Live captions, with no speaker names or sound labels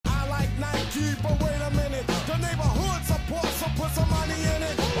key, but wait a minute. The neighborhood support, so put some money in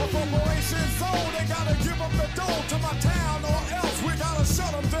it. A corporation zone, they gotta give up the dough to my town, or else we gotta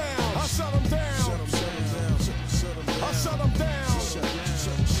shut them down. I shut them down. I shut them down.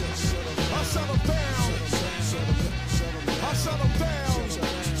 I shut them down. I shut them down. I shut them down.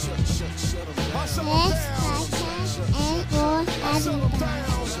 I shut them down.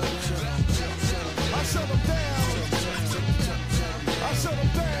 I shut them down. I shut them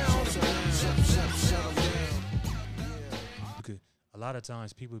down. Okay. A lot of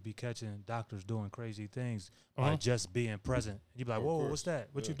times people be catching doctors doing crazy things by just being present. You be like, whoa, what's that?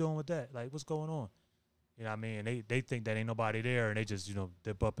 What you doing with that? Like, what's going on? You know what I mean? They think that ain't nobody there, and they just, you know,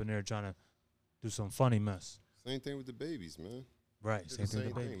 dip up in there trying to do some funny mess. Same thing with the babies, man. Right, same thing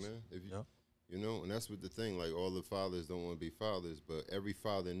with the babies. Man. If you, you know, and that's what the thing, like, all the fathers don't want to be fathers, but every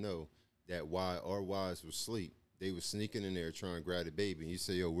father know that while our wives were asleep, they were sneaking in there trying to grab the baby. And you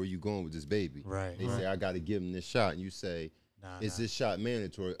say, yo, where you going with this baby? Right. They say, I got to give him this shot. And you say, is this shot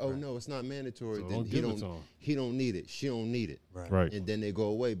mandatory? Oh, no, it's not mandatory. So then he don't need it. She don't need it. Right. And then they go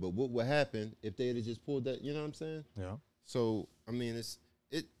away. But what would happen if they had just pulled that, you know what I'm saying? Yeah. So, I mean,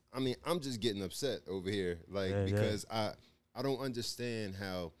 I'm just getting upset over here, like, because I don't understand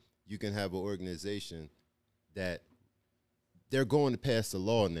how you can have an organization that they're going to pass the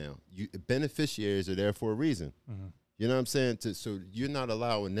law now. Beneficiaries are there for a reason. You know what I'm saying? So you're not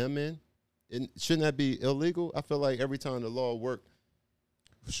allowing them in? And shouldn't that be illegal? I feel like every time the law worked,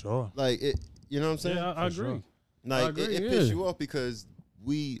 for sure. Like it, you know what I'm saying? Yeah, I agree. Sure. Like I agree, it pisses you off because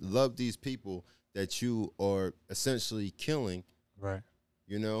we love these people that you are essentially killing. Right.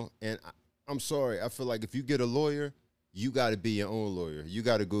 You know, and I'm sorry. I feel like if you get a lawyer, you got to be your own lawyer. You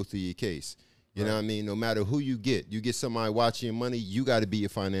got to go through your case. You know what I mean? No matter who you get somebody watching your money, you got to be a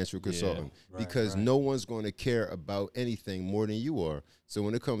financial consultant because no one's going to care about anything more than you are. So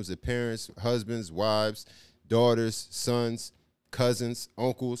when it comes to parents, husbands, wives, daughters, sons, cousins,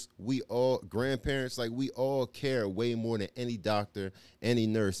 uncles, grandparents, like we all care way more than any doctor, any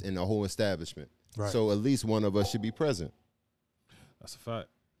nurse in the whole establishment. Right. So at least one of us should be present. That's a fact.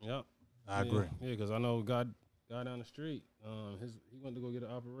 Yep. I agree. Yeah, because I know guy down the street, he went to go get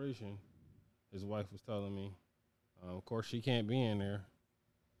an operation. His wife was telling me, of course, she can't be in there.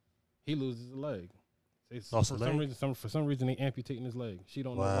 He loses a leg. For some reason, they amputating his leg. She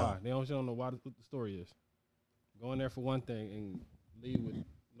don't know why. She don't know what the story is. Go in there for one thing and leave with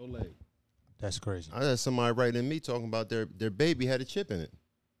no leg. That's crazy. I had somebody writing me talking about their baby had a chip in it.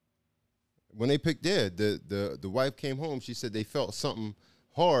 When they picked the wife came home. She said they felt something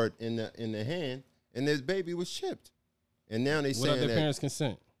hard in the hand, and their baby was chipped. And now they saying without their parents'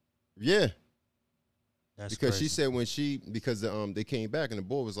 consent. Yeah. That's because crazy. she said because they came back and the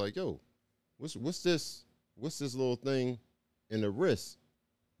boy was like, yo, what's this little thing in the wrist?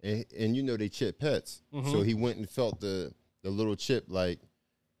 And you know they chip pets. So he went and felt the little chip, like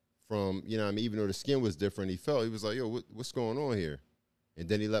from, you know what I mean, even though the skin was different, he was like, yo, what's going on here? And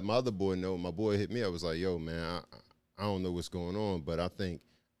then he let my other boy know. My boy hit me. I was like, yo, man, I don't know what's going on, but I think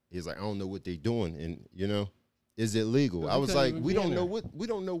he's like, I don't know what they doing. And, you know, is it legal? I was like, we don't know what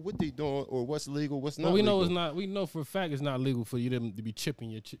they doing or what's legal, what's not. Well, we know legal. it's not. We know for a fact it's not legal for you to be chipping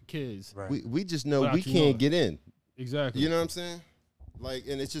your kids. Right. We just know we can't get in. Exactly. You know what I'm saying? Like,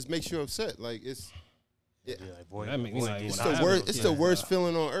 and it just makes you upset. Like it's the worst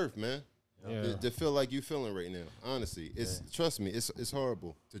feeling on earth, man. Yeah. To feel like you feeling right now. Honestly, trust me, it's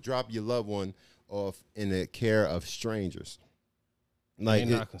horrible to drop your loved one off in the care of strangers. Like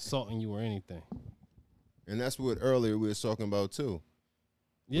they're not consulting you or anything. And that's what earlier we were talking about too.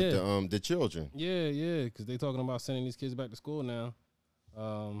 Yeah, with the children. Yeah, because they talking about sending these kids back to school now.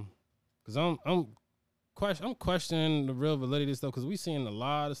 Because I'm questioning the real validity of this stuff because we seeing a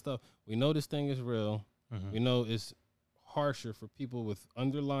lot of stuff. We know this thing is real. We know it's harsher for people with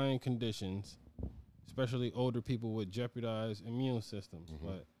underlying conditions, especially older people with jeopardized immune systems.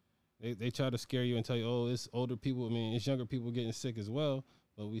 But they try to scare you and tell you, oh, it's older people. I mean, it's younger people getting sick as well.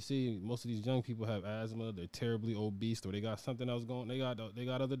 But we see most of these young people have asthma. They're terribly obese, or they got something else going. They got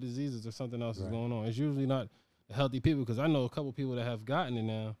other diseases, or something else is going on. It's usually not the healthy people because I know a couple people that have gotten it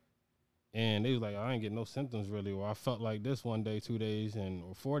now, and they was like, I ain't getting no symptoms really, or I felt like this one day, 2 days,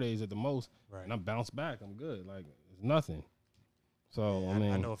 or 4 days at the most, and I bounced back. I'm good. Like it's nothing. So I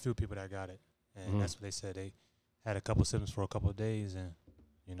mean, I know a few people that got it, and that's what they said. They had a couple symptoms for a couple of days, and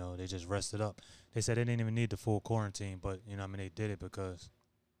you know they just rested up. They said they didn't even need the full quarantine, but you know I mean they did it because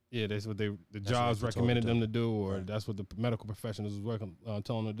Yeah, that's what the what jobs they're told to recommended them do. to do, or Right. that's what the medical professionals was working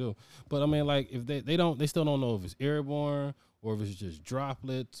telling them to do. But I mean, like if they still don't know if it's airborne or if it's just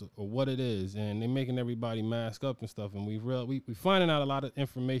droplets or what it is, and they're making everybody mask up and stuff. And we finding out a lot of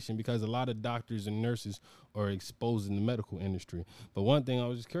information because a lot of doctors and nurses are exposed in the medical industry. But one thing I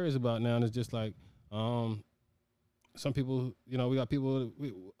was just curious about now is just like some people, we got people,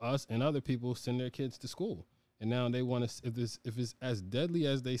 us and other people send their kids to school. And now they want to, if it's as deadly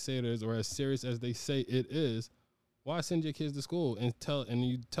as they say it is, or as serious as they say it is, why send your kids to school and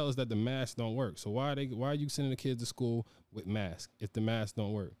you tell us that the masks don't work? So why are you sending the kids to school with masks if the masks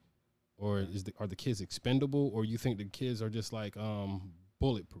don't work? Or are the kids expendable, or you think the kids are just like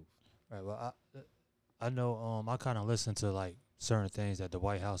bulletproof? Right. Well, I know I kind of listen to like certain things that the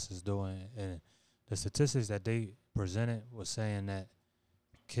White House is doing, and the statistics that they presented was saying that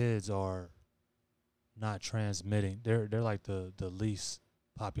kids are not transmitting. They're like the least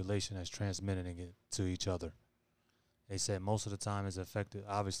population that's transmitting it to each other. They said most of the time it's affected.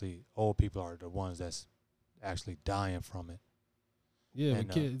 Obviously, old people are the ones that's actually dying from it. Yeah, And,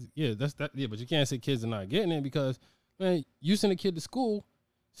 but kids, that's that. Yeah, but you can't say kids are not getting it because, man, you send a kid to school,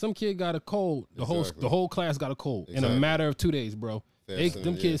 some kid got a cold. The whole class got a cold in a matter of 2 days, bro.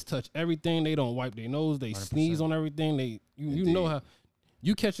 Them kids touch everything. They don't wipe their nose. They 100%. Sneeze on everything. You know how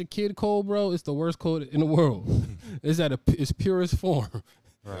you catch a kid cold, bro. It's the worst cold in the world. It's at its purest form.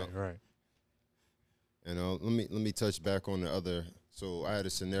 Right. And let me touch back on the other. So I had a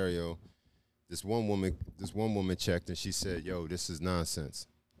scenario. This one woman checked and she said, "Yo, this is nonsense."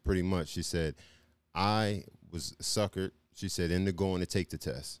 Pretty much, she said, "I was suckered." She said, "into going to take the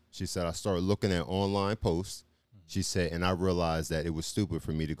test." She said, "I started looking at online posts." She said, "and I realized that it was stupid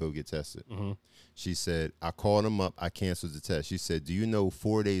for me to go get tested." Mm-hmm. She said, "I called them up. I canceled the test." She said, "Do you know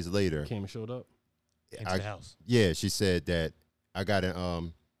 4 days later?" Came and showed up. Came to the house. Yeah, she said that I got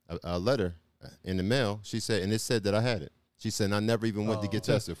a letter in the mail. She said, and it said that I had it. She said, and I never even went to get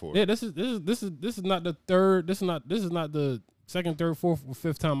tested for it. Yeah, this is not the third. This is not the second, third, fourth, or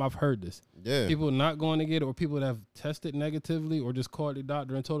fifth time I've heard this. Yeah, people not going to get it, or people that have tested negatively, or just called the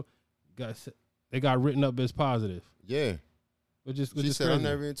doctor and told them they got written up as positive. Yeah, she said crazy. I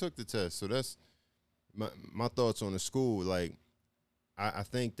never even took the test. So that's my thoughts on the school. Like, I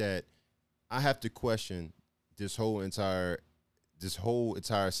think that I have to question this whole entire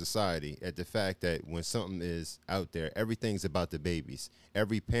society at the fact that when something is out there, everything's about the babies.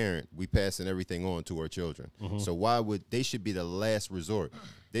 Every parent, we passing everything on to our children. Mm-hmm. So why would they should be the last resort?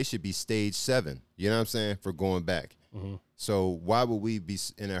 They should be stage 7. You know what I'm saying? For going back. Mm-hmm. So why would we be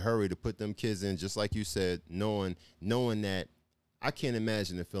in a hurry to put them kids in, just like you said, knowing that I can't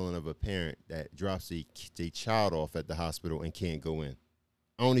imagine the feeling of a parent that drops a child off at the hospital and can't go in.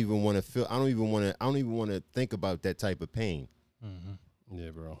 I don't even want to think about that type of pain. Mm-hmm. Yeah,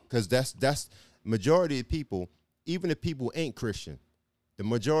 bro. Because that's majority of people, even if people ain't Christian, the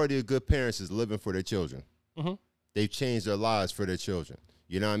majority of good parents is living for their children. Mm-hmm. They've changed their lives for their children.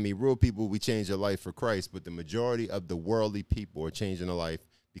 You know what I mean? Real people, we change their life for Christ, but the majority of the worldly people are changing their life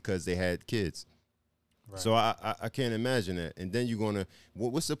because they had kids. Right. So I can't imagine that. And then you're going to,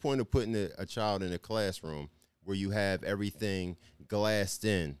 what's the point of putting a child in a classroom where you have everything glassed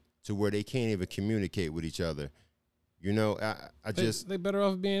in to where they can't even communicate with each other? You know, they better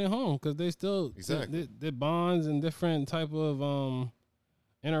off being at home because they still exactly the bonds and different type of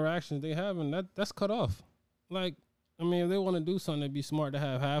interactions they have, and that's cut off. Like, I mean, if they want to do something, it'd be smart to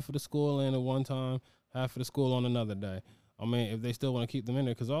have half of the school in at one time, half of the school on another day. I mean, if they still want to keep them in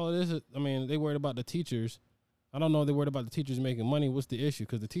there, because all it is, I mean, they worried about the teachers. I don't know if they worried about the teachers making money. What's the issue?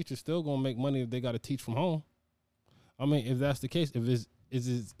 Because the teachers still gonna make money if they got to teach from home. I mean, if that's the case, if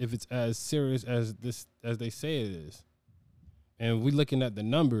it's as serious as they say it is. And we looking at the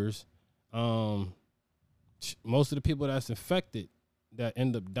numbers, most of the people that's infected that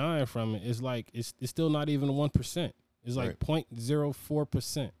end up dying from it is like it's still not even 1%. It's like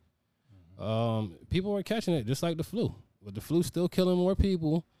 0.04%. People are catching it just like the flu, but the flu's still killing more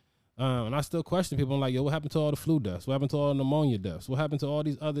people. And I still question people. I'm like, yo, what happened to all the flu deaths? What happened to all the pneumonia deaths? What happened to all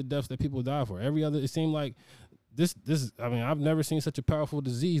these other deaths that people die for? It seemed like this. I mean, I've never seen such a powerful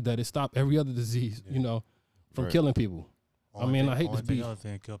disease that it stopped every other disease, from killing people. I hate to be. The other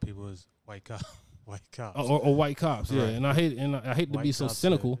thing that kill people is white cops. White cops. Or white cops, yeah. And I hate to be so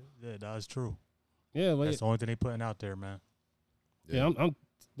cynical. Yeah, that's true. Yeah, but that's the only thing they putting out there, man. Yeah, I'm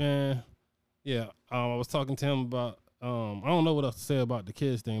man. Yeah, I was talking to him about. I don't know what else to say about the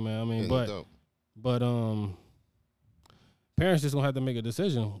kids thing, man. I mean, but parents just gonna have to make a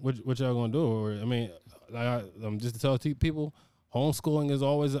decision. What y'all gonna do? Or I mean, just to tell people, homeschooling is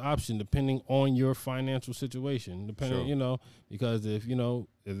always an option depending on your financial situation. Depending, Sure. Because if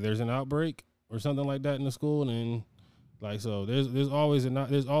there's an outbreak or something like that in the school, then there's always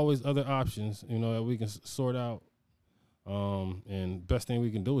other options, that we can sort out. And best thing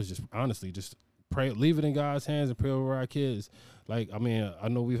we can do is just honestly just pray, leave it in God's hands and pray over our kids. I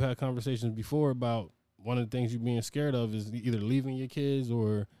know we've had conversations before about one of the things you're being scared of is either leaving your kids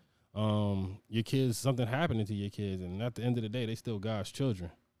or your kids, something happening to your kids. And at the end of the day, they still God's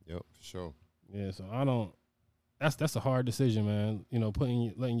children. Yep, for sure. Yeah. So that's a hard decision, man.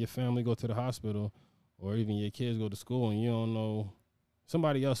 Letting your family go to the hospital or even your kids go to school and you don't know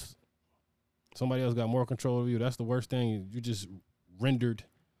somebody else got more control over you. That's the worst thing. You're just rendered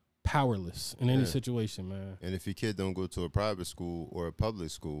powerless in any situation, man. And if your kid don't go to a private school or a public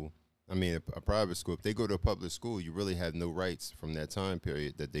school, a private school, if they go to a public school, you really have no rights from that time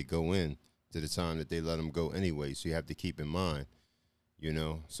period that they go in to the time that they let them go anyway. So you have to keep in mind,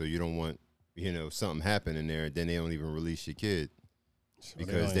 so you don't want, something happening there and then they don't even release your kid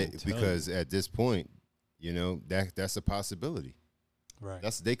because at this point, that's a possibility. Right.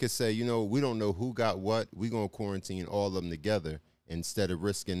 They could say, we don't know who got what. We're going to quarantine all of them together instead of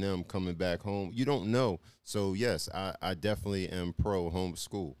risking them coming back home. You don't know. So, yes, I definitely am pro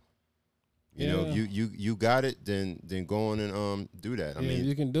homeschool. You got it, then go on and do that.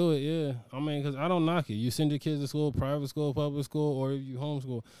 You can do it, yeah. Because I don't knock it. You send your kids to school, private school, public school, or if you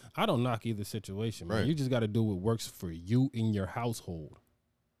homeschool. I don't knock either situation, man. Right. You just got to do what works for you in your household.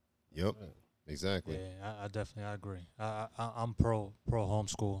 Yep. Exactly. Yeah, I definitely agree. I'm pro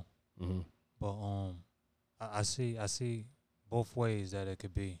homeschool, but I see both ways that it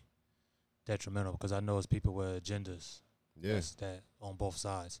could be detrimental because I know it's people with agendas. Yeah. That on both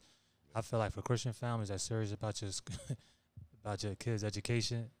sides. I feel like for Christian families that's serious about your kids'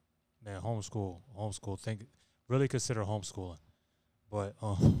 education, man, homeschool. Really consider homeschooling. But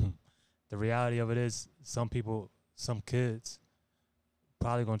the reality of it is, some kids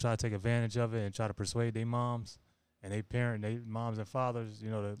probably gonna try to take advantage of it and try to persuade their moms and their moms and fathers,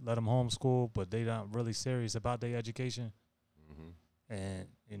 to let them homeschool, but they not really serious about their education. Mm-hmm. And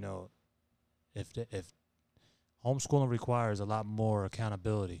if homeschooling requires a lot more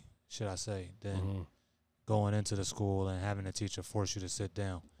accountability, should I say, than going into the school and having a teacher force you to sit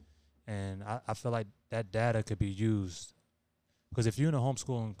down. And I feel like that data could be used because if you're in a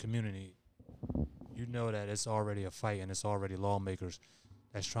homeschooling community, you know that it's already a fight and it's already lawmakers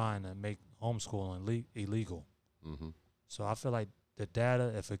that's trying to make homeschooling illegal. Mm-hmm. So I feel like the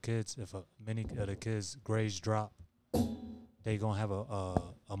data, if many of the kids' grades drop, they gonna have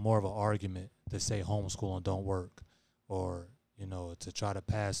a more of an argument to say homeschooling don't work, or to try to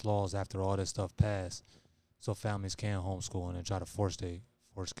pass laws after all this stuff passed, so families can homeschool and try to force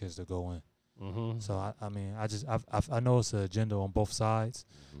kids to go in. Mm-hmm. So I know it's an agenda on both sides.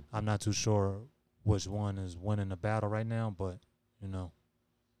 Mm-hmm. I'm not too sure which one is winning the battle right now, but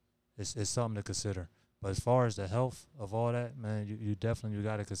it's something to consider. But as far as the health of all that, man, you definitely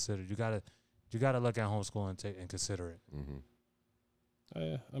got to consider. You got to look at homeschooling and consider it. Mm-hmm.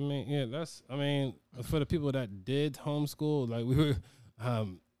 For the people that did homeschool, like we were,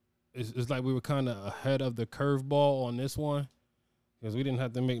 it's like we were kind of ahead of the curveball on this one because we didn't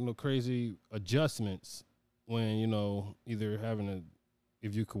have to make no crazy adjustments when either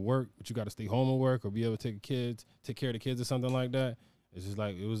if you could work but you got to stay home and work, or be able to take care of the kids or something like that. It's just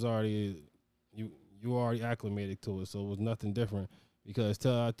like it was already you were already acclimated to it, so it was nothing different. Because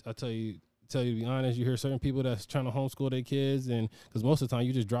I tell you to be honest, you hear certain people that's trying to homeschool their kids, and because most of the time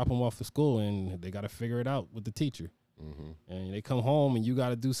you just drop them off to school and they got to figure it out with the teacher. Mm-hmm. And they come home and you got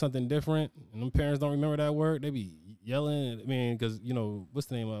to do something different, and them parents don't remember that word. They be yelling. Because what's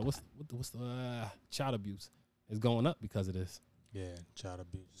the name of what's the child abuse is going up because of this. Yeah, child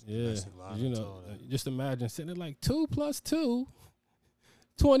abuse. Yeah, just imagine sitting there like 2 + 2,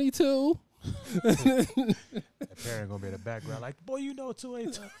 22. That parent gonna be in the background like, boy, 2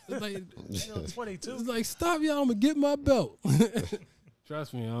 ain't like 22. It's like, stop, y'all, I'm gonna get my belt.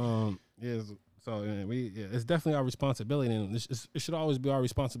 Trust me. So it's definitely our responsibility, and it should always be our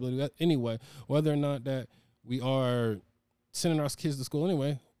responsibility anyway, whether or not that we are sending our kids to school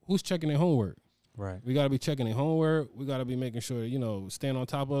anyway. Who's checking their homework? Right. We got to be checking their homework. We got to be making sure, staying on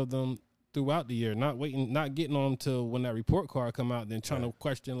top of them throughout the year, not getting on them till when that report card come out, then trying to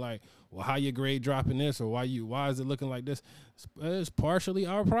question like, well, how your grade dropping this, or why is it looking like this? It's partially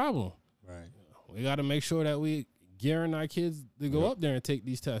our problem. Right. We got to make sure that we gearing our kids to go up there and take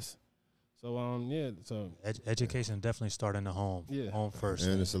these tests. So education definitely start in the home. Yeah. Home first.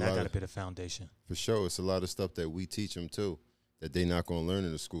 And that got to be the foundation. For sure, it's a lot of stuff that we teach them too, that they're not going to learn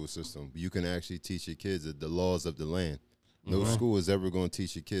in the school system. You can actually teach your kids the laws of the land. No school is ever going to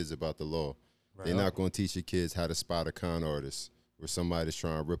teach your kids about the law. Right. They're not going to teach your kids how to spot a con artist or somebody's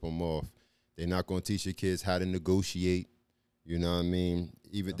trying to rip them off. They're not going to teach your kids how to negotiate. You know what I mean?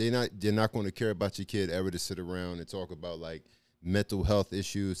 Even they're not going to care about your kid ever to sit around and talk about like mental health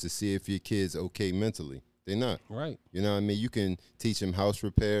issues to see if your kid's okay mentally. They're not. Right. You know what I mean? You can teach them house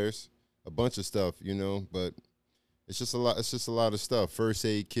repairs, a bunch of stuff, you know, but it's just a lot. It's just a lot of stuff. First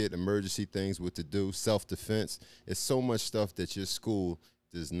aid kit, emergency things, what to do, self-defense. It's so much stuff that your school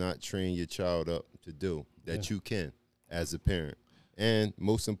does not train your child up to do that you can as a parent. And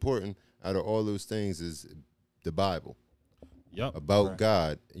most important out of all those things is the Bible. Yep. About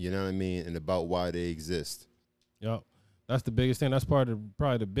God, you know what I mean, and about why they exist. Yep. That's the biggest thing. That's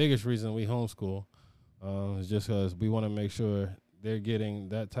probably the biggest reason we homeschool. Is just because we want to make sure they're getting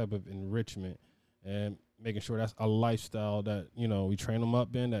that type of enrichment and making sure that's a lifestyle that, you know, we train them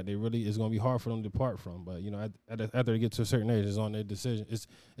up in, that they really is going to be hard for them to depart from. But, you know, after they get to a certain age, it's on their decision.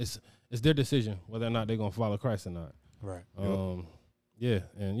 It's their decision whether or not they're going to follow Christ or not. Right. Yeah.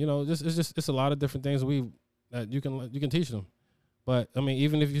 And, you know, it's a lot of different things that you can teach them. But, I mean,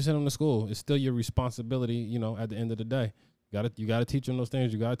 even if you send them to school, it's still your responsibility, you know, at the end of the day. You got to teach them those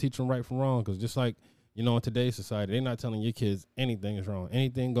things. You got to teach them right from wrong, because just like, you know, in today's society, they're not telling your kids anything is wrong.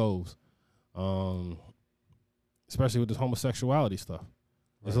 Anything goes. Especially with this homosexuality stuff.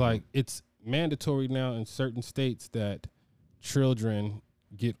 Right. It's like it's mandatory now in certain states that children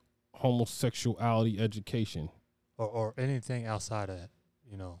get homosexuality education. Or anything outside of,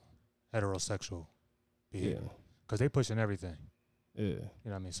 you know, heterosexual behavior. Because they pushing everything. Yeah. You know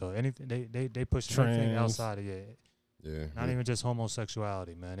what I mean? So anything they push Trans. anything outside of Yeah. Not even just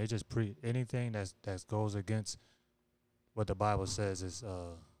homosexuality, man. They just anything that goes against what the Bible says is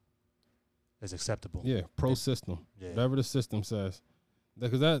acceptable. Yeah, pro-system. Yeah. Whatever the system says.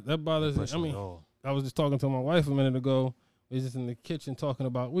 Because that bothers me. I mean, all. I was just talking to my wife a minute ago. We was just in the kitchen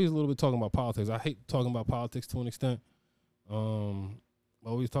we was a little bit talking about politics. I hate talking about politics to an extent.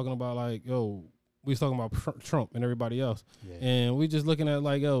 But we was talking about we was talking about Trump and everybody else. Yeah. And we just looking at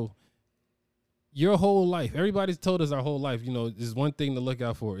your whole life. Everybody's told us our whole life, you know, there's one thing to look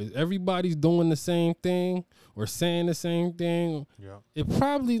out for. Is everybody's doing the same thing or saying the same thing? Yeah. It's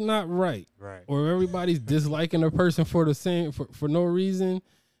probably not right. Right. Or everybody's disliking a person for no reason.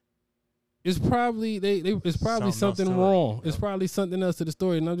 It's probably it's probably something wrong. Yep. It's probably something else to the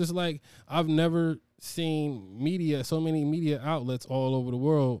story. And I'm just like, I've never seen so many media outlets all over the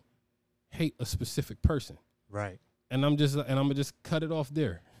world hate a specific person. Right. And I'm gonna just cut it off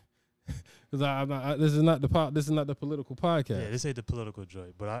there. Because this is not the political podcast. Yeah, this ain't the political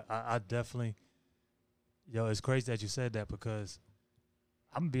joint. But I definitely, it's crazy that you said that, because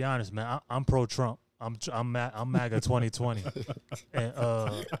I'm gonna be honest, man. I'm pro Trump. I'm MAGA 2020, and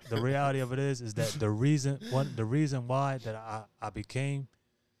the reality of it is that the reason why that I became.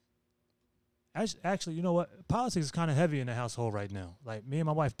 Actually, you know what? Politics is kind of heavy in the household right now. Like, me and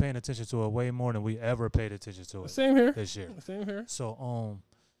my wife paying attention to it way more than we ever paid attention to it. Same here. This year. Same here. So,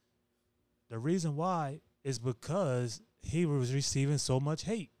 the reason why is because he was receiving so much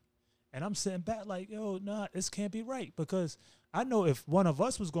hate. And I'm sitting back like, this can't be right. Because I know if one of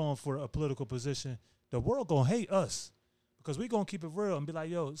us was going for a political position, the world going to hate us. Because we going to keep it real and be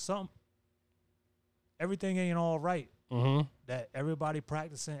like, everything ain't all right. Mm-hmm. That everybody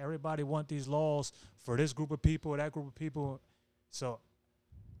practicing, everybody want these laws for this group of people or that group of people. So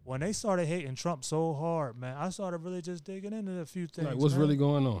when they started hating Trump so hard, man, I started really just digging into a few things. Like, what's really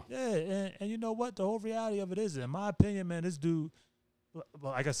going on? Yeah, and you know what? The whole reality of it is, in my opinion, man, this dude,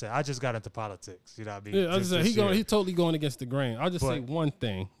 well, like I said, I just got into politics. You know what I mean? Yeah, I was saying, he's totally going against the grain. I'll just say one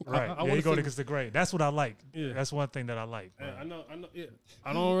thing. Right. He going against the grain. That's what I like. Yeah. That's one thing that I like. Yeah, I know. Yeah.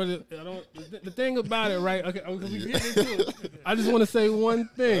 The thing about it, right? Okay, we get into it. I just want to say one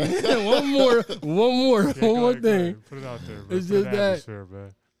thing. one more thing. Put it out there, man. It's just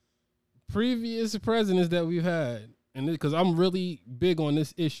that previous presidents that we've had, and because I'm really big on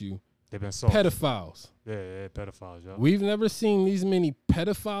this issue, they've been soft. Pedophiles. Yeah, pedophiles, yeah. We've never seen these many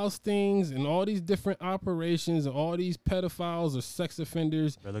pedophiles things and all these different operations and all these pedophiles or sex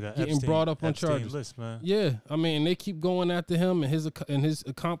offenders getting brought up on charges. List, man. Yeah, I mean, and they keep going after him and his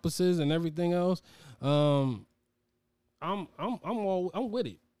accomplices and everything else. I'm with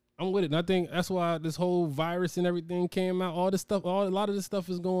it. I'm with it. And I think that's why this whole virus and everything came out. A lot of this stuff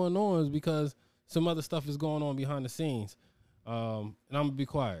is going on is because some other stuff is going on behind the scenes. And I'm gonna be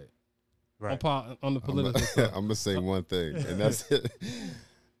quiet. Right. On the political stuff. I'm gonna say one thing, and that's it.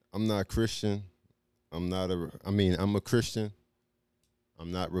 I'm not Christian. I'm a Christian.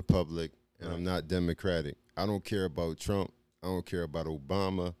 I'm not Republic, and I'm not Democratic. I don't care about Trump. I don't care about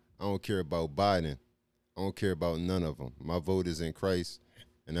Obama. I don't care about Biden. I don't care about none of them. My vote is in Christ,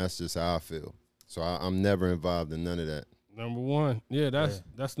 and that's just how I feel. So I'm never involved in none of that. Number one. Yeah,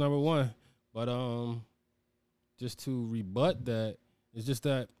 that's number one. But just to rebut that, it's just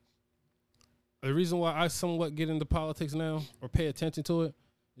that the reason why I somewhat get into politics now or pay attention to it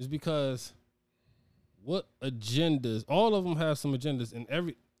is because what agendas, all of them have some agendas,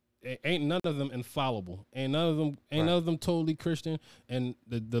 and ain't none of them infallible. Ain't none of them totally Christian. And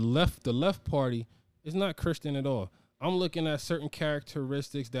the left party is not Christian at all. I'm looking at certain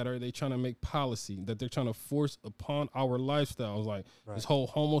characteristics that they trying to make policy, that they're trying to force upon our lifestyles. Like this whole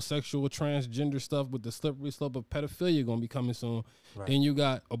homosexual, transgender stuff with the slippery slope of pedophilia going to be coming soon. Right. Then you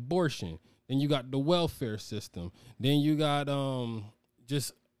got abortion. Then you got the welfare system. Then you got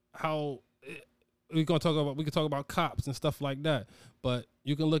just how we can talk about cops and stuff like that. But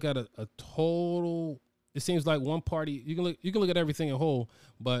you can look at a total. It seems like one party. You can look at everything in whole,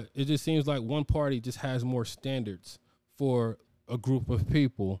 but it just seems like one party just has more standards for a group of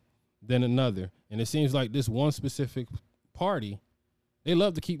people than another. And it seems like this one specific party, they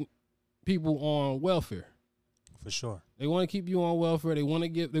love to keep people on welfare. For sure. They want to keep you on welfare. They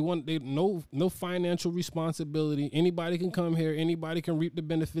want no financial responsibility. Anybody can come here. Anybody can reap the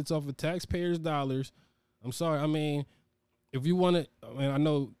benefits off of taxpayers' dollars. I'm sorry. I mean, if you want to, I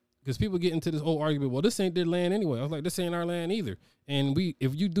know, because people get into this whole argument, well, this ain't their land anyway. I was like, this ain't our land either. And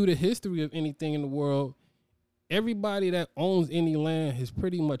if you do the history of anything in the world, everybody that owns any land has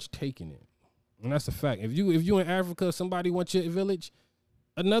pretty much taken it. And that's a fact. If you in Africa, somebody wants your village,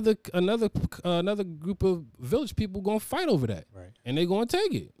 another group of village people gonna fight over that. Right. And they gonna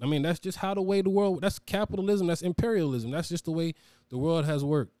take it. I mean, that's just how the way the world, that's capitalism, that's imperialism. That's just the way the world has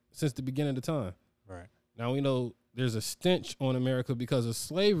worked since the beginning of time. Right. Now we know there's a stench on America because of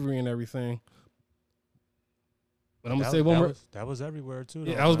slavery and everything. But I'm gonna say one more. That was everywhere too.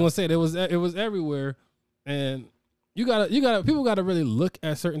 Yeah, I was gonna say it was everywhere, and people gotta really look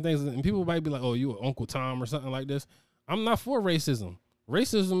at certain things, and people might be like, "Oh, you Uncle Tom" or something like this. I'm not for racism.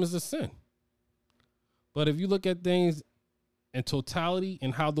 Racism is a sin. But if you look at things in totality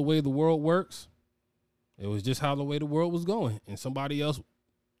and how the way the world works, it was just how the way the world was going, and somebody else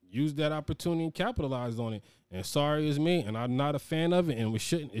used that opportunity and capitalized on it. And sorry is me, and I'm not a fan of it, and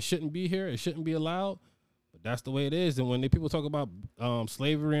it shouldn't be here. It shouldn't be allowed. But that's the way it is. And when people talk about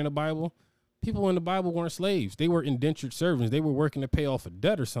slavery in the Bible, people in the Bible weren't slaves. They were indentured servants. They were working to pay off a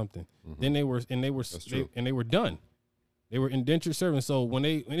debt or something. Mm-hmm. Then they were done. They were indentured servants. So when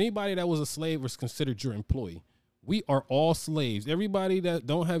anybody that was a slave was considered your employee. We are all slaves. Everybody that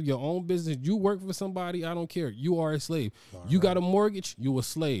don't have your own business, you work for somebody, I don't care. You are a slave. You got a mortgage, you a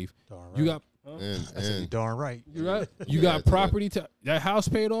slave. You got and darn right. You right. You got property that house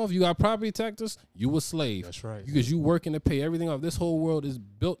paid off. You got property taxes. You a slave. That's right. Because you working to pay everything off. This whole world is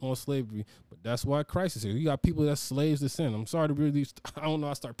built on slavery, but that's why Christ is here. You got people that's slaves to sin. I'm sorry to really. I don't know.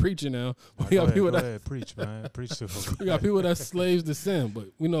 I start preaching now. Go ahead, preach, man. Preach to them. We got people that's slaves to sin, but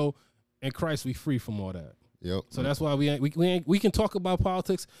we know in Christ we free from all that. Yep. So that's why we can talk about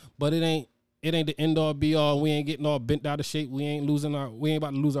politics, but it ain't the end all be all. We ain't getting all bent out of shape. We ain't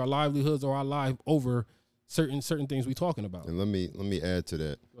about to lose our livelihoods or our life over certain things we talking about. And let me add to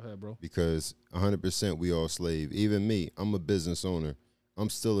that. Go ahead, bro. Because 100% we all slave. Even me, I'm a business owner.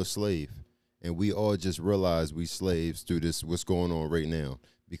 I'm still a slave. And we all just realize we slaves through this, what's going on right now.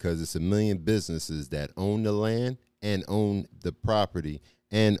 Because it's a million businesses that own the land and own the property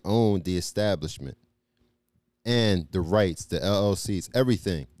and own the establishment. And the rights, the LLCs,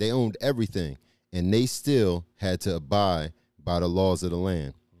 everything. They owned everything. And they still had to abide by the laws of the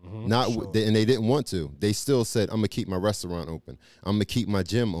land. Mm-hmm, and they didn't want to. They still said, I'm going to keep my restaurant open. I'm going to keep my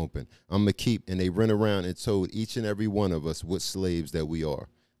gym open. And they ran around and told each and every one of us what slaves that we are,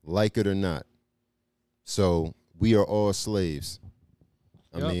 like it or not. So we are all slaves.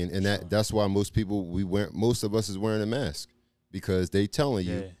 I mean, and that's why most of us is wearing a mask, because they telling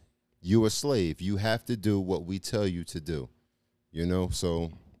you, you're a slave. You have to do what we tell you to do. You know,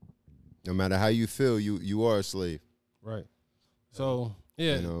 so no matter how you feel, you are a slave. Right. So,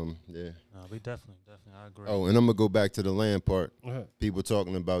 yeah. And, No, we definitely, I agree. Oh, and I'm going to go back to the land part. Uh-huh. People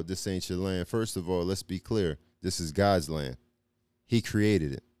talking about this ain't your land. First of all, let's be clear. This is God's land. He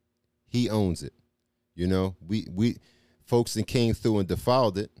created it. He owns it. You know, we folks that came through and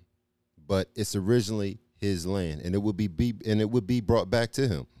defiled it, but it's originally his land, and it would be brought back to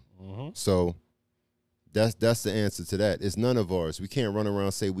him. Mm-hmm. So that's the answer to that. It's none of ours. We can't run around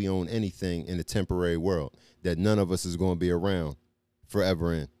and say we own anything in a temporary world that none of us is going to be around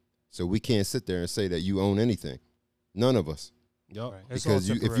forever in. So we can't sit there and say that you own anything. None of us. Yep. Because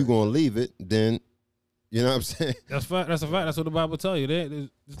if you're going to leave it, then You know what I'm saying? That's fact. That's a fact. That's what the Bible tell you.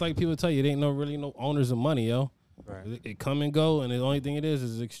 It's like people tell you, there ain't no owners of money, yo. Right. It come and go, and the only thing it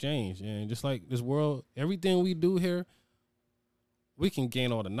is exchange. And just like this world, everything we do here, we can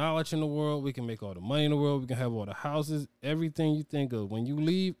gain all the knowledge in the world. We can make all the money in the world. We can have all the houses. Everything you think of. When you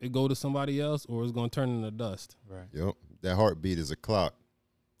leave, it go to somebody else, or it's going to turn into dust. Right. Yep. That heartbeat is a clock.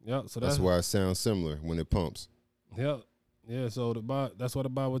 Yep. So That's why it sounds similar when it pumps. Yep. Yeah. So that's what the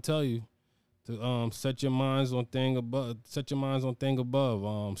Bible tell you. To set your minds on thing above. Set your minds on thing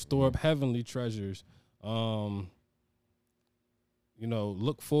above. Store up heavenly treasures. Look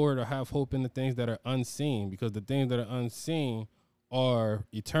forward or have hope in the things that are unseen, because the things that are unseen are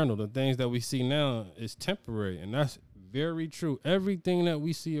eternal. The things that we see now is temporary, and that's very true. Everything that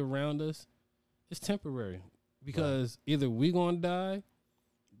we see around us is temporary, because either we gonna die,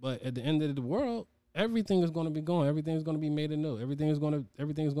 but at the end of the world, everything is gonna be gone. Everything is gonna be made anew. Everything is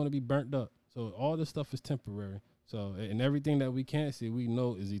gonna be burnt up. So all this stuff is temporary. So, and everything that we can't see, we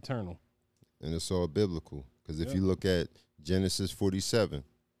know is eternal. And it's all biblical, because if you look at Genesis 47,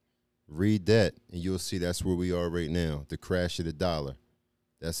 read that, and you'll see that's where we are right now, the crash of the dollar.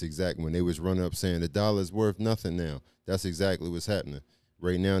 That's exactly when they was running up saying the dollar's worth nothing now. That's exactly what's happening.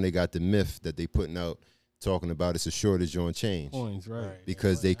 Right now they got the myth that they putting out talking about it's a shortage on change. Coins, right.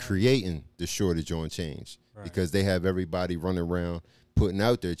 Because they creating the shortage on change. Right. Because they have everybody running around putting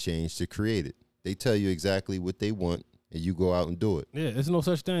out their change to create it. They tell you exactly what they want, and you go out and do it. Yeah, there's no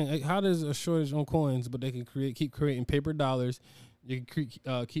such thing. Like, how does a shortage on coins, but they can keep creating paper dollars? You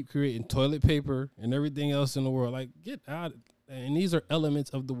can keep creating toilet paper and everything else in the world. Like, get out. And these are elements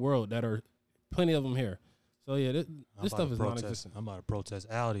of the world that are plenty of them here. So, yeah, this stuff is non-existent. I'm about to protest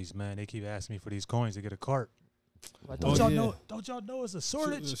Aldi's, man. They keep asking me for these coins to get a cart. Like, Oh, don't yeah. y'all know it's a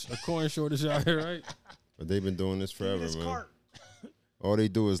shortage? A coin shortage out here, right? But they've been doing this Give me forever, this man. cart. All they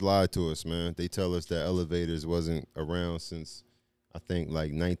do is lie to us, man. They tell us that elevators wasn't around since, I think,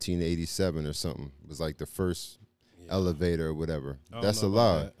 like 1987 or something. It was like the first elevator or whatever. I don't That's a know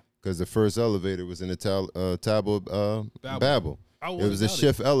about lie, that. because the first elevator was in the Tower Babel. I It was a doubt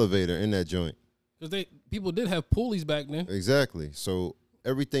shift elevator in that joint. Because people did have pulleys back then. Exactly. So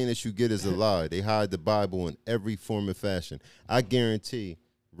everything that you get is a lie. They hide the Bible in every form and fashion. I guarantee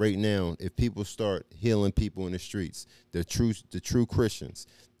right now, if people start healing people in the streets, the true Christians,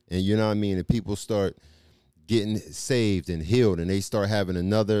 and you know what I mean, if people start getting saved and healed, and they start having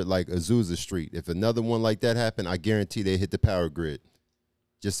another like Azusa Street, if another one like that happened, I guarantee they hit the power grid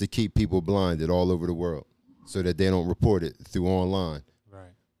just to keep people blinded all over the world so that they don't report it through online.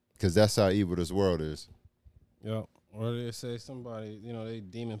 Right. Because that's how evil this world is. Yeah. Or they say somebody, they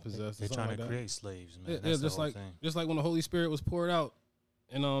demon possessed. They're or something trying like to that. create slaves, man. Yeah, That's the just whole like thing. when the Holy Spirit was poured out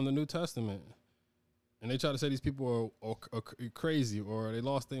in the New Testament, and they try to say these people are crazy or they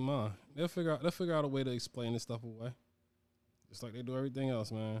lost their mind. They'll figure out a way to explain this stuff away, just like they do everything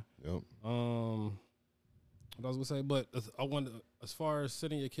else, man. Yep. What I was gonna say, but I wonder, as far as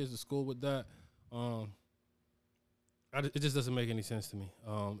sending your kids to school with that, it just doesn't make any sense to me,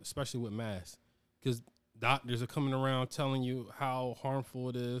 especially with masks, because doctors are coming around telling you how harmful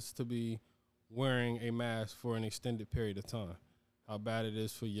it is to be wearing a mask for an extended period of time, how bad it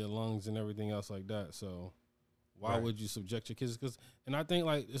is for your lungs and everything else like that. So why would you subject your kids? And I think,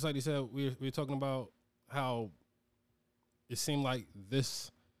 like, it's like you said, we're talking about how it seemed like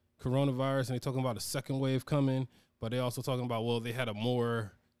this coronavirus, and they're talking about a second wave coming, but they're also talking about, well, they had a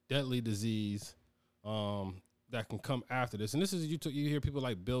more deadly disease that can come after this. And this is, you hear people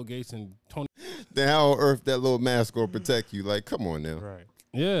like Bill Gates and Tony. Then how on earth that little mask gonna protect you? Like, come on now. Right.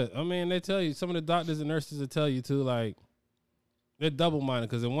 Yeah, I mean, they tell you, some of the doctors and nurses will tell you too, like, they're double-minded,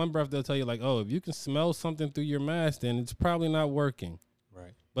 because in one breath they'll tell you, like, oh, if you can smell something through your mask, then it's probably not working.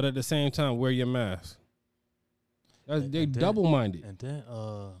 Right. But at the same time, wear your mask. They're And then- double-minded. And then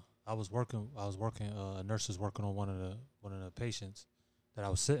I was working. A nurse was working on one of the patients that I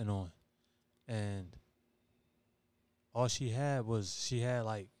was sitting on, and all she had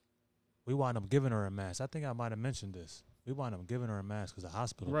like, we wound up giving her a mask. I think I might have mentioned this. We wound up giving her a mask because the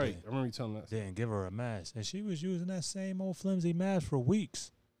hospital Right, I remember you telling that. didn't give her a mask, and she was using that same old flimsy mask for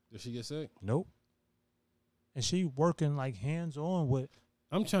weeks. Did she get sick? Nope. And she working like hands on with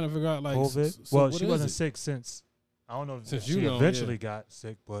I'm trying to figure out, like, COVID. so Well, what she is wasn't it? sick since, I don't know if Since she you know, eventually yeah. got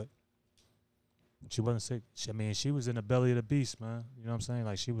sick, but she wasn't sick. She was in the belly of the beast, man. You know what I'm saying?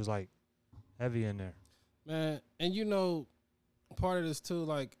 Like, she was like heavy in there. Man, and part of this too,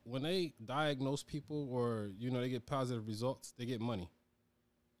 like, when they diagnose people or, they get positive results, they get money.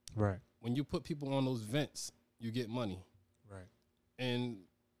 Right. When you put people on those vents, you get money. Right. And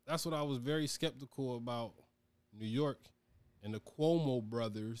that's what I was very skeptical about New York and the Cuomo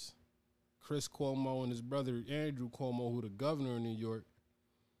brothers Chris Cuomo and his brother Andrew Cuomo, who the governor of New York.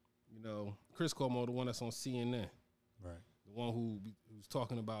 You know, Chris Cuomo, the one that's on CNN, Right. the one who's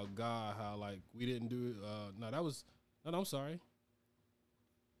talking about God, how like we didn't do it. I'm sorry.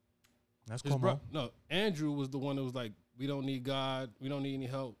 That's His Cuomo. no, Andrew was the one that was like, we don't need God, we don't need any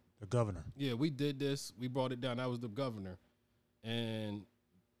help. The governor. Yeah, we did this, we brought it down. That was the governor, and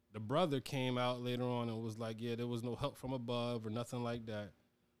the brother came out later on and was like, yeah, there was no help from above or nothing like that.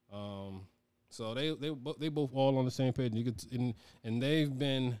 So they both all on the same page. You could and they've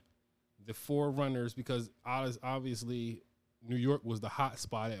been the forerunners because obviously New York was the hot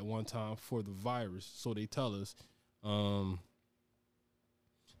spot at one time for the virus. So they tell us.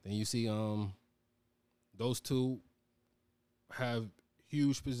 Then you see those two have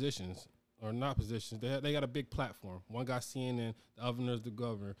huge positions or not positions. They got a big platform. One got CNN, the other is the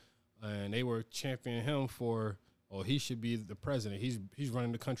governor, and they were championing him for. Oh, he should be the president. He's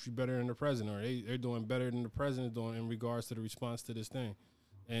running the country better than the president, or they're doing better than the president doing in regards to the response to this thing.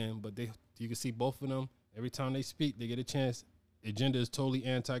 But you can see both of them every time they speak, they get a chance. The agenda is totally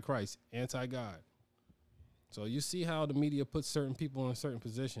anti-Christ, anti-God. So you see how the media puts certain people in certain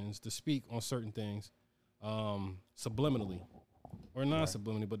positions to speak on certain things, subliminally or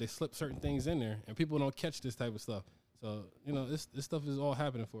non-subliminally, but they slip certain things in there, and people don't catch this type of stuff. So you know this stuff is all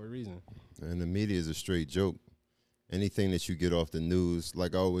happening for a reason. And the media is a straight joke. Anything that you get off the news,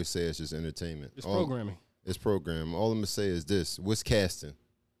 like I always say, it's just entertainment. It's programming. It's programming. All I'm going to say is this. What's casting?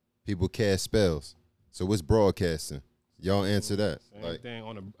 People cast spells. So what's broadcasting? Y'all answer that. Same like thing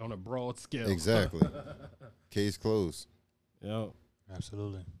on a broad scale. Exactly. Case closed. Yeah.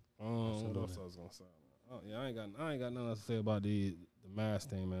 Absolutely. What else I was gonna say? Oh yeah, I ain't got nothing else to say about the mask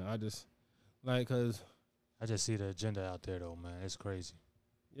thing, man. I just cause I just see the agenda out there though, man. It's crazy.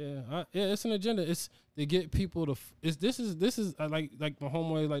 yeah, it's an agenda. It's to get people to. This is like my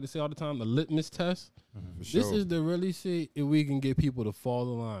homeboy like to say all the time, the litmus test. For sure. This is to really see if we can get people to fall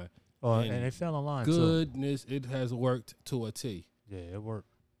in line. Oh, and they fell in line too. Goodness, it has worked to a T. Yeah, it worked.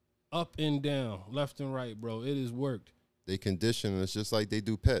 Up and down, left and right, bro. It has worked. They condition us just like they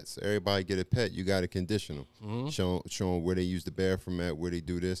do pets. Everybody get a pet, you got to condition them. Mm-hmm. Show them where they use the bathroom at, where they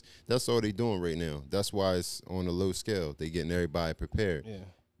do this. That's all they doing right now. That's why it's on a low scale. They getting everybody prepared. Yeah.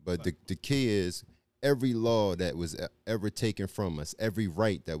 But the key is every law that was ever taken from us, every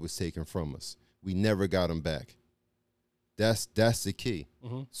right that was taken from us, we never got them back. That's the key.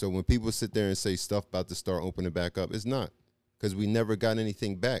 Mm-hmm. So when people sit there and say stuff about to start opening back up, it's not, because we never got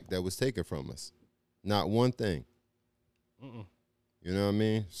anything back that was taken from us. Not one thing. Mm-mm. You know what I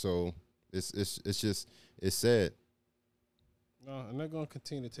mean? So it's sad. No, and they're gonna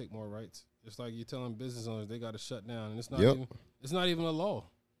continue to take more rights. It's like you're telling business owners they got to shut down, and it's not Yep. even. It's not even a law.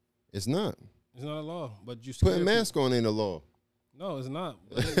 It's not. It's not a law. But you Putting masks on ain't a law. No, it's not.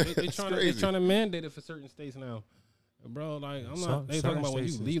 They trying to mandate it for certain states now, bro. Like I'm not. They talking about when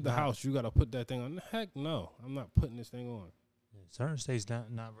you leave the house, you got to put that thing on. Heck no, I'm not putting this thing on. Yeah, certain states not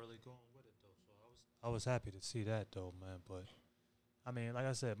really going with it though. So I was happy to see that though, man. But I mean, like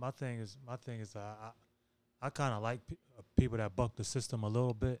I said, my thing is I kind of like people that buck the system a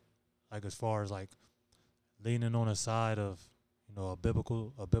little bit, like as far as like leaning on the side of a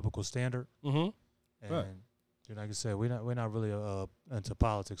biblical standard. Mm-hmm. And Right. like I said, we're not really into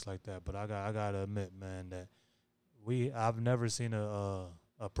politics like that. But I gotta admit, man, that I've never seen a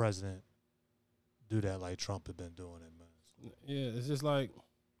president do that like Trump had been doing it, man. So Yeah, it's just like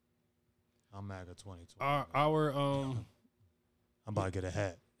I'm MAGA 2020. our I'm about to get a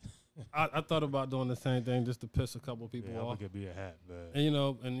hat. I thought about doing the same thing just to piss a couple people Yeah, I'm off. gonna get me a hat, man.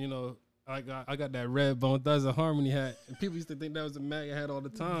 And I got that red Bone Thugs Harmony hat, and people used to think that was a MAGA hat all the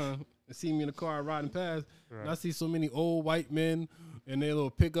time. And see me in the car riding past, and I see so many old white men and their little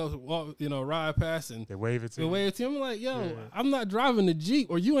pickups, ride past, and They wave it to they you. wave to him. I'm like, yo, Yeah. I'm not driving the Jeep,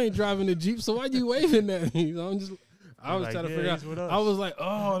 or you ain't driving the Jeep, so why you waving at me? I was like, trying to yeah, figure out. he's with us. I was like,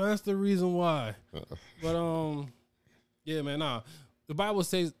 oh, that's the reason why. But yeah, man, nah. The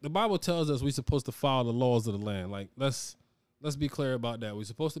Bible tells us we're supposed to follow the laws of the land. Like let's be clear about that. We're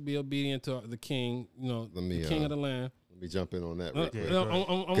supposed to be obedient to the king, the king of the land. Let me jump in on that real quick.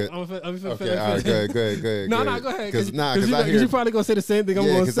 I'm Okay, all right, go ahead. No, go ahead. Because I hear you probably gonna say the same thing I'm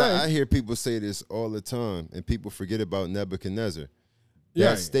gonna say. I hear people say this all the time, and people forget about Nebuchadnezzar.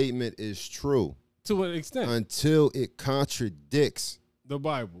 Yeah. That statement is true To an extent, until it contradicts. the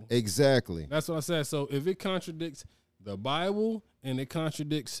Bible. Exactly. That's what I said. So if it contradicts the Bible and it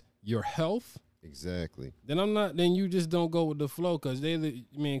contradicts your health, Exactly. then you just don't go with the flow, because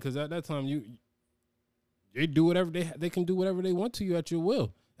because at that time they do whatever they can do whatever they want to you at your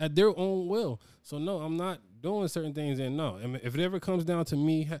will, at their own will. So no, I'm not doing certain things. And no, I mean, if it ever comes down to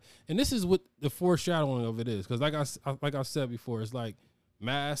me, and this is what the foreshadowing of it is, because like I said before, it's like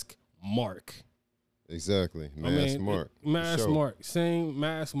Mask Mark. Exactly. Mark. Mask Mark. Same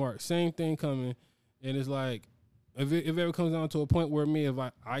Mask Mark. Same thing coming. And it's like, if it ever comes down to a point where if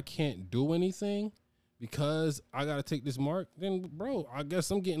I can't do anything because I got to take this mark, then, bro, I guess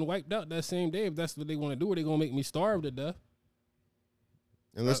I'm getting wiped out that same day if that's what they want to do, or they going to make me starve to death.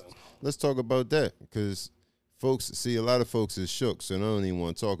 And let's talk about that, because a lot of folks is shook, so I don't even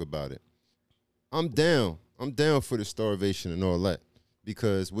want to talk about it. I'm down for the starvation and all that.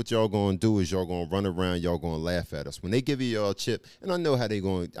 Because what y'all gonna do is y'all gonna run around, y'all gonna laugh at us when they give you y'all chip. And I know how they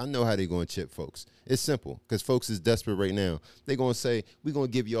gonna chip folks. It's simple, because folks is desperate right now. They gonna say we gonna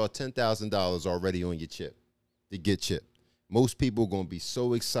give y'all $10,000 already on your chip to get chipped. Most people gonna be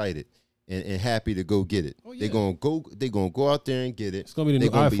so excited and happy to go get it. Oh, yeah. They gonna go out there and get it. It's gonna be the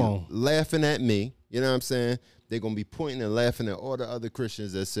new iPhone. Be laughing at me. You know what I'm saying? They're going to be pointing and laughing at all the other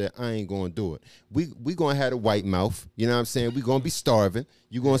Christians that said, I ain't going to do it. We going to have a white mouth. You know what I'm saying? We going to be starving.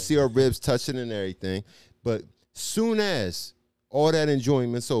 You're going to see our ribs touching and everything. But soon as all that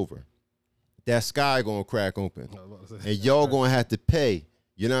enjoyment's over, that sky going to crack open. And y'all going to have to pay.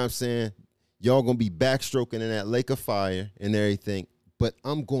 You know what I'm saying? Y'all going to be backstroking in that lake of fire and everything. But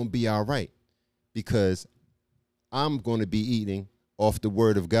I'm going to be all right, because I'm going to be eating off the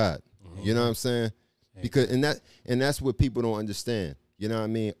word of God. You know what I'm saying? Because and that's what people don't understand. You know what I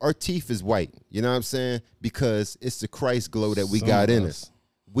mean? Our teeth is white. You know what I'm saying? Because it's the Christ glow that we got in us.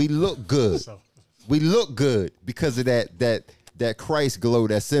 We look good. We look good because of that Christ glow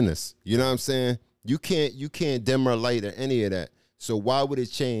that's in us. You know what I'm saying? You can't dim our light or any of that. So why would it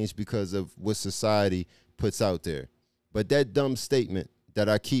change because of what society puts out there? But that dumb statement that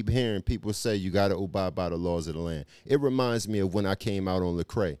I keep hearing people say, you got to abide by the laws of the land. It reminds me of when I came out on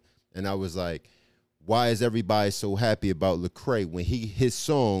Lecrae, and I was like, why is everybody so happy about Lecrae when his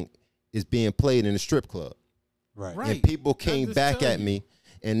song is being played in a strip club? Right. And people came back at me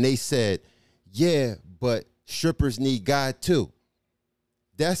and they said, yeah, but strippers need God too.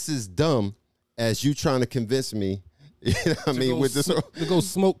 That's as dumb as you trying to convince me. You know what I mean? With this, to go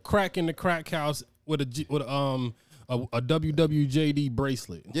smoke crack in the crack house with a WWJD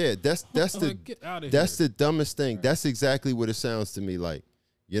bracelet. Yeah, that's the dumbest thing. That's exactly what it sounds to me like.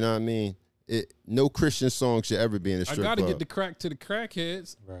 You know what I mean? No Christian song should ever be in a strip club. I got to get the crack to the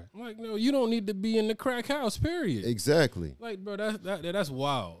crackheads. Right. I'm like, no, you don't need to be in the crack house, period. Exactly. Like, bro, that's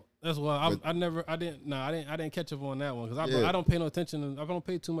wild. That's wild. I didn't catch up on that one, because I don't pay no attention. I don't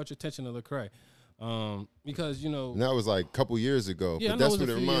pay too much attention to Lecrae. Because, you know. And that was like a couple years ago. Yeah, but that's what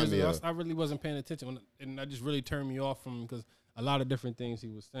it reminded me of. I really wasn't paying attention, and that just really turned me off from him, because a lot of different things he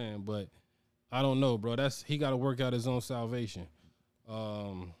was saying. But I don't know, bro. He got to work out his own salvation.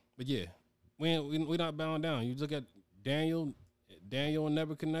 But yeah. We're not bound down. You look at Daniel and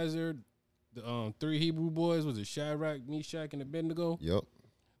Nebuchadnezzar, the 3 Hebrew boys, was it Shadrach, Meshach, and Abednego? Yep.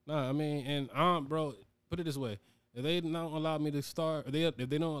 Nah, I mean, and bro, put it this way: if they don't allow me to starve, if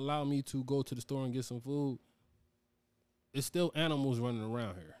they don't allow me to go to the store and get some food, it's still animals running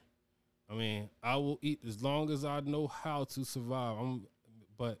around here. I mean, I will eat as long as I know how to survive.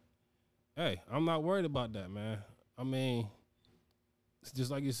 But hey, I'm not worried about that, man. I mean, it's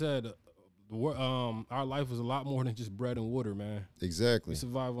just like you said. Our life is a lot more than just bread and water, man. Exactly. We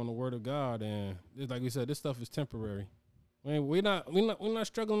survive on the word of God, and like we said, this stuff is temporary. I mean, we're not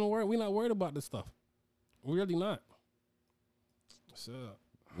struggling to worry. We're not worried about this stuff. We're really not. So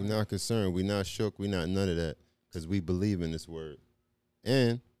we're not concerned. We're not shook. We're not none of that, because we believe in this word,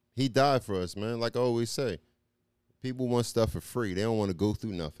 and He died for us, man. Like I always say, people want stuff for free. They don't want to go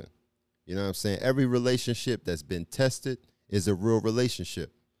through nothing. You know what I'm saying? Every relationship that's been tested is a real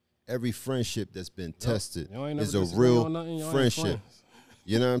relationship. Every friendship that's been tested is a real friendship.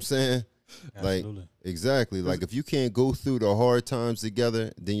 You know what I'm saying? Absolutely. Like, exactly. Like, if you can't go through the hard times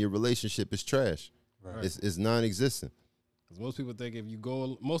together, then your relationship is trash. Right. It's non-existent. Because most people think if you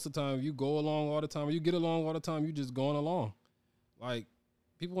go, most of the time, if you go along all the time, or you get along all the time, you just going along. Like,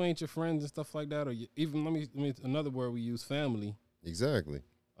 people ain't your friends and stuff like that. Or even, let me another word we use, family. Exactly.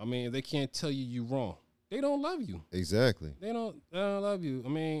 I mean, if they can't tell you wrong, they don't love you. Exactly. They don't love you. I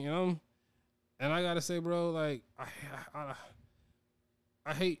mean, and I gotta say, bro, like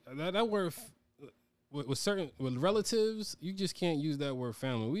I hate that word with relatives. You just can't use that word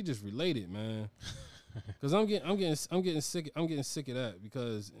family. We just related, man. Because I'm getting sick of that,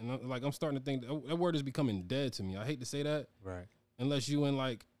 because I'm starting to think that word is becoming dead to me. I hate to say that, right? Unless you in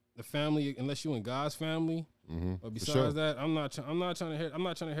like the family, unless you in God's family. Mm-hmm. But besides that, I'm not trying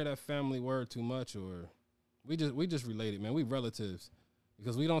to hear that family word too much. Or we just related, man. We relatives.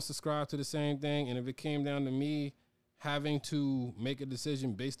 because we don't subscribe to the same thing. And if it came down to me having to make a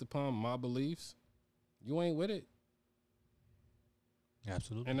decision based upon my beliefs, you ain't with it.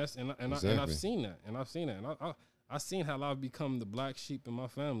 Absolutely. And that's and Exactly. I've seen that, and I've seen how I've become the black sheep in my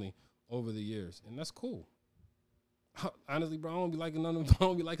family over the years, and that's cool. Honestly, bro, I don't be liking none of I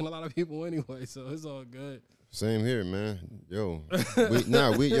don't be liking a lot of people anyway, so it's all good. Same here, man. Yo,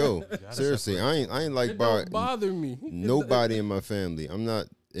 seriously, I ain't like It don't bother me. nobody in my family. I'm not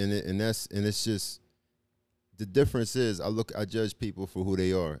in it, and it's just the difference is I judge people for who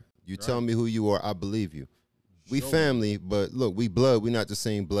they are. You tell me who you are, I believe you. We family, but look, we blood. We're not the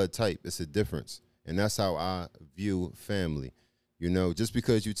same blood type. It's a difference, and that's how I view family. You know, just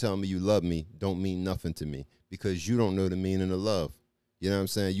because you tell me you love me, don't mean nothing to me because you don't know the meaning of love. You know what I'm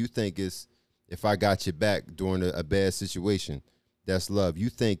saying? You think it's if I got your back during a bad situation, that's love. You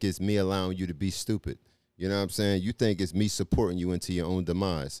think it's me allowing you to be stupid. You know what I'm saying? You think it's me supporting you into your own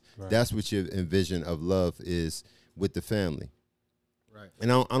demise. Right. That's what your envision of love is with the family. Right.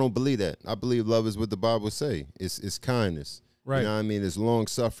 And I don't believe that. I believe love is what the Bible say. It's kindness. Right. You know what I mean? It's long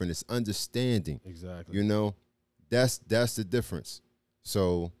suffering. It's understanding. Exactly. You know, that's the difference.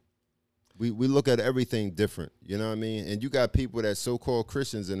 So we look at everything different. You know what I mean? And you got people that so-called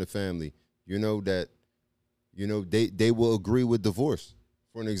Christians in the family, you know, that, you know, they will agree with divorce.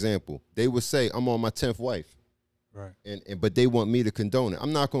 For an example, they would say, I'm on my 10th wife. Right. But they want me to condone it.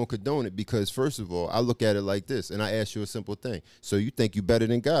 I'm not going to condone it because, first of all, I look at it like this, and I ask you a simple thing. So you think you better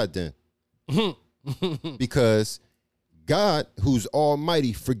than God then? Because God, who's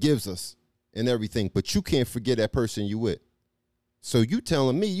almighty, forgives us and everything, but you can't forget that person you with. So you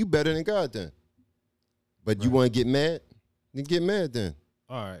telling me you better than God then? But you want to get mad? Then get mad then.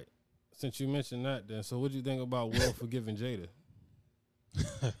 All right. Since you mentioned that, then, so what do you think about Will forgiving Jada?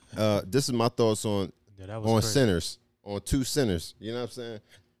 This is my thoughts on sinners, on two sinners. You know what I'm saying?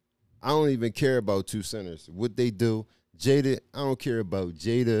 I don't even care about two sinners. What they do, Jada, I don't care about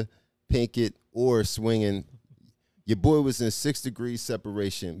Jada Pinkett or swinging. Your boy was in 6 degrees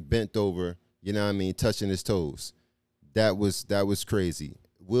separation, bent over, you know what I mean, touching his toes. That was crazy.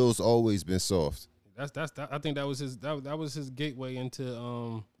 Will's always been soft. I think that was his gateway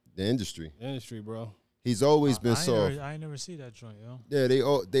into the industry. Bro. He's always been soft. I ain't never see that joint, yo. Yeah,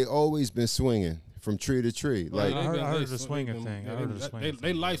 they always been swinging from tree to tree. Like I heard the swinging thing. I heard the swinging.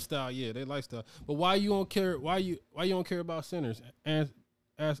 They lifestyle, they lifestyle. But why you don't care? Why you don't care about sinners? Answer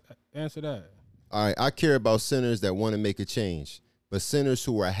that. All right, I care about sinners that want to make a change, but sinners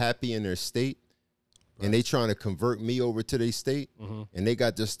who are happy in their state and they trying to convert me over to their state, and they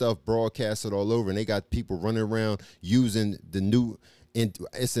got their stuff broadcasted all over, and they got people running around using the new.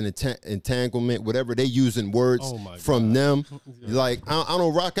 It's an entanglement, whatever they using words from them. Like I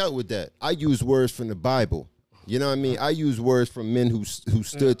don't rock out with that. I use words from the Bible. You know what I mean? I use words from men who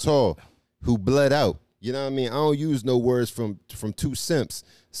stood tall, who bled out. You know what I mean? I don't use no words from two simps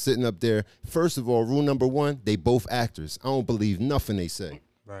sitting up there. First of all, rule number 1: they both actors. I don't believe nothing they say.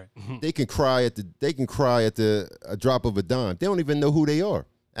 Right. They can cry at a drop of a dime. They don't even know who they are.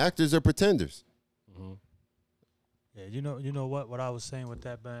 Actors are pretenders. Yeah, you know what I was saying with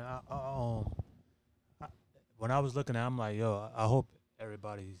that, man. When I was looking at it, I'm like, yo, I hope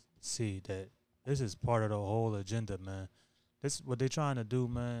everybody see that this is part of the whole agenda, man. This what they're trying to do,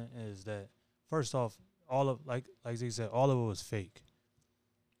 man, is that first off, all of like they said, all of it was fake.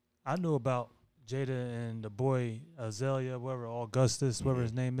 I knew about Jada and the boy Azalea, whatever Augustus, whatever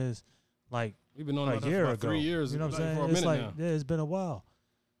his name is, like we've been on a year ago. 3 years. You know what I'm saying? For a it's minute like now. yeah, it's been a while.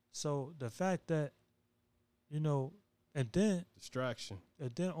 So the fact that, you know. And then distraction.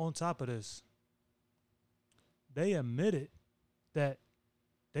 And then on top of this, they admitted that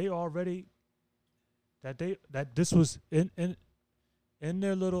they already that this was in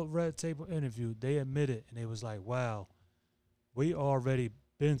their little red table interview. They admitted, and they was like, "Wow, we already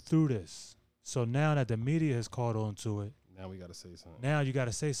been through this. So now that the media has caught on to it, now we got to say something. Now you got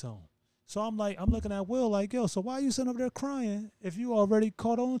to say something." So I'm looking at Will like, "Yo, so why are you sitting over there crying if you already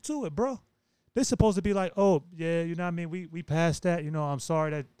caught on to it, bro?" They're supposed to be like, oh, yeah, you know what I mean? We passed that. You know, I'm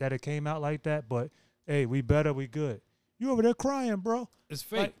sorry that it came out like that, but, hey, we better, we good. You over there crying, bro. It's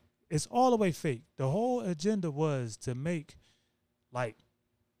fake. Like, it's all the way fake. The whole agenda was to make, like,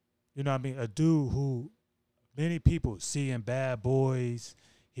 you know what I mean, a dude who many people see in Bad Boys.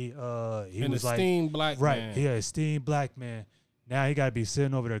 He was like. Esteemed black man. Right, yeah, esteemed black man. Now he got to be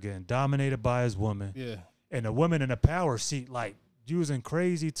sitting over there getting dominated by his woman. Yeah. And the woman in the power seat, like, using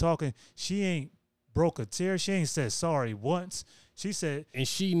crazy talking. She ain't broke a tear. She ain't said sorry once. She said, and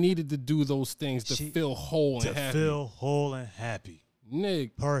she needed to do those things to feel whole and happy. To feel whole and happy.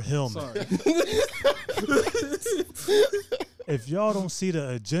 Nick, per helmet. Sorry. if y'all don't see the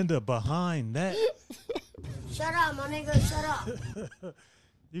agenda behind that, Shut up, my nigga. Shut up.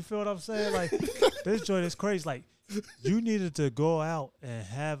 you feel what I'm saying? Like, this joint is crazy. Like, you needed to go out and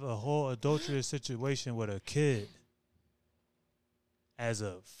have a whole adulterous situation with a kid as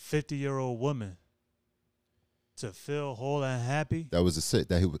a 50-year-old woman to feel whole and happy. That was a sick.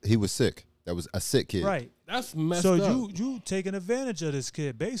 He was sick. That was a sick kid. Right. That's messed So up. you taking advantage of this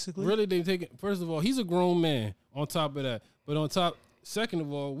kid, basically. Really, they take it. First of all, he's a grown man. On top of that, but on top, second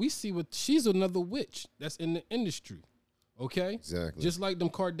of all, we see what she's another witch that's in the industry. Okay, Exactly. Just like them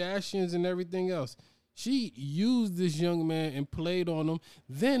Kardashians and everything else. She used this young man and played on him.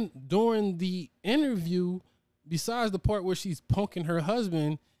 Then during the interview, besides the part where she's punking her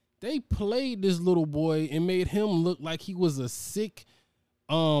husband, they played this little boy and made him look like he was a sick,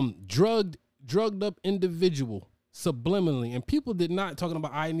 drugged up individual subliminally. And people did not talking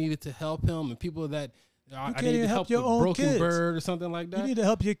about I needed to help him, and people that I can't need even to help help your the own broken kids. bird or something like You that. need to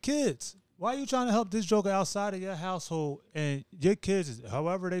help your kids. Why are you trying to help this joker outside of your household and your kids,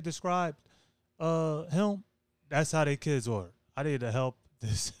 however they describe him, that's how their kids are. I need to help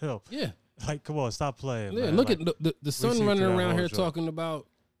this help. Yeah. Like, come on, stop playing. Yeah, man. look Like, at the son see running through that around whole here joint. talking about,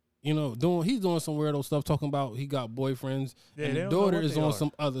 he's doing some weirdo stuff, talking about he got boyfriends, Yeah, and they the don't know daughter what is they on are.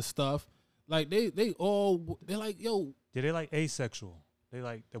 some other stuff. Like they're like, yo, yeah, they like asexual. They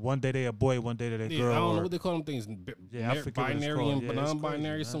like one day they a boy, one day they a yeah, girl. I don't know or- what they call them things. Yeah, I forget what it's binary called. and Yeah, it's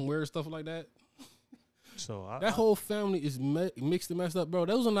non-binary, crazy, some man. weird stuff like that. So That whole family is mixed and messed up, bro.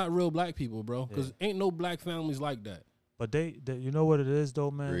 Those are not real black people, bro. Because ain't no black families like that. But they, you know what it is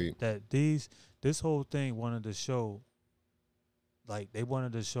though, man. Agreed. That this whole thing wanted to show. Like they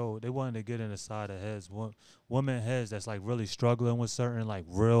wanted to get in the side of heads, women heads that's like really struggling with certain like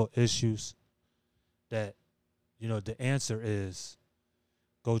real issues. That, the answer is,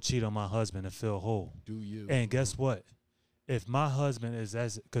 go cheat on my husband and feel whole. Do you? And guess what? If my husband is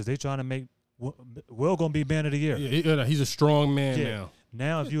because they trying to make Will gonna be man of the year. Yeah, he's a strong man Yeah. now.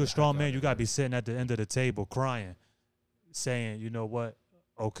 Now, if you're a strong man, you gotta be sitting at the end of the table crying, saying, you know what?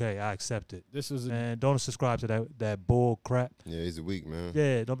 Okay, I accept it. This is And don't subscribe to that bull crap. Yeah, he's a weak man.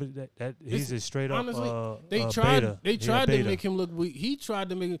 Yeah, don't be that he's a straight up. honestly, they beta. tried. They He a tried to beta. make him look weak. He tried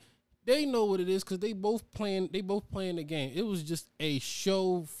to make. They know what it is because they both playing the game. It was just a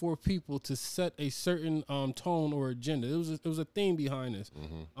show for people to set a certain tone or agenda. It was a theme behind this.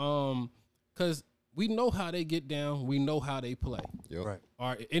 Because we know how they get down. We know how they play. Yep. Right. All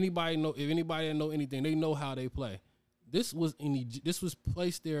right. If anybody that know anything, they know how they play. This was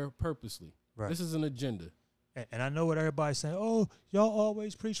placed there purposely. Right. This is an agenda. And I know what everybody's saying. Oh, y'all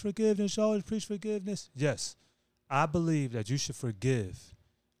always preach forgiveness. Y'all always preach forgiveness. Yes, I believe that you should forgive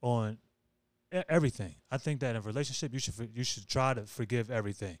on everything. I think that in a relationship, you should try to forgive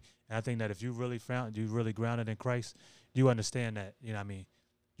everything. And I think that if you really grounded in Christ, you understand that,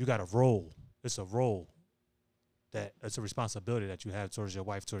 you got a role. It's a role that it's a responsibility that you have towards your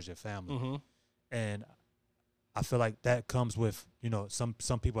wife, towards your family. Mm-hmm. And I feel like that comes with,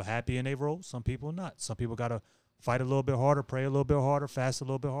 some people happy in their role, some people not. Some people got to fight a little bit harder, pray a little bit harder, fast a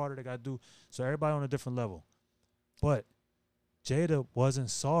little bit harder. They got to do. So everybody on a different level. But Jada wasn't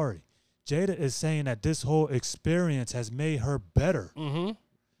sorry. Jada is saying that this whole experience has made her better. Mm-hmm.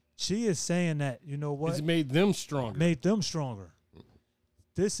 She is saying that, you know what? It's made them stronger. Made them stronger.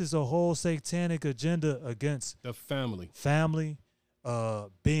 This is a whole satanic agenda against The family.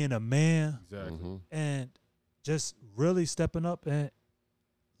 being a man, Exactly. and just really stepping up and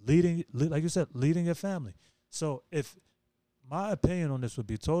leading, like you said, leading your family. So if my opinion on this would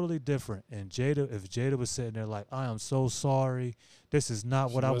be totally different, and if Jada was sitting there like, I am so sorry, this is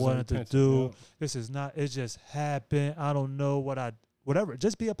not what I wasn't wanted to intentional, do, yeah. this is not, it just happened, I don't know whatever,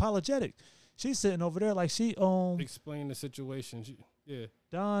 just be apologetic. She's sitting over there like she Explain the situation. Yeah.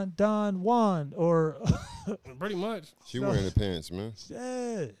 Don Juan or Pretty much. She wearing the pants, man.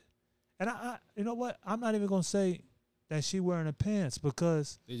 yeah. And I you know what? I'm not even gonna say that she wearing the pants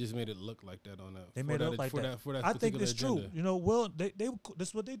because They just made it look like that on that. they made it look like that. For that I think particular it's true. agenda. Will they this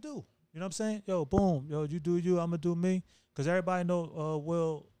is what they do. You know what I'm saying? Yo, boom, yo, you do you, I'm gonna do me. Because everybody know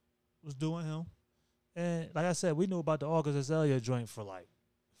Will was doing him. And like I said, we knew about the August Azalea joint for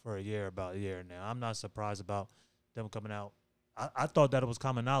about a year now. I'm not surprised about them coming out. I thought that it was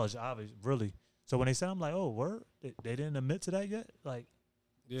common knowledge, obviously, really. So when they said, I'm like, oh, word? They didn't admit to that yet? Like,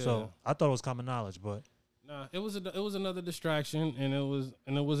 Yeah. so I thought it was common knowledge, but Nah, it was another distraction, and it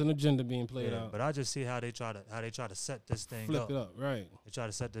was an agenda being played yeah, out. but I just see how they try to set this thing Flip up. it up, right? They try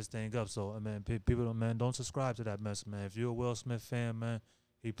to set this thing up. So, people don't subscribe to that mess, man. If you're a Will Smith fan, man,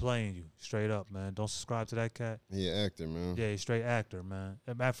 He playing you straight up, man. Don't subscribe to that cat. He an actor, man. Yeah, he's straight actor, man.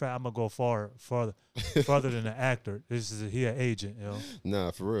 As a matter of fact, I'm gonna go further than an actor. He an agent, yo.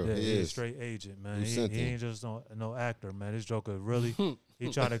 Nah, for real. Yeah, he he a is. straight agent, man. Who He sent him? ain't just no actor, man. This joker really, he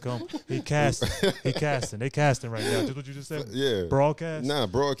trying to come. He casting. He casting. They casting right now. Just what you just said. Yeah. Broadcast. Nah,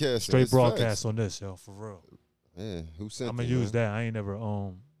 broadcast. Straight broadcast on this, yo, for real. Yeah, who sent I'm gonna him, use man? that. I ain't never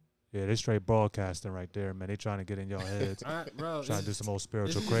Yeah, they straight broadcasting right there, man. They trying to get in your heads, Bro, trying to do some old it's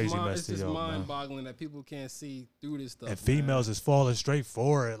spiritual just crazy mind- mess it's to just y'all, man. mind-boggling that people can't see through this stuff. And females is falling straight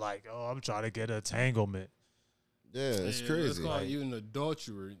for it, like, oh, I'm trying to get an entanglement. Yeah, it's Let's crazy. call you an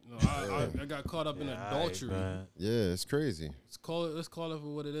adulterer. No, I got caught up in adultery. Man. Yeah, it's crazy. Let's call it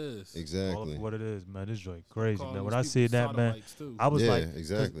for what it is. Call it Exactly. for what it is, man. This joint crazy, Call man. these When I people see that, man, sodomites, too. I was Yeah, like,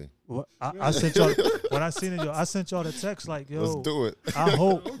 exactly. I sent y'all when I seen it, I sent y'all the text like, yo, Let's do it. I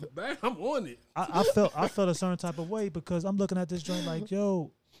hope I'm on it. I felt a certain type of way because I'm looking at this joint like,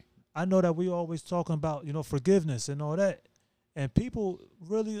 yo, I know that we always talking about, forgiveness and all that. And people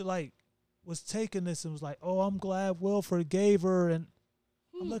really like was taking this and was like, oh, I'm glad Will forgave her. And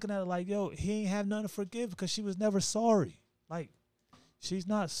I'm looking at it like, yo, he ain't have nothing to forgive because she was never sorry. Like, she's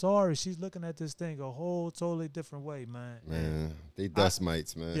not sorry. She's looking at this thing a whole totally different way, man. Man, they dust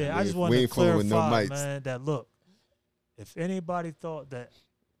mites, man. Yeah, I We just ain't- wanted we to ain't fooling with clarify, no mites. man, that look, if anybody thought that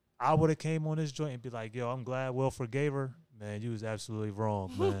I would have came on this joint and be like, yo, I'm glad Will forgave her, man, you was absolutely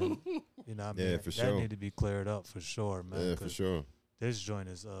wrong, man. You know what I mean? Yeah, for that sure. need to be cleared up for sure, man. Yeah, for 'cause sure. This joint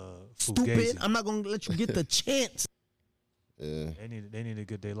is Stupid. fugazi. I'm not gonna let you get the chance. Yeah. They need to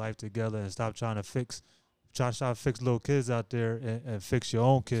get their life together and stop trying to fix little kids out there and fix your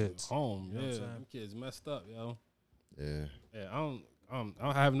own kids. Home, You know what I'm yeah. saying? Them kids messed up, yo. Yeah. Yeah, I don't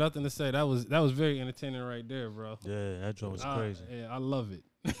have nothing to say. That was very entertaining right there, bro. Yeah, that joint was crazy. Yeah, I love it.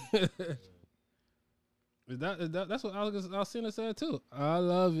 Is that's what Alcina said too. I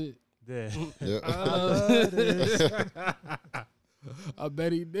love it. Yeah. Yeah. I love it. I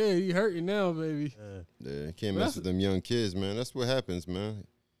bet he did. He hurting now, baby. Yeah, you can't Well, mess with them young kids, man. That's what happens, man.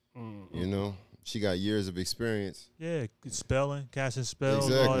 You know, she got years of experience. Yeah, spelling, casting spells, all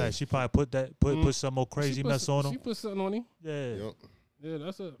Exactly. that. She probably put some more crazy mess on She him. put something on him. Yeah. Yep. Yeah,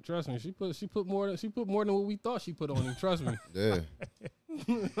 that's a trust me. She put more than what we thought she put on him. Trust me. Yeah.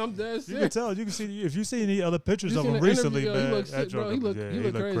 I'm dead You can serious. tell. You can see if you see any other pictures You of seen him the recently, interview, yo, man. He look that sick, bro. joker, He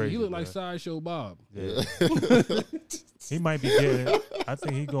look yeah, crazy. He look like man. Sideshow Bob. Yeah. He might be getting. I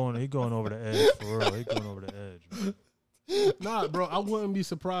think he going over the edge for real. He going over the edge. Man. Nah, bro, I wouldn't be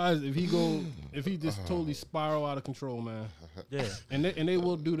surprised if he just totally spiral out of control, man. Yeah. And they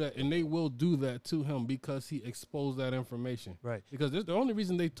will do that, and they will do that to him because he exposed that information. Right. Because the only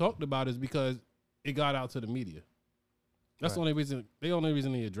reason they talked about it is because it got out to the media. That's the only reason. The only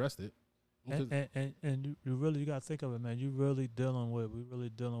reason they addressed it. Because- And you really got to think of it, man. We really dealing with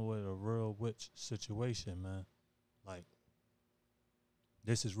a real witch situation, man. Like,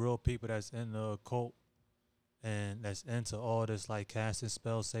 this is real people that's in the occult and that's into all this like casting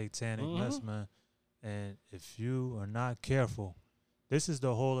spells, satanic mess, man. And if you are not careful, this is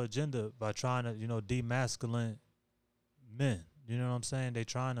the whole agenda by trying to, demasculine men. You know what I'm saying? They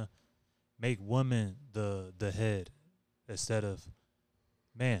trying to make women the head instead of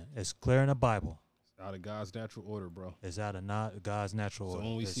man. It's clear in the Bible. out of God's natural order, bro. It's out of not God's natural So order.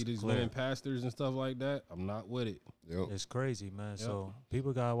 when we It's see these clear. women pastors and stuff like that, I'm not with it. Yep. It's crazy, man. Yep. So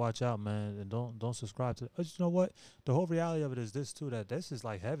people gotta watch out, man, and don't subscribe to. You know what? The whole reality of it is this too. That this is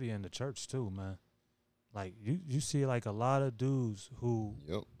like heavy in the church too, man. Like you see like a lot of dudes who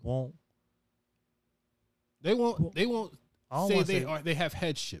Yep. won't. They won't I don't say wanna they have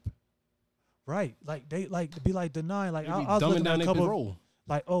headship. right. Like they like be like denying. Like They I be was dumbing looking down at a their couple. role.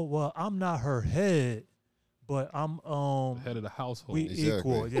 Like well, I'm not her head, but I'm Head of the household. we Exactly.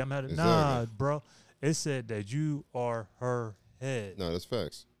 equal. Yeah, I'm at nah, bro. It said that you are her head. No, that's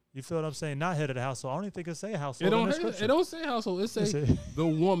facts. You feel what I'm saying? Not head of the household. I don't even think it say household. It in the don't, scripture. it don't say household. It It say say- the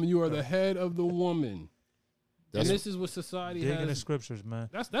woman. You are the head of the woman. That's And this is what society Dig in the has. scriptures, man.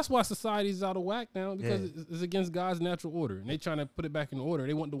 That's why society's out of whack now, because Yeah. it's against God's natural order, and they trying to put it back in order.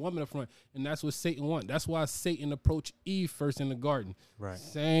 They want the woman up front, and that's what Satan want. That's why Satan approached Eve first in the garden. Right.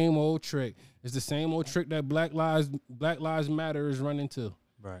 Same old trick. It's the same old trick that Black Lives Matter is running to.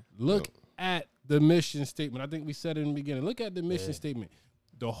 Right. Look at the mission statement. I think we said it in the beginning. Look at the mission statement.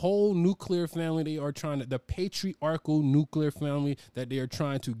 The whole nuclear family they are trying to, the patriarchal nuclear family that they are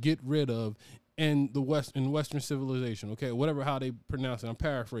trying to get rid of in the Western civilization. Okay, whatever how they pronounce it. I'm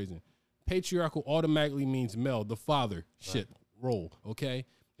paraphrasing. Patriarchal automatically means male, the father role. Okay,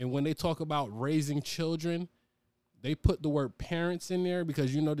 and when they talk about raising children, they put the word parents in there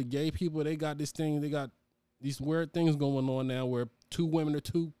because the gay people, they got this thing, they got these weird things going on now where 2 women or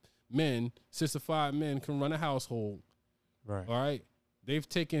 2 men, sissified men can run a household. Right. All right. They've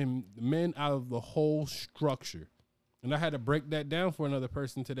taken men out of the whole structure. And I had to break that down for another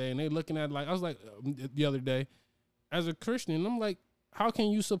person today. And they looking at it like, I was like the other day, as a Christian, I'm like, how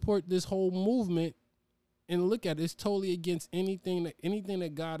can you support this whole movement and look at it? It's totally against anything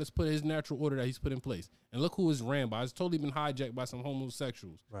that God has put, his natural order that he's put in place. And look who it's ran by. It's totally been hijacked by some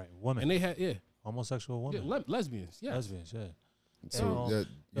homosexuals. Right. Women. And they had, homosexual women. lesbians. Yeah. Lesbians, yeah. So And, that,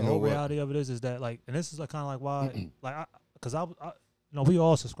 the you know whole what? reality of it is that like, and this is kind of like why, like, because I, you know, we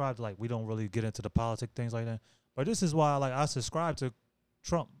all subscribe to like, we don't really get into the politic things like that. But this is why, like, I subscribe to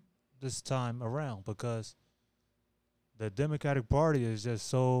Trump this time around, because the Democratic Party is just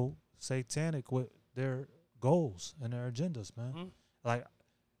so satanic with their goals and their agendas, man. Mm-hmm. Like,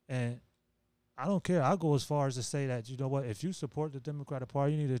 and I don't care. I go as far as to say that, you know what, if you support the Democratic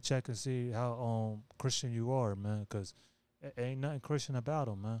Party, you need to check and see how Christian you are, man, because ain't nothing Christian about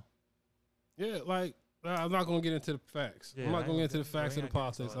them, man. Yeah, like, I'm not gonna get into the facts. Yeah, I'm not I gonna get ain't into the gonna- facts we of the ain't gonna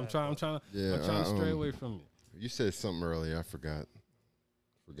get politics. into all I'm that, trying Yeah, to stray away from it. You said something earlier. I forgot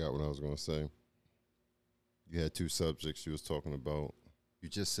what I was going to say. You had 2 subjects you was talking about. You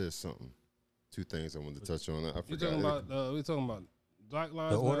just said something. 2 things I wanted to touch on. I We're forgot. talking about Black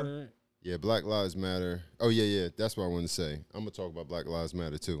Lives The order? Matter. Yeah, Black Lives Matter. Oh, yeah. That's what I wanted to say. I'm going to talk about Black Lives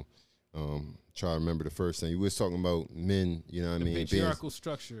Matter, too. Try to remember the first thing. You was talking about men, you know what I The mean? patriarchal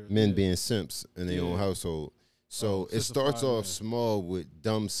structure. Men yeah. being simps in their own Yeah. household. So it starts sissified off men. small with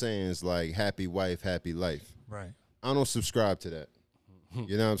dumb sayings like happy wife, happy life. Right. I don't subscribe to that.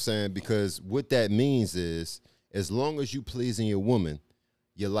 You know what I'm saying? Because what that means is, as long as you pleasing your woman,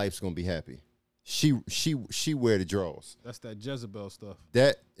 your life's gonna be happy. She wear the draws. That's that Jezebel stuff.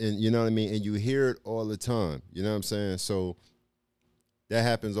 That, and you know what I mean? And you hear it all the time. You know what I'm saying? So that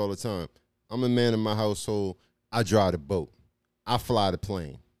happens all the time. I'm a man in my household. I drive the boat. I fly the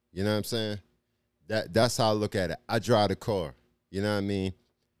plane. You know what I'm saying? That's how I look at it. I drive the car. You know what I mean?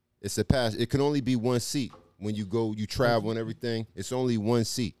 It's a pass. It can only be one seat. When you go, you travel and everything, it's only one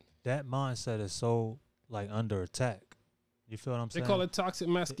seat. That mindset is so like under attack. You feel what I'm They saying? call it toxic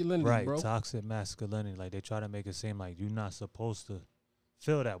masculinity, right, bro. toxic masculinity. Like they try to make it seem like you're not supposed to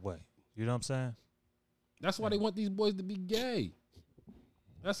feel that way. You know what I'm saying? That's why they want these boys to be gay.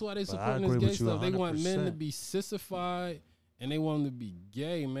 That's why they But I supporting agree this gay with you stuff. They want men to 100%. be sissified and they want them to be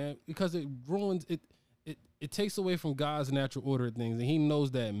gay, man, because it ruins it. It takes away from God's natural order of things, and He knows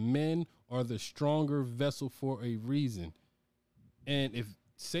that men are the stronger vessel for a reason. And if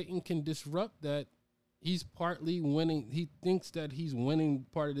Satan can disrupt that, he's partly winning. He thinks that he's winning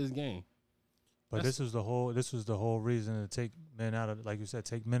part of this game. But this was the whole reason to take men out of, like you said,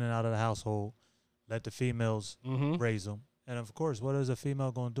 take men out of the household, let the females Mm-hmm. raise them. And of course, what is a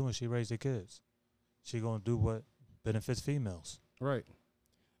female going to do when she raises the kids? She going to do what benefits females. Right.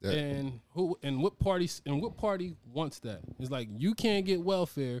 That- And what party wants that? It's like you can't get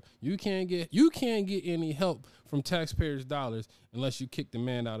welfare, you can't get any help from taxpayers' dollars unless you kick the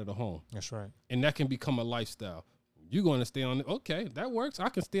man out of the home. That's right. And that can become a lifestyle. You're going to stay on it. Okay, that works. I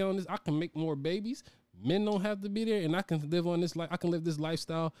can stay on this. I can make more babies. Men don't have to be there, and I can live on this. I can live this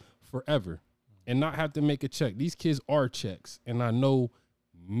lifestyle forever, and not have to make a check. These kids are checks, and I know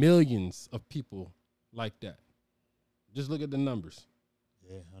millions of people like that. Just look at the numbers.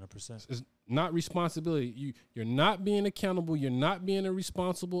 Yeah, 100%. It's not responsibility. You're not being accountable. You're not being a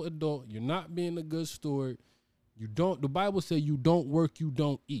responsible adult. You're not being a good steward. The Bible says you don't work, you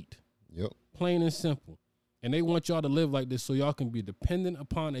don't eat. Yep. Plain and simple. And they want y'all to live like this so y'all can be dependent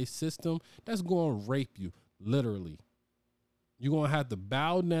upon a system that's going to rape you, literally. You're going to have to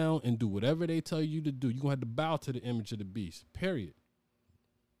bow down and do whatever they tell you to do. You're going to have to bow to the image of the beast, period.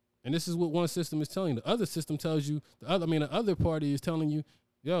 And this is what one system is telling you. The other system tells you, the other party is telling you,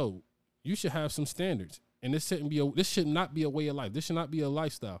 yo, you should have some standards. And this should not be a way of life. This should not be a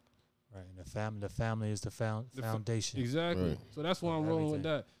lifestyle. Right. And the family is the foundation. Exactly. Right. So that's why I'm rolling with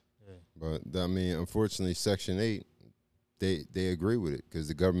that. But I mean, unfortunately, Section 8, they agree with it because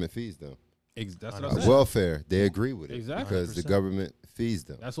the government feeds them. That's what I said. Welfare, they agree with it Exactly. because the 100%. government feeds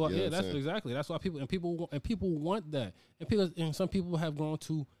them. That's why. You know Yeah, what I'm that's saying? exactly. That's why people want that. And some people have grown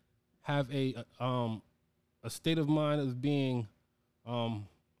to have a state of mind of being,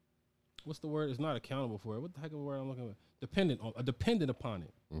 what's the word? It's not accountable for it. What the heck of a word I'm looking at? Dependent upon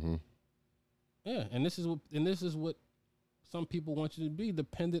it. Mm-hmm. Yeah, and this is what some people want you to be,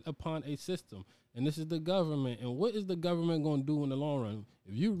 dependent upon a system. And this is the government. And what is the government going to do in the long run?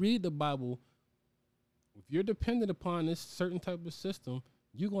 If you read the Bible, if you're dependent upon this certain type of system,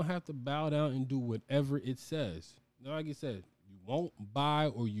 you're going to have to bow down and do whatever it says. Like I said, you won't buy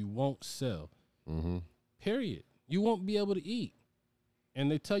or you won't sell. Mm-hmm. Period. You won't be able to eat. and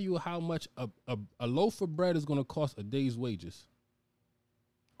they tell you how much a loaf of bread is going to cost a day's wages.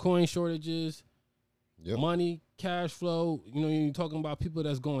 Coin shortages, Yep. money, cash flow. You know, you're talking about people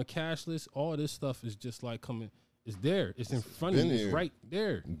that's going cashless. All this stuff is just like coming. It's there. It's in front of been you. It's here. right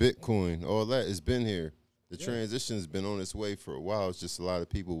there. Bitcoin, all that, it's been here. The transition's been on its way for a while. It's just a lot of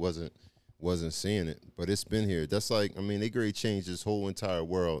people wasn't seeing it, but it's been here. That's like, I mean, they great changed this whole entire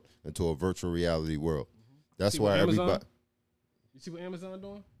world into a virtual reality world. That's See what why Amazon- everybody. You see what Amazon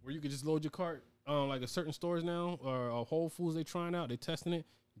doing? Where you could just load your cart, like a certain stores now, or Whole Foods they trying out, they testing it.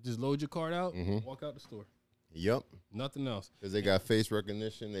 You just load your cart out, walk out the store. Yep, Nothing else. because they got face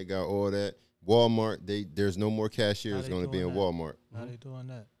recognition, they got all that. Walmart, there's no more cashiers they going to be in doing that? Walmart. How they doing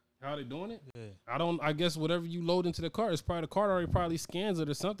that? How they doing it? Yeah. I guess whatever you load into the cart, it's probably the cart already probably scans it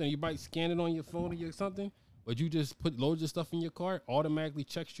or something. You might scan it on your phone or your something, but you just load your stuff in your cart, automatically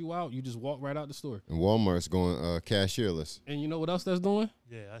checks you out. You just walk right out the store. And Walmart's going cashierless. And you know what else that's doing?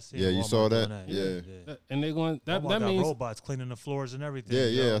 Yeah, I see. Yeah, you Walmart saw doing that? Yeah. And they're going that Walmart that got means robots cleaning the floors and everything. Yeah,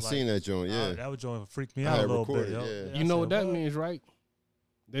 yo. yeah, I Like, seen that joint. Yeah, that would joint freak me I out a had little bit. recorded, Yo. yeah. I you know said, what that means, right?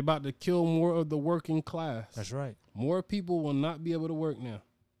 They about to kill more of the working class. That's right. More people will not be able to work now.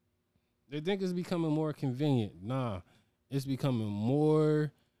 They think it's becoming more convenient. Nah, it's becoming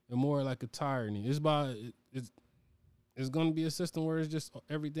more and more like a tyranny. It's going to be a system where it's just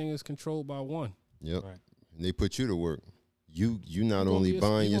everything is controlled by one. yep. Right. And they put you to work. You not You're only gonna be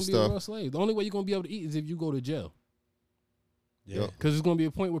buying you're your gonna be a real stuff. slave. The only way you're going to be able to eat is if you go to jail. Yeah. Yep. Because there's going to be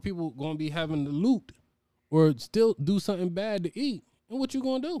a point where people going to be having to loot or still do something bad to eat. And what you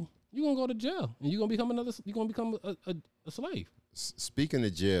going to do? You're going to go to jail. And you're going to become a slave. Speaking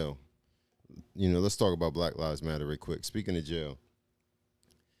of jail, let's talk about Black Lives Matter real quick. Speaking of jail,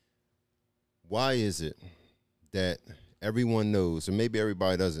 why is it that everyone knows, or maybe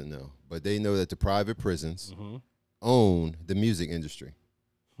everybody doesn't know, but they know that the private prisons own the music industry?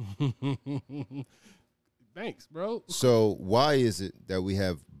 Thanks, bro. So why is it that we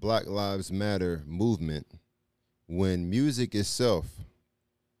have Black Lives Matter movement when music itself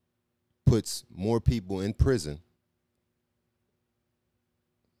puts more people in prison?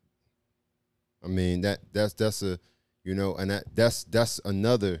 I mean, that's a, and that's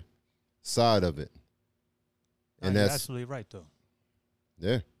another side of it. And You're that's, absolutely right, though.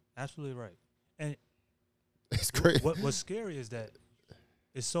 yeah, Absolutely right. And it's great. what's scary is that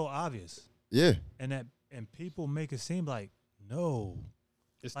it's so obvious, Yeah, and people make it seem like no,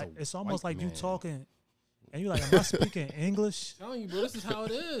 it's almost like you talking, and you're like, am I speaking English? I'm telling you, bro, this is how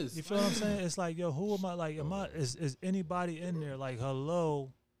it is. You feel what I'm saying? It's like, yo, who am I? Like, is anybody in there? Like,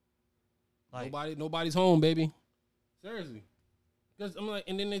 hello. Like, Nobody's home, baby. Seriously. Because I'm like,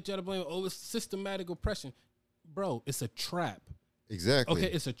 and then they try to blame, it's systematic oppression. Bro, it's a trap. exactly.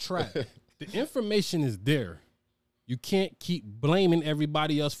 Okay, it's a trap. The information is there. You can't keep blaming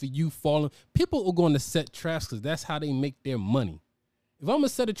everybody else for you falling. People are going to set traps because that's how they make their money. If I'm going to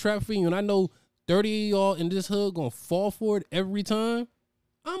set a trap for you and I know 30 of y'all in this hood going to fall for it every time,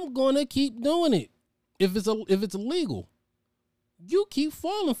 I'm going to keep doing it. If it's illegal, you keep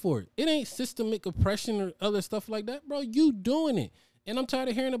falling for it. It ain't systemic oppression or other stuff like that, bro. You doing it. And I'm tired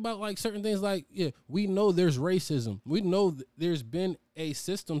of hearing about like certain things like, yeah, we know there's racism. We know there's been a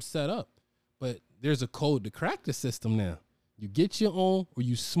system set up, but there's a code to crack the system now. You get your own or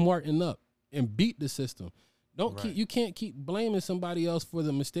you smarten up and beat the system. You can't keep blaming somebody else for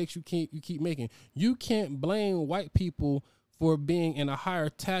the mistakes you keep making. You can't blame white people for being in a higher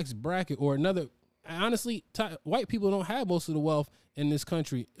tax bracket or another. Honestly, white people don't have most of the wealth in this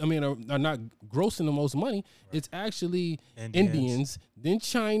country. I mean, are not grossing the most money. Right. It's actually Indians, then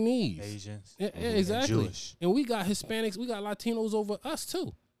Chinese, Asians, exactly. and Jewish. And we got Hispanics, we got Latinos over us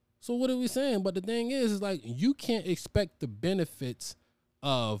too. So what are we saying? But the thing is like you can't expect the benefits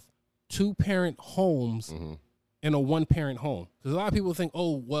of 2-parent homes and a 1-parent home. Because a lot of people think,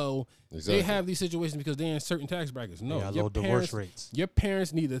 oh, well, they have these situations because they're in certain tax brackets. No, low divorce rates. Your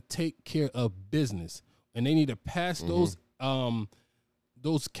parents need to take care of business, and they need to pass those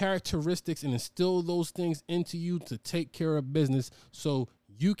characteristics and instill those things into you to take care of business so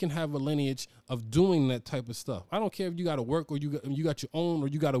you can have a lineage of doing that type of stuff. I don't care if you got to work or you got your own or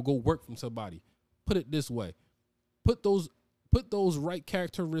you got to go work from somebody. Put it this way. Put those right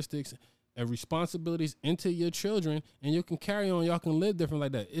characteristics and responsibilities into your children, and you can carry on. Y'all can live different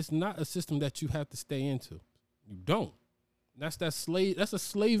like that. It's not a system that you have to stay into. You don't. That's a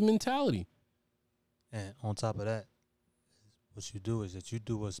slave mentality. And on top of that, what you do is that you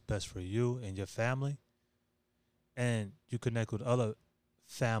do what's best for you and your family, and you connect with other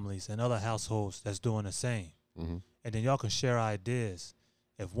families and other households that's doing the same. And then y'all can share ideas.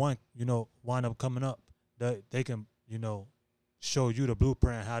 If one, wind up coming up, they can, show you the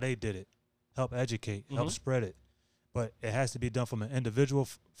blueprint how they did it, help educate, help Mhm. spread it. But it has to be done from an individual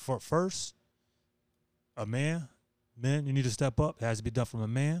first. A man, men, you need to step up. It has to be done from a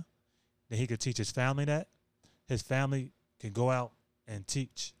man. Then he could teach his family that. His family can go out and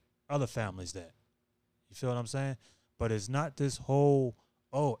teach other families that. You feel what I'm saying? But it's not this whole,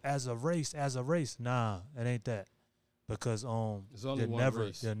 as a race. Nah, it ain't that. Because There's only one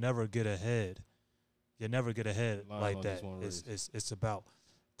race. you'll never get ahead. You'll never get ahead Lying like about that. this one race. It's about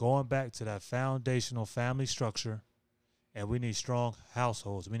going back to that foundational family structure, and we need strong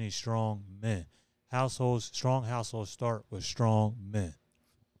households. We need strong men. Strong households start with strong men.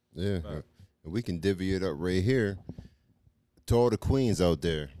 Yeah, Right. and we can divvy it up right here to all the queens out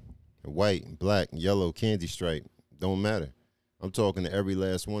there, white, black, yellow, candy stripe, don't matter. I'm talking to every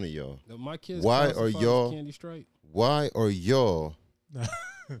last one of y'all. Now, my kids Why classify are as y'all- Candy Stripe? Why are y'all?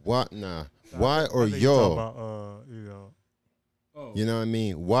 Why Why are I think you talking y'all? about, Oh, You know what I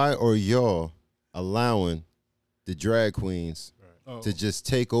mean? Why are y'all allowing the drag queens oh. to just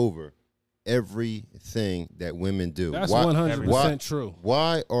take over everything that women do? That's why, 100% true.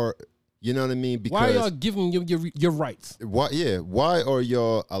 Why are you know what I mean? Because Why are y'all giving your rights? why are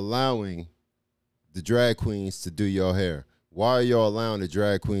y'all allowing the drag queens to do your hair? Why are y'all allowing the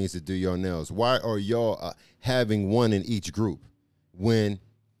drag queens to do your nails? Why are y'all having one in each group when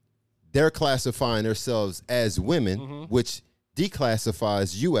they're classifying themselves as women, which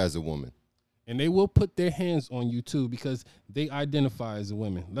declassifies you as a woman? And they will put their hands on you too because they identify as a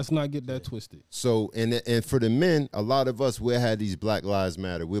women. Let's not get that twisted. So, and for the men, a lot of us, we'll have these Black Lives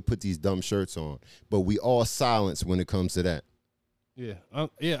Matter. We'll put these dumb shirts on, but we all silence when it comes to that. Yeah,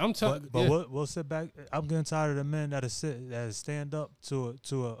 I'm telling. But we'll sit back. I'm getting tired of the men that stand up to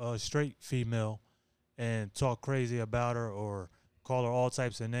a straight female and talk crazy about her or call her all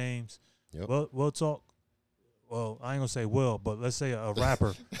types of names. Yep. We'll talk. Well, I ain't gonna say but let's say a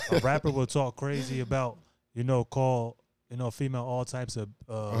rapper. A rapper will talk crazy about, call, a female all types of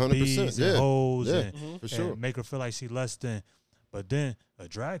 100%, bees yeah. and hoes Yeah, and, for sure. and make her feel like she less than. But then a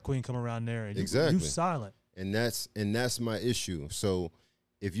drag queen come around there and Exactly. you silent. And that's my issue. So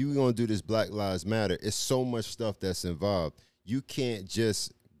if you're gonna do this Black Lives Matter, it's so much stuff that's involved. You can't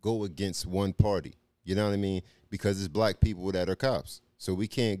just go against one party. You know what I mean? Because it's black people that are cops. So we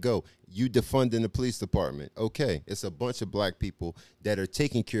can't go. You defunding the police department. Okay, it's a bunch of black people that are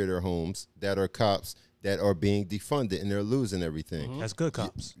taking care of their homes, that are cops, that are being defunded, and they're losing everything. That's good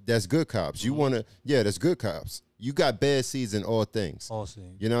cops. That's good cops. You want to, that's good cops. You got bad seeds in all things. All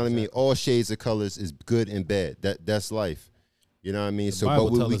seen. You know what I mean? All shades of colors is good and bad. That's life. You know what I mean? So, Bible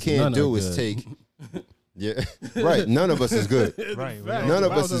but what tell we us can't none are do is good. take. Yeah, right. None of us is good. Right. None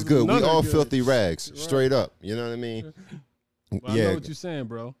of us is good. We all filthy rags, straight up. You know what I mean? I know what you're saying,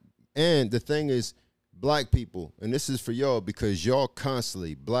 bro. And the thing is, black people, and this is for y'all because y'all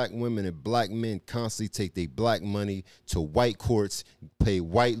constantly, black women and black men constantly take their black money to white courts, pay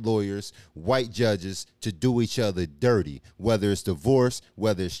white lawyers, white judges to do each other dirty, whether it's divorce,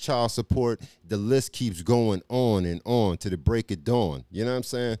 whether it's child support, the list keeps going on and on to the break of dawn. You know what I'm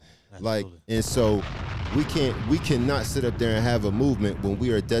saying? Absolutely. Like, and so we cannot sit up there and have a movement when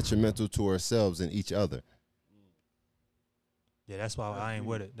we are detrimental to ourselves and each other. Yeah, that's why I ain't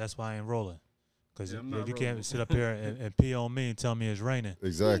with it. That's why I ain't rolling. Because I'm you not can't rolling. sit up here and pee on me and tell me it's raining.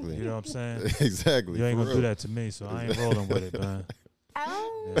 Exactly. You know what I'm saying? Exactly. You ain't for gonna do real. that to me, so I ain't rolling with it, man.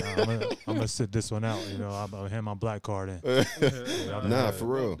 Yeah, I'm gonna sit this one out. I'm gonna hand my black card in. Nah, for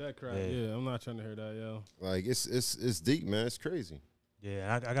real. That crap. Yeah. Yeah, I'm not trying to hear that, yo. Like it's deep, man. It's crazy.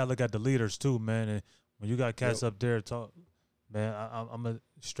 Yeah, I gotta look at the leaders too, man. And when you got cats up there talk, man, I'm a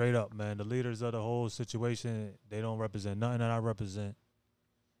straight up, man. The leaders of the whole situation, they don't represent nothing that I represent.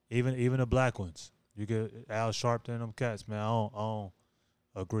 Even the black ones. You get Al Sharpton, them cats, man. I don't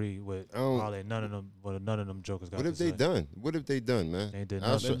agree with probably none of them. What none of them jokers got. What have to they say. done? What have they done, man? They did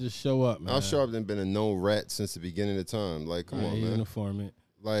Al nothing. They just show up, man. Al Sharpton been a known rat since the beginning of time. Like, come on, He's man. an informant.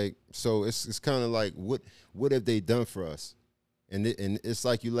 Like, so it's kind of like what have they done for us? And it's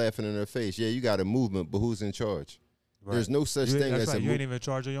like you laughing in their face. Yeah, you got a movement, but who's in charge? Right. There's no such thing that's as right. a You ain't movement. even in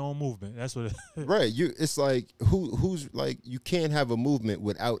charge of your own movement. That's what. Right. It's like who's like you can't have a movement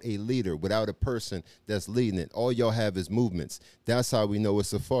without a leader, without a person that's leading it. All y'all have is movements. That's how we know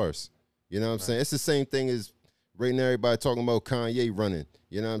it's a farce. You know what I'm saying? It's the same thing as right now everybody talking about Kanye running.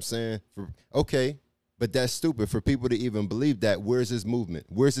 You know what I'm saying? Okay, but that's stupid for people to even believe that. Where's his movement?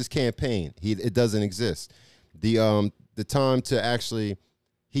 Where's his campaign? It doesn't exist. The time to actually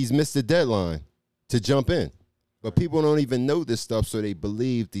he's missed the deadline to jump in. But people don't even know this stuff, so they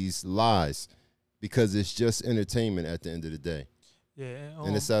believe these lies because it's just entertainment at the end of the day. Yeah,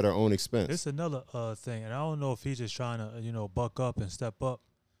 and it's at our own expense. It's another thing, and I don't know if he's just trying to buck up and step up,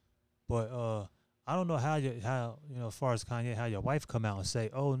 but I don't know how as far as Kanye, how your wife come out and say,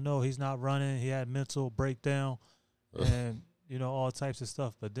 oh no, he's not running, he had mental breakdown, and all types of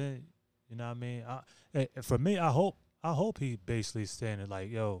stuff. But then what I mean, for me, I hope he basically standing like,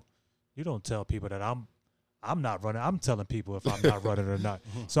 yo, you don't tell people that I'm not running. I'm telling people if I'm not running or not.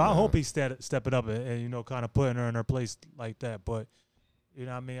 So I hope he's stepping up and kind of putting her in her place like that. But what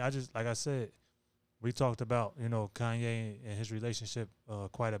I mean, I just, like I said, we talked about Kanye and his relationship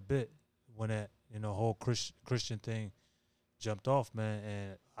quite a bit when that whole Christian thing jumped off, man.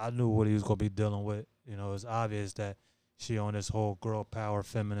 And I knew what he was gonna be dealing with. It's obvious that she on this whole girl power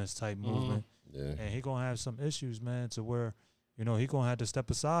feminist type movement, and he gonna have some issues, man, to where he gonna have to step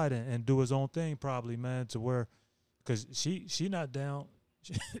aside and do his own thing probably, man, to where, because she not down.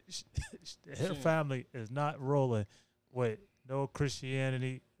 Her family is not rolling with no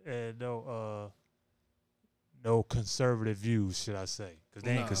Christianity and no conservative views, should I say? Because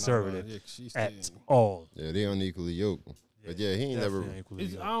they ain't conservative at all. Yeah, they unequally yoked. But yeah, he ain't never.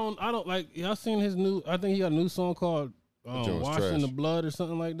 I don't like. Y'all seen his new? I think he got a new song called "Washed in the Blood" or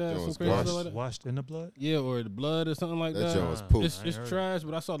something like that. Some crazy stuff like that. Washed in the blood. Yeah, or the blood or something like that. That joint was poop. It's trash.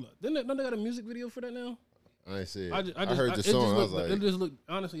 But I saw. Don't they got a music video for that now? I ain't see it. I heard the song. I was like, it just looked.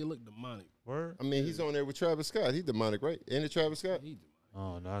 Honestly, it looked demonic. Word. I mean, he's on there with Travis Scott. He demonic, right? Ain't it Travis Scott?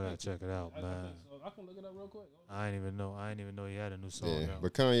 Oh no, I gotta check it out, man. I can look it up real quick. I didn't even know he had a new song. Yeah, out.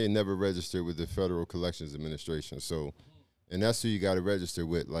 but Kanye never registered with the Federal Collections Administration, so, and that's who you got to register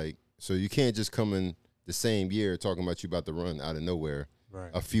with. Like, so you can't just come in the same year talking about you about to run out of nowhere, right,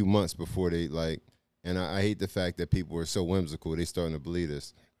 a few months before they like. And I hate the fact that people are so whimsical. They starting to believe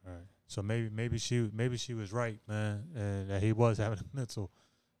this. Right. So maybe she was right, man, and that he was having a mental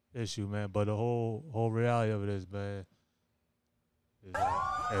issue, man. But the whole reality of it is, man, is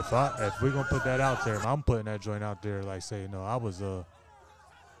if we're gonna put that out there, I'm putting that joint out there, like say, I was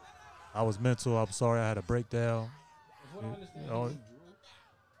mental. I'm sorry, I had a breakdown.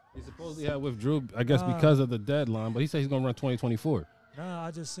 He supposedly had withdrew, I guess, because of the deadline. But he said he's gonna run 2024. Nah,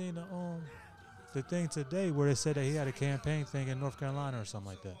 I just seen the thing today where they said that he had a campaign thing in North Carolina or something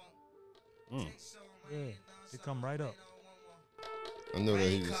like that. Yeah, it come right up. I know that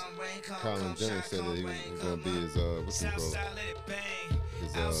he was. Colin Jennings said that he was going to be his what's he called?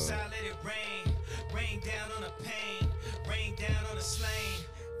 His rain down on the pain, rain down on the slain,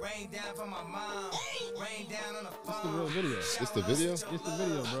 rain down for my mom, rain down on the phone. It's the real video. It's the video? It's the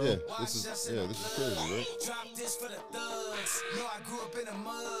video, bro. Yeah, this is crazy, right? Drop this for the thugs. No, I grew up in the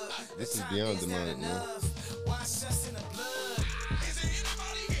mud. This is beyond demonic, man. Wash us in the blood. Is there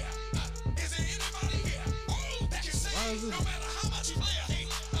anybody here? Is there anybody here? That can say no matter how much you play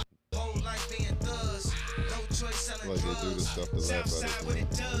a whole life being thugs. No choice selling Like they do this stuff to laugh at it.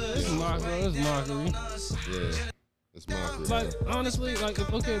 It's mockery. Yeah, it's mockery. Like, honestly, like,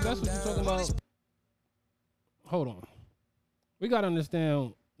 okay, if that's what you're talking about. Hold on. We got to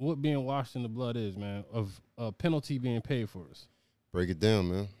understand what being washed in the blood is, man, of a penalty being paid for us. Break it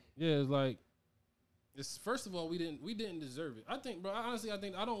down, man. Yeah, it's like, first of all, we didn't deserve it. I think, bro, honestly, I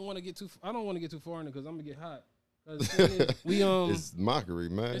don't want to get too far in it because I'm going to get hot. It's mockery,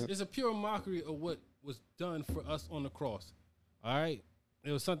 man. It's a pure mockery of what was done for us on the cross. All right?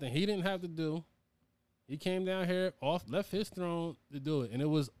 It was something he didn't have to do. He came down here, left his throne to do it. And it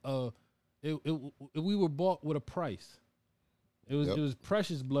was we were bought with a price. It was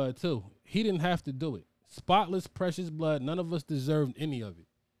precious blood too. He didn't have to do it. Spotless, precious blood. None of us deserved any of it.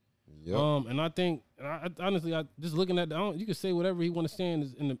 Yep. And I think, honestly, just looking at you can say whatever he want to say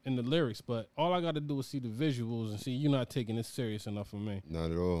in the lyrics, but all I got to do is see the visuals and see you're not taking this serious enough for me. Not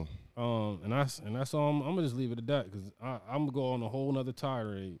at all. And that's all. I'm gonna just leave it at that because I'm gonna go on a whole nother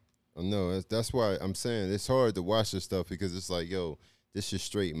tirade. I know that's why I'm saying it's hard to watch this stuff because it's like, yo, this is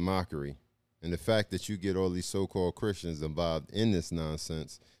straight mockery, and the fact that you get all these so-called Christians involved in this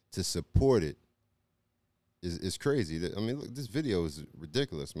nonsense to support it is crazy. I mean, look, this video is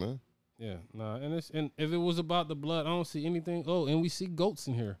ridiculous, man. Yeah, nah, and if it was about the blood, I don't see anything. Oh, and we see goats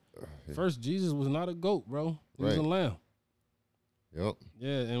in here. First, Jesus was not a goat, bro. He was a lamb. Yep.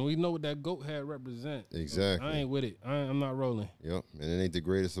 Yeah, and we know what that goat head represent. Exactly. I ain't with it. I'm not rolling. Yep, and it ain't the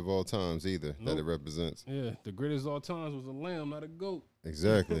greatest of all times either that it represents. Yeah, the greatest of all times was a lamb, not a goat.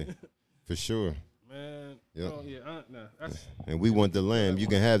 Exactly, for sure. Man. Yep. Oh yeah. And we want the lamb. You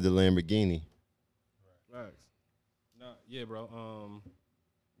can have the Lamborghini. Right. Nah. Yeah, bro.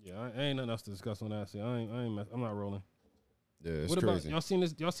 Yeah, I ain't nothing else to discuss on that. See, I'm not rolling. Yeah, it's what crazy. About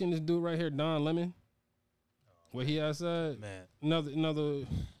y'all seen this dude right here, Don Lemon? What he has said, man. Another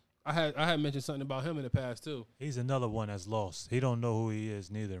I had mentioned something about him in the past too. He's another one that's lost. He don't know who he is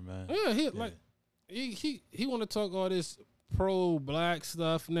neither, man. Yeah, he want to talk all this pro-black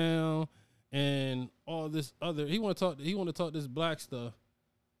stuff now and all this other. He want to talk this black stuff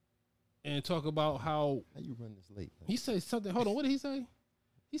and talk about how you run this late? Man? he said something. Hold on, what did he say?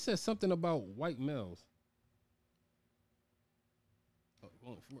 He said something about white males.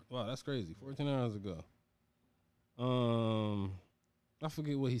 Wow, that's crazy. 14 hours ago. I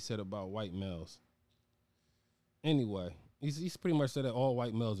forget what he said about white males. Anyway, he's pretty much said that all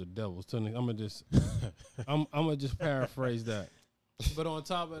white males are devils. I'm gonna just paraphrase that. But on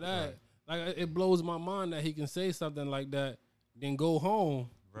top of that, like it blows my mind that he can say something like that, then go home,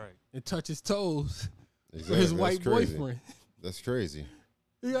 and touch his toes for his white boyfriend. That's crazy.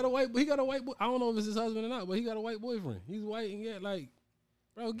 He got a white. I don't know if it's his husband or not, but he got a white boyfriend. He's white and yet like,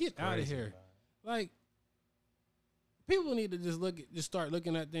 bro, get out of here. Man. Like, people need to just start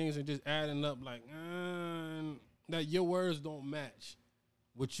looking at things and just adding up like, that your words don't match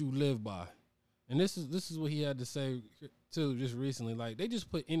what you live by. And this is what he had to say too just recently. Like, they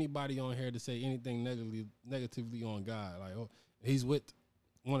just put anybody on here to say anything negatively on God. Like, oh, he's with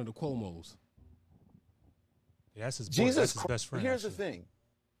one of the Cuomos. Yeah, that's his boy. That's his best friend. Here's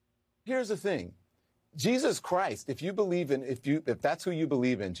the thing. Jesus Christ, if that's who you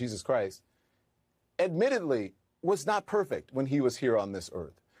believe in, Jesus Christ, admittedly was not perfect when he was here on this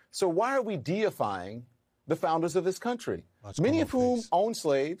earth. So why are we deifying the founders of this country? Many of whom owned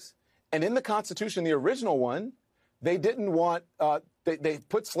slaves, and in the Constitution, the original one, they didn't want they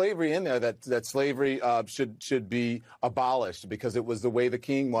put slavery in there that slavery should be abolished because it was the way the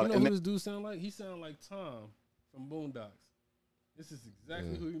king wanted. You know who this dude sound like? He sound like Tom from Boondocks. This is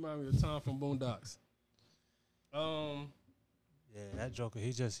exactly who reminds me of Tom from Boondocks. Yeah, that Joker,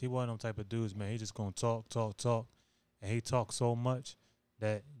 he one of them type of dudes, man. He just gonna talk, and he talks so much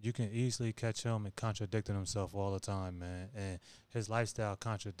that you can easily catch him and contradicting himself all the time, man. And his lifestyle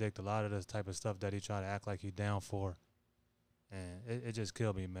contradict a lot of this type of stuff that he try to act like he down for. And it just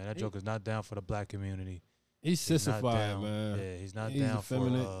killed me, man. That Joker's not down for the black community. He's sissified, man. Yeah, he's not down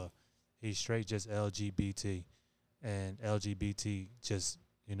effeminate. For he's straight just LGBT. And LGBT just,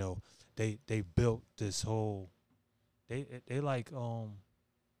 you know, they built this whole they like you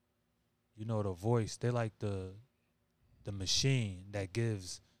know, the voice. They like the machine that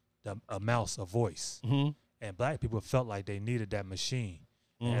gives a mouse a voice. Mm-hmm. And black people felt like they needed that machine.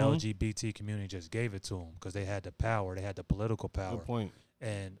 Mm-hmm. And LGBT community just gave it to them because they had the power. They had the political power. Good point.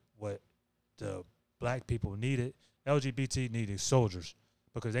 And what the black people needed, LGBT needed soldiers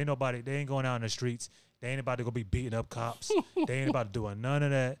because they ain't going out in the streets. They ain't about to go be beating up cops. They ain't about to doing none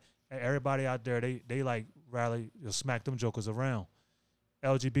of that. Everybody out there, they like rally, smack them jokers around.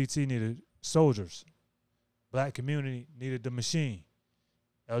 LGBT needed soldiers. Black community needed the machine.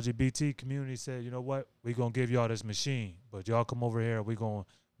 LGBT community said, you know what? We gonna give y'all this machine, but y'all come over here. We gonna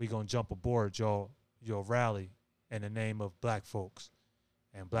jump aboard your rally in the name of black folks,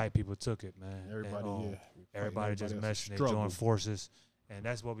 and black people took it, man. Everybody just meshed and they joined forces, and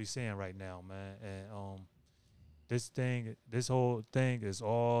that's what we seeing right now, man. And this whole thing is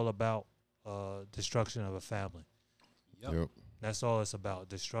all about destruction of a family. Yep. That's all it's about,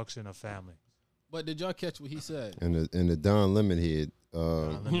 destruction of family. But did y'all catch what he said? And the Don Lemonhead,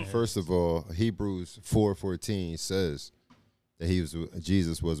 first of all, Hebrews 4:14 says that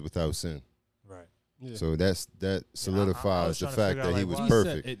Jesus was without sin. Right. Yeah. So that solidifies the fact that he was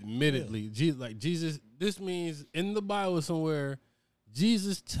perfect. Said, admittedly, Jesus. This means in the Bible somewhere,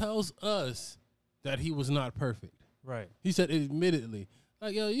 Jesus tells us that he was not perfect. Right. He said admittedly.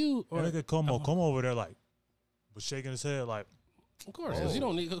 Like, yo, you or look at Como over there, like, was shaking his head, like. Of course, because you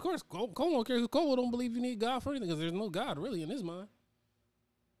don't need. Of course, Como cares. Como don't believe you need God for anything because there's no God really in his mind.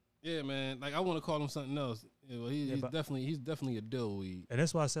 Yeah, man. Like, I want to call him something else. Yeah, well, he's definitely a dillweed. And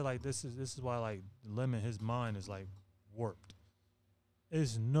that's why I said, like, this is why, like, Lemon, his mind is like warped.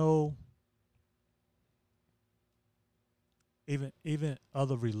 There's no even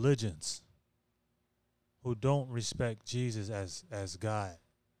other religions who don't respect Jesus as God.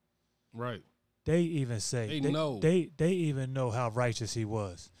 Right. They even say they even know how righteous he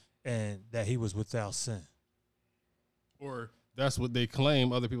was and that he was without sin. Or that's what they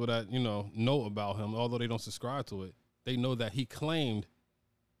claim. Other people that know about him, although they don't subscribe to it, they know that he claimed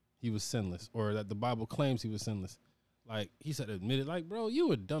he was sinless, or that the Bible claims he was sinless. Like he said, admitted, like, bro, you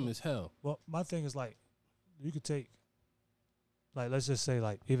were dumb as hell. Well, my thing is like, you could take, like, let's just say,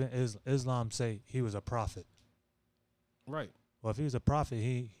 like, even Islam say he was a prophet. Right. Well, if he was a prophet,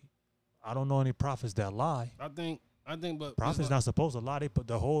 I don't know any prophets that lie. I think, but prophets not supposed to lie. They put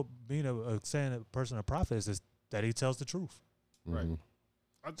the whole meaning of saying a person a prophet is that he tells the truth. Right. Mm-hmm.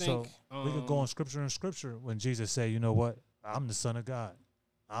 I think So we could go on scripture and scripture when Jesus said, you know what? I'm the Son of God.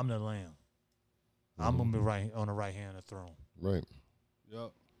 I'm the Lamb. I'm going to be right on the right hand of the throne. Right.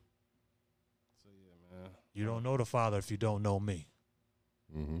 Yep. So yeah, man. You don't know the Father if you don't know me.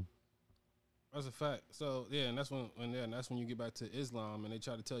 Mm-hmm. That's a fact. So yeah, and that's when you get back to Islam and they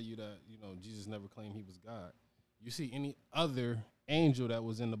try to tell you that, you know, Jesus never claimed he was God. You see any other angel that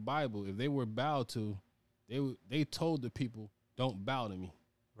was in the Bible, if they were bowed to, they told the people, don't bow to me.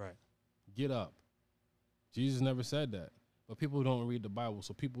 Right. Get up. Jesus never said that. But people don't read the Bible,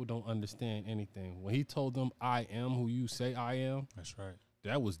 so people don't understand anything. When he told them, I am who you say I am, That's right.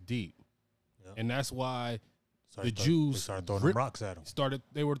 that was deep. Yep. And that's why Started the Jews they started throwing ripped- rocks at him.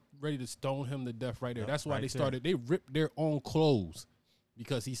 they were ready to stone him to death right there. Yep, That's why right they ripped their own clothes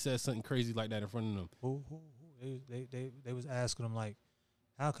because he said something crazy like that in front of them. Who they was asking him like,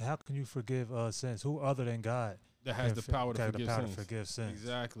 how can you forgive sins? Who other than God That has the power to got forgive sins. sins?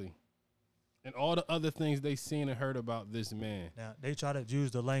 Exactly. And all the other things they seen and heard about this man. Now they try to use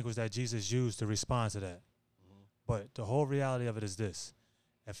the language that Jesus used to respond to that, but the whole reality of it is this: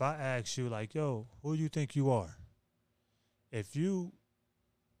 if I ask you like, "Yo, who do you think you are?" If you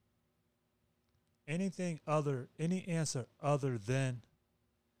any answer other than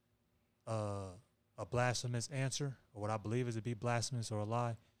a blasphemous answer, or what I believe is to be blasphemous or a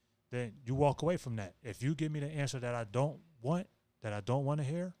lie, then you walk away from that. If you give me the answer that I don't want to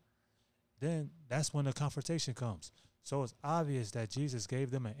hear, then that's when the confrontation comes. So it's obvious that Jesus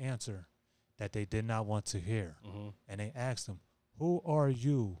gave them an answer that they did not want to hear. And they asked him, who are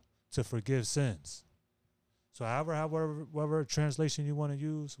you to forgive sins? So whatever translation you want to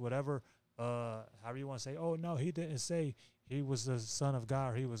use, whatever, however you want to say, oh, no, he didn't say he was the Son of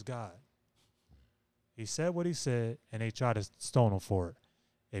God or he was God. He said what he said, and they tried to stone him for it.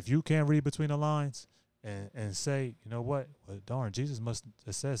 If you can't read between the lines and say, you know what, well, darn, Jesus must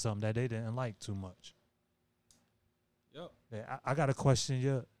have said something that they didn't like too much. Yep. Yeah, I got to question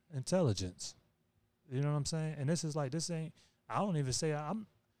your intelligence. You know what I'm saying? And this ain't, I don't even say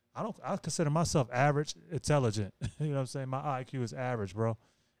I consider myself average intelligent. You know what I'm saying? My IQ is average, bro.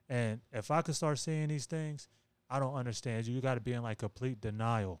 And if I could start seeing these things, I don't understand you. You got to be in like complete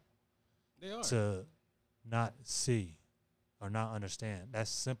denial to not see or not understand.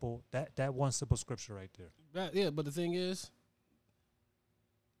 That's simple. That one simple scripture right there. Yeah, but the thing is,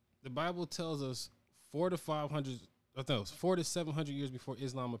 the Bible tells us 400 to 700 years before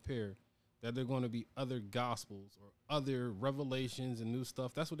Islam appeared, that there are going to be other gospels or other revelations and new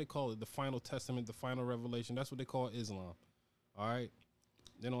stuff. That's what they call it, the final testament, the final revelation. That's what they call Islam. All right.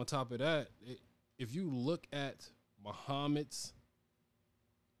 Then on top of that, if you look at Muhammad's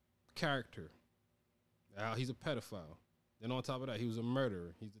character, he's a pedophile. Then on top of that, he was a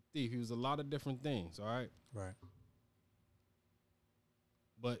murderer. He's a thief. He was a lot of different things. All right. Right.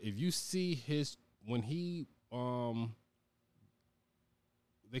 But if you see when he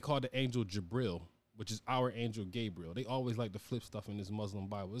they call the angel Jibril, which is our angel Gabriel. They always like to flip stuff in this Muslim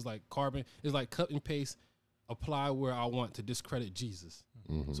Bible. It's like cut and paste, apply where I want to discredit Jesus.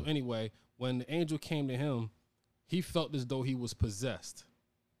 Mm-hmm. So anyway, when the angel came to him, he felt as though he was possessed.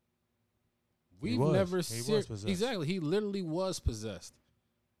 We've never seen exactly. He literally was possessed,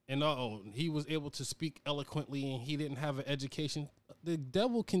 and he was able to speak eloquently, and he didn't have an education. The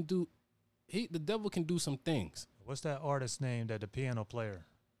devil can do some things. What's that artist's name? That the piano player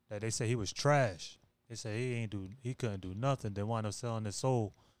that they say he was trash. They say he couldn't do nothing. Then wound up selling his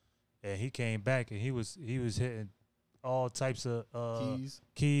soul, and he came back and he was hitting all types of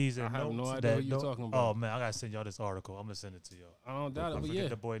keys and I have notes. no idea what you're talking about. Oh man, I gotta send y'all this article. I'm gonna send it to y'all. I don't doubt it, I but forget yeah,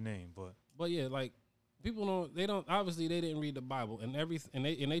 the boy name, but yeah, like people obviously they didn't read the Bible and everything,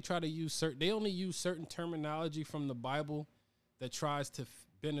 and they try to use they only use certain terminology from the Bible that tries to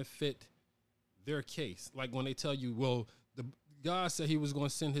benefit their case. Like when they tell you, well, God said he was going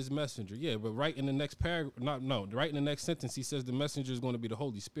to send his messenger. Yeah, but right in the next paragraph, right in the next sentence, he says the messenger is going to be the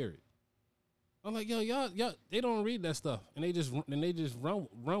Holy Spirit. I'm like, y'all, they don't read that stuff, and they just run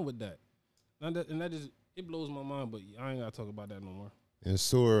with that. And that just it blows my mind. But I ain't gotta talk about that no more. In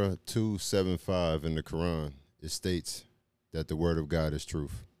Surah 275 in the Quran, it states that the word of God is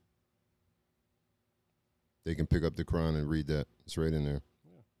truth. They can pick up the Quran and read that. It's right in there.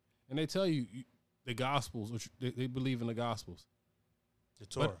 Yeah. And they tell you the Gospels, which they believe in the Gospels. the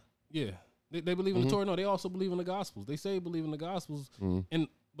Torah. But, yeah. They believe in the Torah. No, they also believe in the Gospels. They say they believe in the Gospels,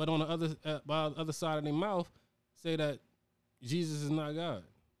 but on the other by the other side of their mouth, say that Jesus is not God.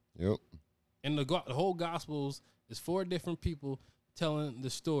 Yep. And the whole Gospels is 4 different people telling the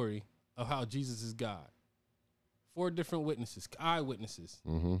story of how Jesus is God. 4 different witnesses, eyewitnesses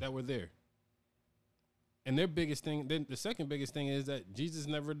that were there. And their biggest thing, then the second biggest thing is that Jesus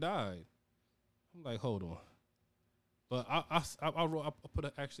never died. I'm like, hold on. But I put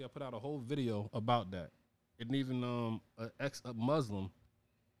out a whole video about that. And even a Muslim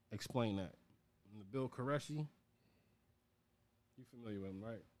explained that. And Bill Qureshi, you familiar with him,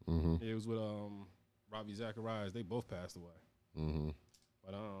 right? Mm-hmm. Yeah, it was with Ravi Zacharias. They both passed away. Mm-hmm.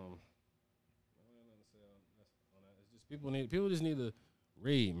 But it's just people just need to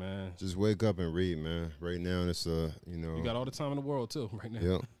read, man. Just wake up and read, man. Right now, it's You got all the time in the world too, right now.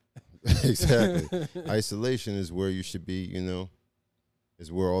 Yep. Exactly. Isolation is where you should be.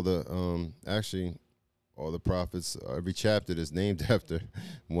 Is where all the all the prophets, every chapter that's named after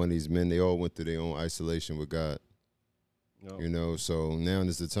one of these men, they all went through their own isolation with God. Yep. So now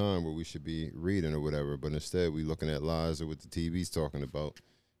is the time where we should be reading or whatever, but instead we looking at lies or what the TV's talking about.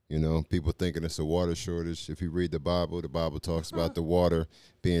 People thinking it's a water shortage. If you read the Bible talks about the water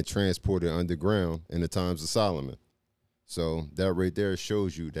being transported underground in the times of Solomon. So that right there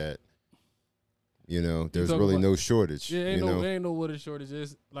shows you that, there's really no shortage. Yeah, ain't no water shortage.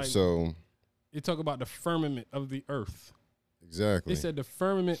 It's like, so they talk about the firmament of the earth. Exactly. They said the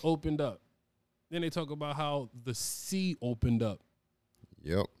firmament opened up. Then they talk about how the sea opened up.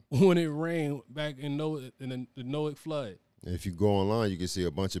 Yep. When it rained back in the Noahic flood. And if you go online, you can see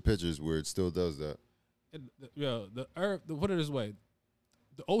a bunch of pictures where it still does that. The earth, put it this way,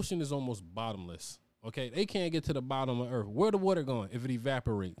 the ocean is almost bottomless. Okay, they can't get to the bottom of Earth. Where the water going if it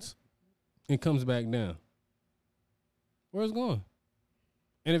evaporates and comes back down? Where's it going?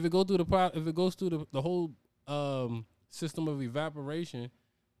 And if it goes through the whole system of evaporation,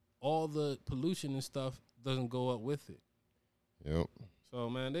 all the pollution and stuff doesn't go up with it. Yep. So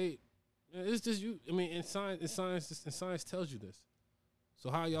man, it's just you. I mean, science tells you this.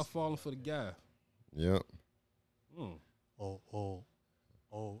 So how y'all falling for the guy? Yep.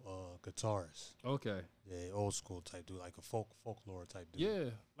 Guitarist. Okay. Yeah, old school type dude, like a folklore type dude. Yeah,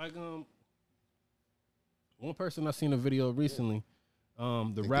 like one person I seen a video recently.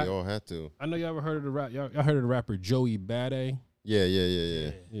 The rap. They all had to. I know y'all ever heard of the rap. Y'all heard of the rapper Joey Badass? Yeah.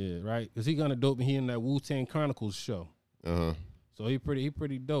 Yeah, right. Cause he kind of dope, and he in that Wu-Tang Chronicles show. So he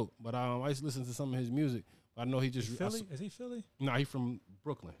pretty dope. But I used to listen to some of his music. I know he just Philly. Is he Philly? Nah, he from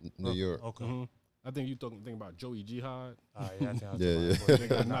Brooklyn, New York. Okay. Mm-hmm. I think you thinking about Joey Jihad. Yeah, I think I was Yeah. They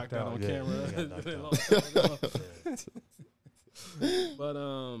got knocked out on camera. But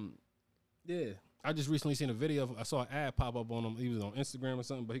yeah, I just recently seen a video. I saw an ad pop up on him. He was on Instagram or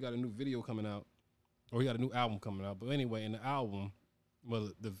something, but he got a new video coming out, or he got a new album coming out. But anyway, in the album,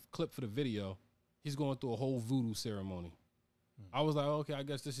 the clip for the video, he's going through a whole voodoo ceremony. I was like, okay, I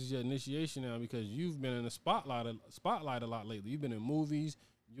guess this is your initiation now because you've been in the spotlight a lot lately. You've been in movies.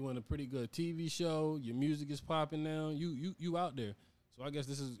 You in a pretty good TV show. Your music is popping now. You out there. So I guess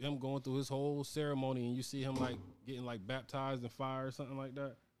this is him going through his whole ceremony, and you see him like getting like baptized in fire or something like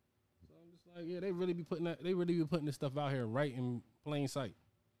that. So I'm just like, yeah, they really be putting this stuff out here right in plain sight.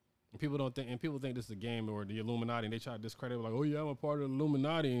 And people think this is a game or the Illuminati, and they try to discredit it like, oh yeah, I'm a part of the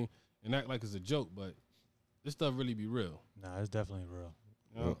Illuminati and act like it's a joke, but this stuff really be real. Nah, it's definitely real.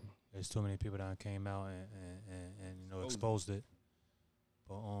 Yep. There's too many people that came out and exposed it.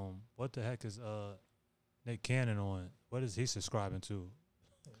 But what the heck is Nick Cannon on? What is he subscribing to?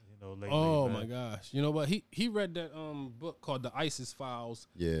 Lately. Oh my gosh! You know what? He read that book called The ISIS Files.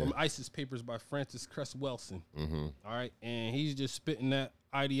 Yeah. From ISIS Papers by Francis Cress Welsing. Mm-hmm. All right, and he's just spitting that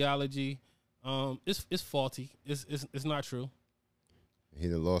ideology. It's faulty. It's not true. He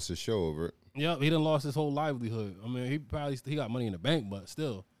done lost his show over it. Yep, he done lost his whole livelihood. I mean, he got money in the bank, but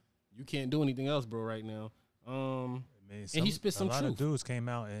still, you can't do anything else, bro, right now. And he spit some truth. A lot of truth. dudes came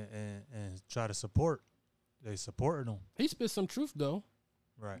out and try to support. They supported him. He spit some truth though,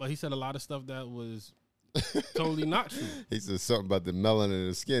 right? But he said a lot of stuff that was totally not true. He said something about the melanin in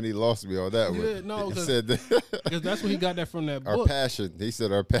the skin. He lost me on that one. Yeah, no, he said because that's where he got that from. That our book. passion. He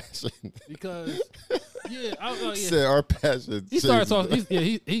said our passion. Because yeah. Said our passion. He started talking.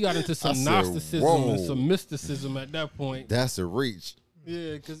 He got into some Gnosticism whoa. and some mysticism at that point. That's a reach.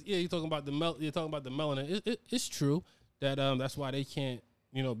 Yeah, because you're talking about the melanin. It's true that that's why they can't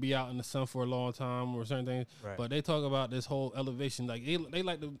be out in the sun for a long time or certain things. Right. But they talk about this whole elevation. Like they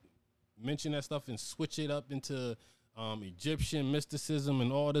like to mention that stuff and switch it up into Egyptian mysticism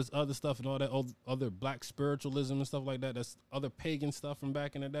and all this other stuff and all that other black spiritualism and stuff like that. That's other pagan stuff from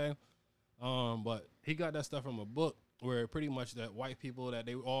back in the day. But he got that stuff from a book where pretty much that white people that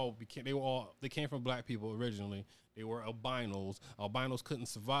they came from black people originally. They were albinos. Albinos couldn't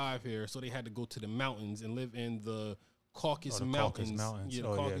survive here, so they had to go to the mountains and live in the Caucasus Mountains. Mountains. Yeah,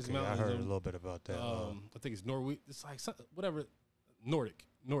 the Caucasus Mountains. I heard a little bit about that. I think it's Norway. It's like whatever, Nordic.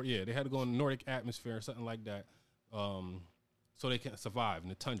 They had to go in the Nordic atmosphere or something like that. So they can survive in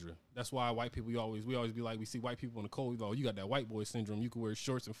the tundra. That's why white people, we always be like, we see white people in the cold. Oh, you got that white boy syndrome. You can wear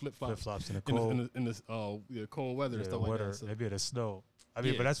shorts and flip flops in the cold, in the cold weather and stuff like that. So, maybe the snow. I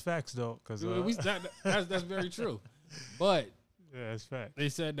mean, but that's facts though, because that's very true. But yeah, that's fact. They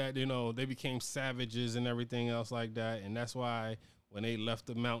said that they became savages and everything else like that, and that's why when they left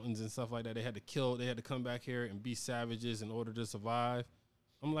the mountains and stuff like that, they had to come back here and be savages in order to survive.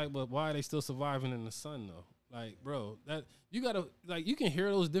 I'm like, but why are they still surviving in the sun though? Like, bro, that you gotta you can hear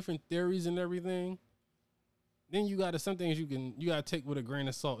those different theories and everything. Then some things you gotta take with a grain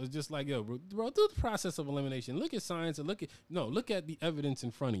of salt. It's just like, yo, bro, do the process of elimination. Look at science and look at the evidence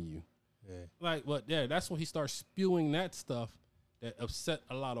in front of you. Yeah. That's when he starts spewing that stuff that upset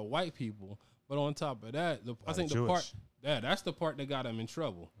a lot of white people. But on top of that, I think that's the part that got him in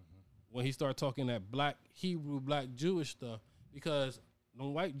trouble. When he started talking that black Hebrew, black Jewish stuff, because the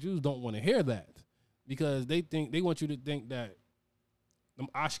white Jews don't want to hear that. Because they want you to think that them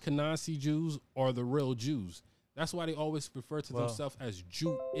Ashkenazi Jews are the real Jews. That's why they always refer to themselves as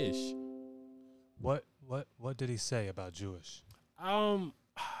Jewish. What did he say about Jewish?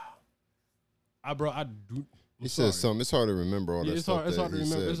 He said something. It's hard to remember all that stuff. It's hard to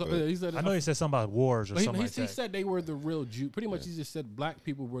remember. I know he said something about wars or something like that. He said they were the real Jews. Pretty much, he just said black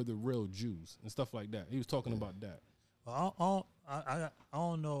people were the real Jews and stuff like that. He was talking about that. Well, I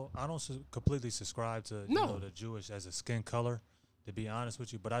don't know. I don't completely subscribe to the Jewish as a skin color, to be honest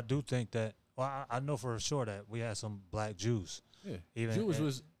with you. But I do think that. Well, I know for sure that we had some black Jews. Yeah, Jewish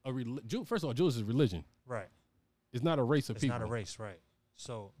was first of all, Jewish is religion. Right. It's not a race of people. It's not a race, right?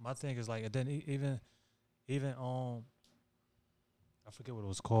 So my thing is like, and then even I forget what it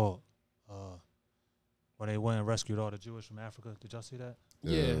was called. When they went and rescued all the Jewish from Africa. Did y'all see that?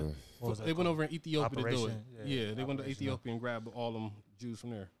 Yeah. They went called? over in Ethiopia to do it. Yeah, they went to Ethiopia and grabbed all them Jews from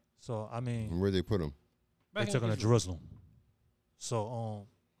there. So, I mean. And where'd they put them? They took them to Jerusalem. So,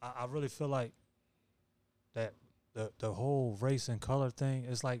 I really feel like that the whole race and color thing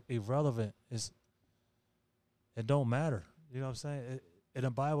is like irrelevant. It don't matter. You know what I'm saying? In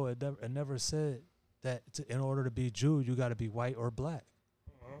the Bible, it never said that in order to be Jew, you got to be white or black.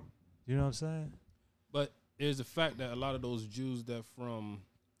 You know what I'm saying? But there's the fact that a lot of those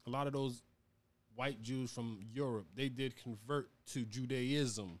white Jews from Europe, they did convert to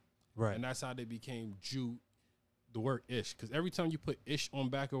Judaism. Right. And that's how they became Jew, the word ish. Because every time you put ish on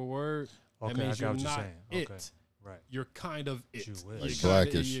back of a word, that means you're not it. Okay. Right. You're kind of it. Like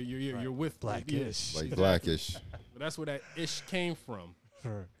blackish. You're with blackish. Like blackish. But that's where that ish came from.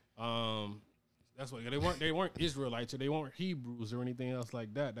 That's why they weren't Israelites or they weren't Hebrews or anything else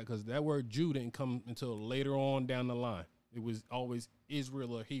like that, because that word Jew didn't come until later on down the line. It was always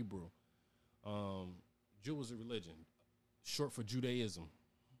Israel or Hebrew. Jew was a religion, short for Judaism.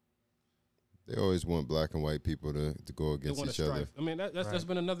 They always want black and white people to go against each other. I mean, that's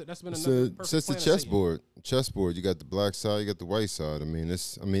been another. Since the chessboard, you got the black side, you got the white side. I mean,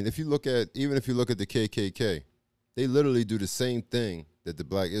 if you look at the KKK, they literally do the same thing that the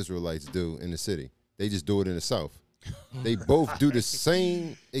black Israelites do in the city. They just do it in the South. They both do the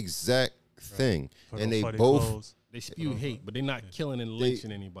same exact thing, and they both spew hate, but they're not killing and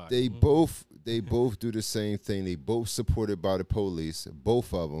lynching anybody. They both do the same thing. They both supported by the police,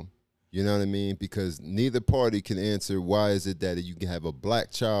 both of them. You know what I mean? Because neither party can answer why is it that you can have a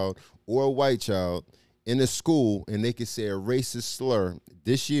black child or a white child in a school and they can say a racist slur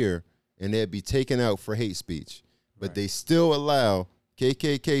this year and they'd be taken out for hate speech. But they still allow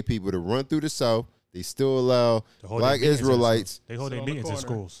KKK people to run through the South. They still allow black Israelites. They hold their meetings in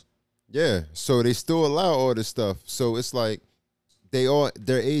schools. Yeah, so they still allow all this stuff. So it's like they're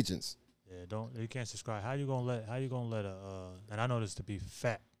agents. Yeah, you can't subscribe. How you gonna let and I know this to be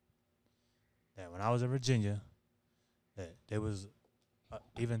fact, that when I was in Virginia, that they was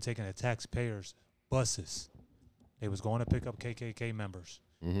even taking the taxpayers' buses. They was going to pick up KKK members,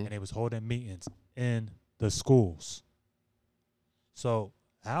 and they was holding meetings in the schools. So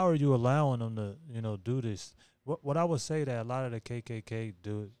how are you allowing them to, do this? What I would say that a lot of the KKK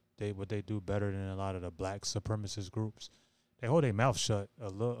what they do better than a lot of the black supremacist groups. They hold their mouth shut a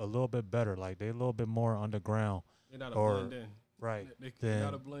little bit better. Like they a little bit more underground. They're not a blend in. Right. They're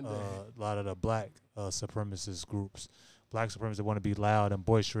not a blend in. A lot of the black supremacist groups. Black supremacists want to be loud and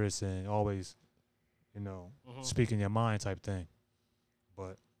boisterous and always, speaking your mind type thing.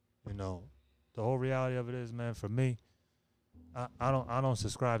 But, the whole reality of it is, man, for me, I don't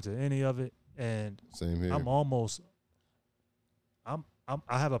subscribe to any of it. And same here. I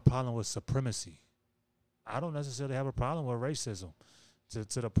have a problem with supremacy. I don't necessarily have a problem with racism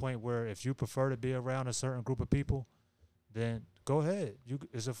to the point where if you prefer to be around a certain group of people, then go ahead.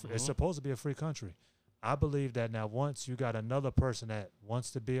 It's supposed to be a free country. I believe that now once you got another person that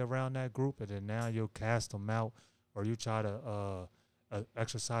wants to be around that group, and then now you'll cast them out, or you try to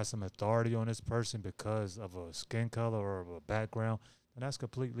exercise some authority on this person because of a skin color or a background, and that's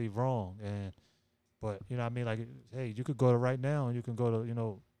completely wrong. But you know what I mean? Like, hey, you could go to right now, and you can go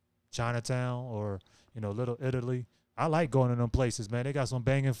to Chinatown or Little Italy. I like going to them places, man. They got some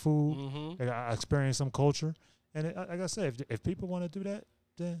banging food. I experience some culture, and like I said, if people want to do that,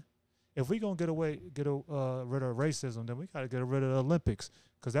 then if we gonna get rid of racism, then we gotta get rid of the Olympics,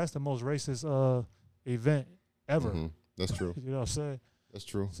 because that's the most racist event ever. Mm-hmm. That's true. You know what I'm saying? That's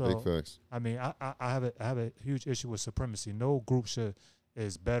true. So, Big facts. I mean, I have a huge issue with supremacy. No group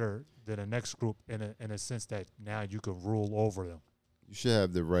is better than the next group in a sense that now you can rule over them. You should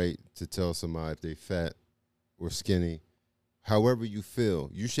have the right to tell somebody if they fat or skinny, however you feel.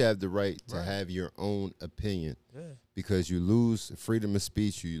 You should have the right to have your own opinion. Yeah. Because you lose freedom of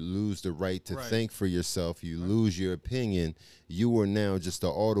speech, you lose the right to think for yourself, you lose your opinion. You are now just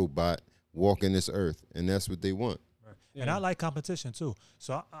an Autobot walking this earth, and that's what they want. Right. Yeah. And I like competition too.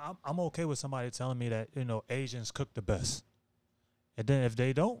 So I'm okay with somebody telling me that Asians cook the best, and then if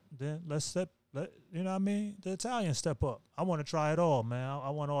they don't, then let you know what I mean, the Italians step up. I want to try it all, man. I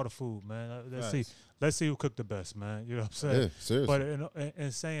want all the food, man. Let's see who cooked the best, man. You know what I'm saying? Yeah, seriously. But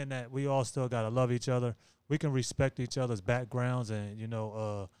in saying that, we all still gotta love each other. We can respect each other's backgrounds and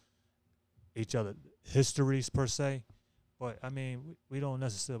each other histories per se. But I mean, we don't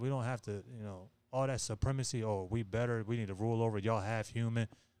have to all that supremacy. Oh, we better. We need to rule over y'all, half human.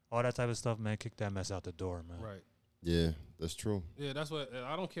 All that type of stuff, man. Kick that mess out the door, man. Right. Yeah, that's true. Yeah, that's what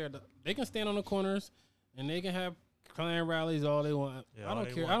I don't care. They can stand on the corners and they can have Klan rallies all they want. Yeah, I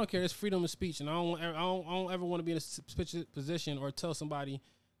don't care. I don't care. It's freedom of speech, and I don't ever want to be in a position or tell somebody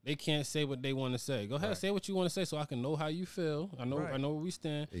they can't say what they want to say. Go ahead, say what you want to say, so I can know how you feel. I know where we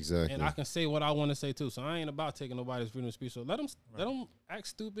stand. Exactly. And I can say what I want to say too. So I ain't about taking nobody's freedom of speech. So let them act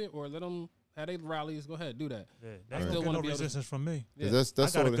stupid or let them have their rallies. Go ahead, do that. Yeah, they still want no resistance from me. Yeah. That's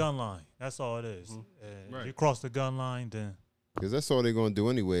I got a gun line. That's all it is. If you cross the gun line, then because that's all they're gonna do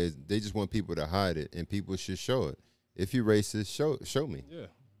anyway. Is they just want people to hide it, and people should show it. If you're racist, show me. Yeah.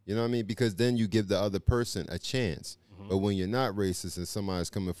 You know what I mean? Because then you give the other person a chance. But when you're not racist and somebody's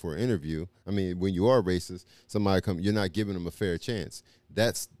coming for an interview, I mean, when you are racist, you're not giving them a fair chance.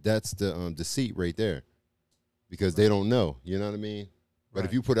 That's the deceit right there, because they don't know. You know what I mean? But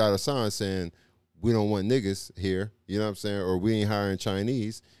if you put out a sign saying we don't want niggas here, you know what I'm saying, or we ain't hiring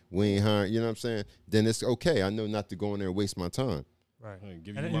Chinese, we ain't hiring, you know what I'm saying, then it's okay. I know not to go in there and waste my time. Right. And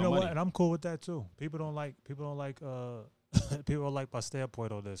you know what? And I'm cool with that too. People don't like my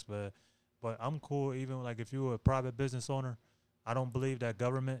standpoint on this, but I'm cool. Even like if you're a private business owner, I don't believe that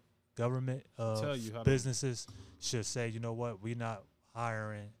government businesses should say, you know what, we not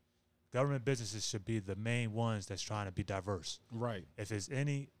hiring. Government businesses should be the main ones that's trying to be diverse. Right. If it's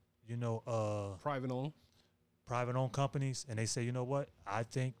any, private owned companies, and they say, you know what, I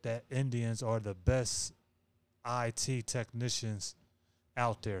think that Indians are the best IT technicians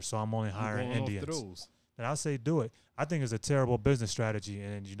out there, so I'm only hiring Indians. And I say do it. I think it's a terrible business strategy,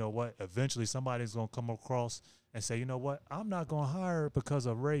 and you know what? Eventually, somebody's going to come across and say, you know what? I'm not going to hire because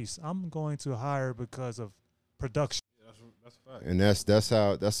of race. I'm going to hire because of production. Yeah, that's a fact. And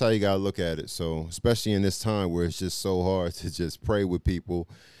that's how you gotta look at it. So especially in this time where it's just so hard to just pray with people,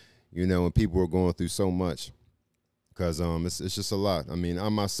 and people are going through so much, because it's just a lot. I mean, I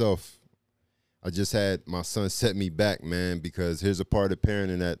just had my son set me back, man, because here's a part of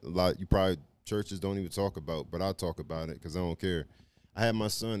parenting that a lot churches don't even talk about, but I'll talk about it because I don't care. I had my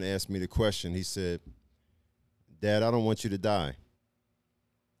son ask me the question. He said, "Dad, I don't want you to die."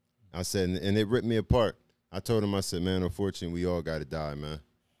 I said, and it ripped me apart. I told him, I said, "Man, unfortunately, we all got to die, man.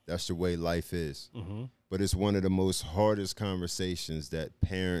 That's the way life is." Mm-hmm. But it's one of the most hardest conversations that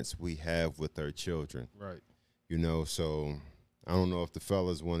parents we have with our children. Right. So I don't know if the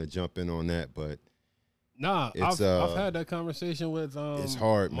fellas want to jump in on that, but nah, I've had that conversation with it's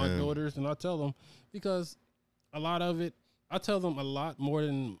hard, my man. daughters, and I tell them, because a lot of it, I tell them a lot more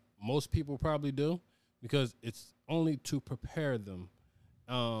than most people probably do, because it's only to prepare them.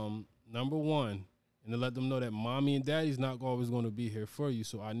 Number one, and to let them know that mommy and daddy's not always going to be here for you.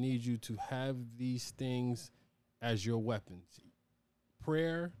 So I need you to have these things as your weapons: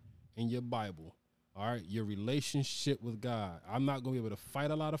 prayer and your Bible. All right, your relationship with God. I'm not going to be able to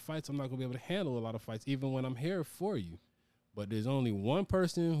fight a lot of fights. I'm not going to be able to handle a lot of fights, even when I'm here for you. But there's only one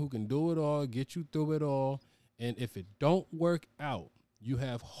person who can do it all, get you through it all. And if it don't work out, you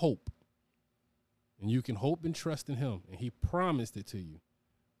have hope. And you can hope and trust in him. And he promised it to you.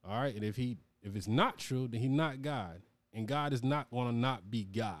 All right, and if it's not true, then he's not God. And God is not going to not be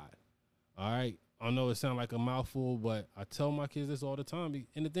God. All right? I know it sounds like a mouthful, but I tell my kids this all the time.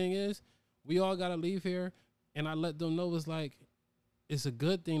 And the thing is, we all got to leave here, and I let them know it's a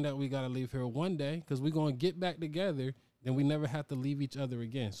good thing that we got to leave here one day because we're going to get back together, then we never have to leave each other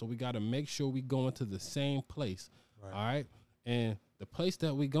again. So we got to make sure we go into the same place. Right. All right? And the place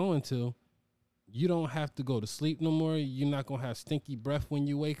that we going to, you don't have to go to sleep no more. You're not going to have stinky breath when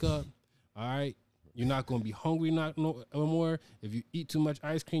you wake up. All right? You're not going to be hungry no more. If you eat too much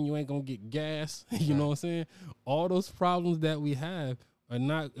ice cream, you ain't going to get gas. You know what I'm saying? All those problems that we have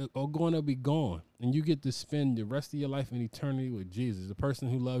are going to be gone. And you get to spend the rest of your life in eternity with Jesus, the person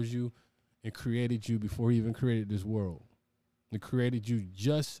who loves you and created you before he even created this world. He created you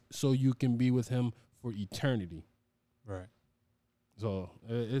just so you can be with him for eternity. Right. So,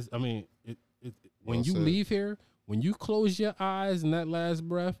 when you leave here, when you close your eyes in that last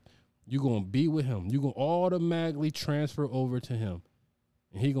breath, you're going to be with him. You're going to automatically transfer over to him.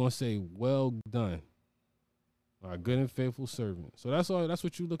 And he's going to say, well done, my good and faithful servant. So that's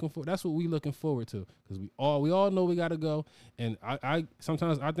what you're looking for. That's what we looking forward to. Because we all know we got to go. And I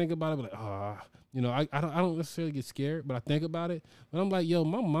sometimes I think about it, like, I don't necessarily get scared, but I think about it. But I'm like, yo,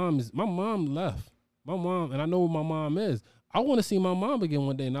 my mom left. My mom, and I know where my mom is. I want to see my mom again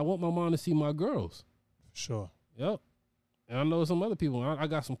one day, and I want my mom to see my girls. Sure. Yep. And I know some other people. I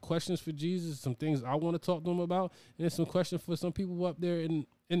got some questions for Jesus, some things I want to talk to him about, and there's some questions for some people up there in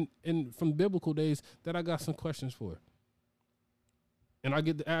from biblical days that I got some questions for. And I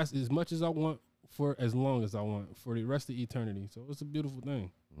get to ask as much as I want for as long as I want for the rest of eternity. So it's a beautiful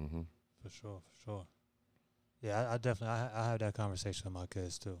thing. Mm-hmm. For sure. Yeah, I definitely I have that conversation with my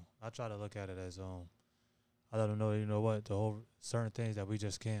kids too. I try to look at it as I let them know, you know what, the whole certain things that we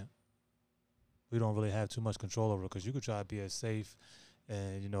just can't. We don't really have too much control over because you could try to be as safe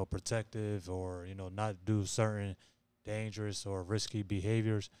and, protective or, not do certain dangerous or risky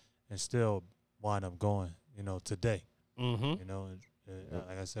behaviors and still wind up going, today. Mm-hmm.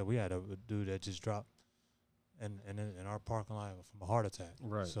 Like I said, we had a dude that just dropped in our parking lot from a heart attack.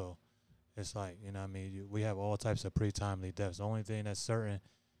 Right. So it's like, we have all types of pre-timely deaths. The only thing that's certain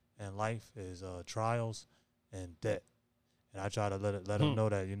in life is trials and debt. And I try to let them know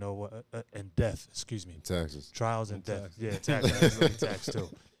that, and death, excuse me. Taxes. Trials and death. Yeah, taxes. Absolutely tax too.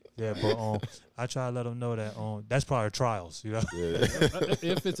 Yeah, but I try to let them know that that's probably trials, Yeah.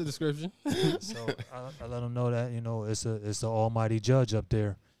 It fits the description. So I let them know that, it's the almighty judge up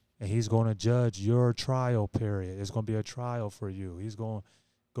there, and he's going to judge your trial period. It's going to be a trial for you. He's going to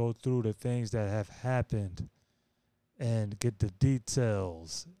go through the things that have happened and get the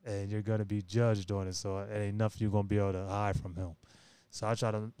details, and you're going to be judged on it. So it ain't nothing you're going to be able to hide from him. So I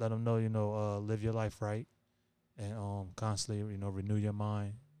try to let them know, live your life right and constantly, renew your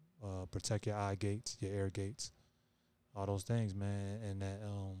mind, protect your eye gates, your ear gates, all those things, man. And that,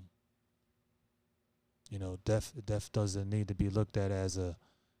 death doesn't need to be looked at as a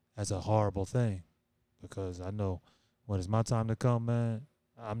horrible thing, because I know when it's my time to come, man,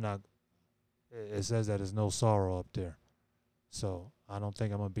 it says that there's no sorrow up there. So I don't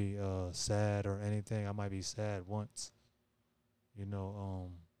think I'm going to be sad or anything. I might be sad once,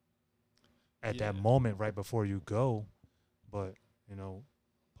 at that moment right before you go. But,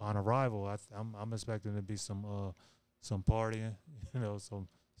 upon arrival, I'm expecting to be some partying, some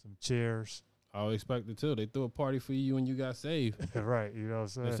cheers. I would expect it too. They threw a party for you when you got saved. Right, you know what I'm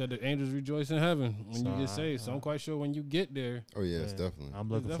saying? They said the angels rejoice in heaven when you get saved. So I'm quite sure when you get there. Oh, yes, definitely. I'm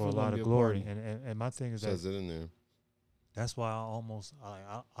looking for a lot of glory. And my thing is says it in there. That's why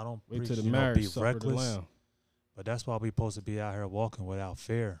I don't wait preach, till the marriage be reckless. But that's why we're supposed to be out here walking without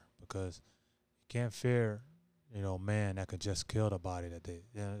fear, because you can't fear, man that could just kill the body that they,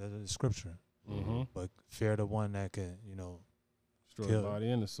 the scripture. Mm-hmm. But fear the one that can, destroy the body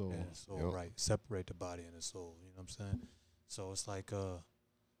and the soul. And the soul, right. Separate the body and the soul. You know what I'm saying? So it's like,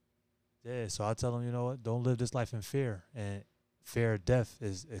 so I tell them, you know what? Don't live this life in fear. And fear of death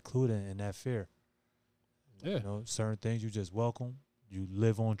is included in that fear. Yeah. Certain things you just welcome. You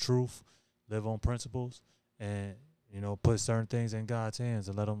live on truth, live on principles, and, put certain things in God's hands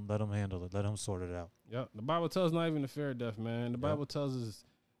and let him handle it. Let him sort it out. Yeah. The Bible tells us not even the fear of death, man. The Bible tells us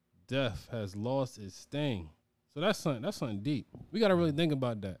death has lost its sting. So that's something deep. We got to really think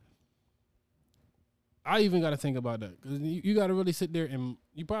about that. I even got to think about that, because you got to really sit there, and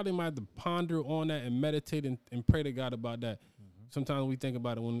you probably might have to ponder on that and meditate and pray to God about that. Mm-hmm. Sometimes we think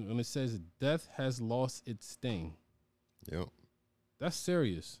about it when it says death has lost its sting. Yep. That's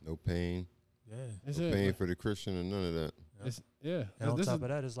serious. No pain. Yeah. No pain for the Christian and none of that. Yep. And on top of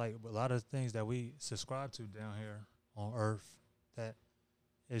that, it's like a lot of things that we subscribe to down here on earth that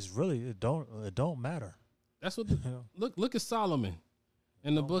is really, it don't matter. That's what look at Solomon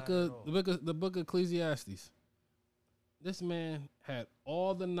in the book of Ecclesiastes. This man had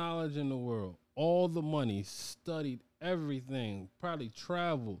all the knowledge in the world, all the money, studied everything, probably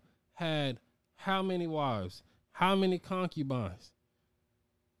traveled, had how many wives, how many concubines.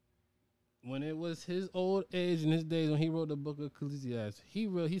 When it was his old age in his days when he wrote the book of Ecclesiastes,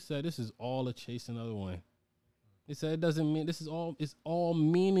 he said this is all a chasing of the wind. He said it doesn't mean it's all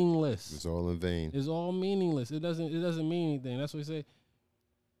meaningless. It's all in vain. It's all meaningless. It doesn't mean anything. That's what he say.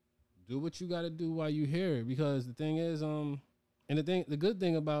 Do what you got to do while you here, because the thing is, and the good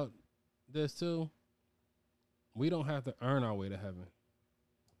thing about this too, we don't have to earn our way to heaven.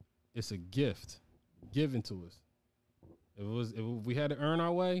 It's a gift given to us. If we had to earn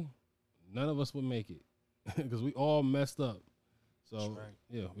our way, none of us would make it because we all messed up. So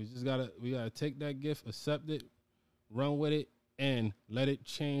yeah, we gotta take that gift, accept it, run with it, and let it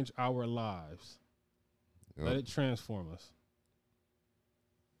change our lives. Yep. Let it transform us.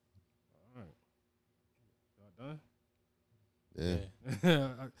 All right. Y'all done? Yeah.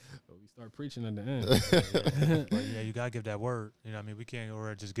 We start preaching at the end. But yeah, you gotta give that word. You know what I mean? We can't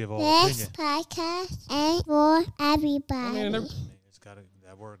go just give all This opinion. podcast ain't for everybody.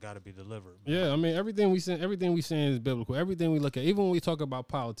 That word gotta be delivered. Man. Yeah, I mean everything we saying is biblical. Everything we look at, even when we talk about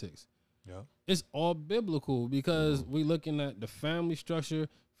politics, it's all biblical because we looking at the family structure.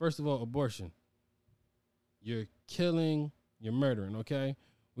 First of all, abortion. You're killing, you're murdering. Okay,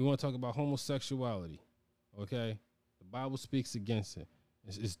 we want to talk about homosexuality. Okay, the Bible speaks against it.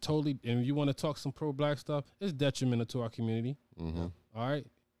 It's totally, and if you want to talk some pro-black stuff, it's detrimental to our community. Mm-hmm. All right,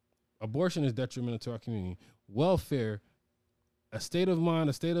 abortion is detrimental to our community. Welfare, a state of mind,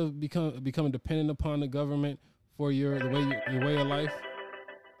 a state of becoming dependent upon the government for your way of life.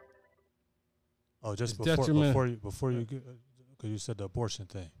 Oh, just before you, because you said the abortion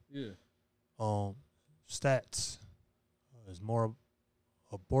thing. Yeah. Stats is more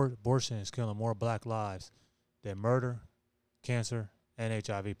abortion is killing more black lives than murder, cancer, and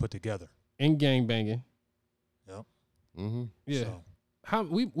HIV put together. And gangbanging. Yep. Mm-hmm. Yeah. So. How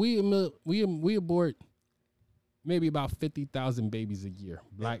we abort maybe about 50,000 babies a year,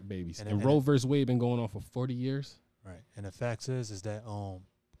 black babies. And Roe versus Wade been going on for 40 years. Right. And the facts is that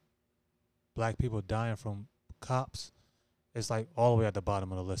black people dying from cops, it's like all the way at the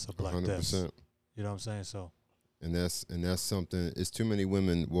bottom of the list of black 100%. Deaths. You know what I'm saying? So and that's something. It's too many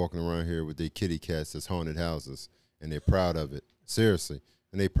women walking around here with their kitty cats as haunted houses, and they're proud of it. Seriously.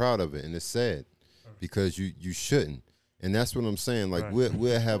 And they're proud of it, and it's sad because you shouldn't. And that's what I'm saying. Like right.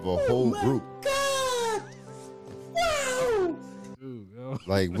 we'll have a whole group. God! Wow!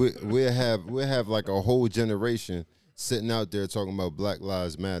 Like we'll have like a whole generation sitting out there talking about Black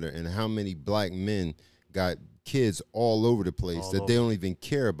Lives Matter, and how many black men got kids all over the place that they don't even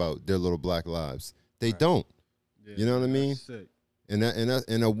care about their little black lives. They don't. Yeah, you know what I mean? Sick.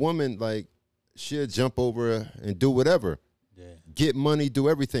 And a woman, like, she'll jump over and do whatever. Yeah. Get money, do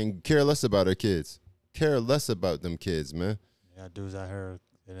everything. Care less about her kids. Care less about them kids, man. Yeah, dudes out here,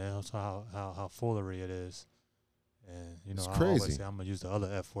 and that's how foolery it is. And you know, it's I crazy. always say I'm gonna use the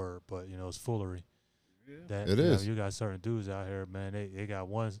other F word, but you know, it's foolery. Yeah. That it is. You got certain dudes out here, man. They got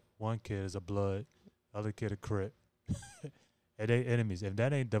one kid is a blood, other kid a crip, and they enemies. If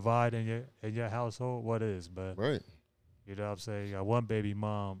that ain't divide in your household, what is? But right. You know what I'm saying? You got one baby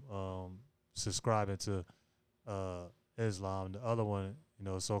mom subscribing to Islam, the other one, you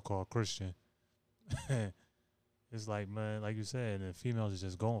know, so-called Christian. It's like, man, like you said, and the females are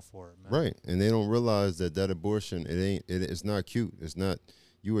just going for it, man. Right, and they don't realize that abortion, it's not cute. It's not.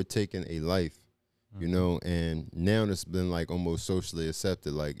 You are taking a life, you know, and now it's been like almost socially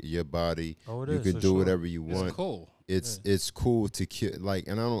accepted. Like your body, you can do whatever you want. It's cool. It's cool to kill. Like,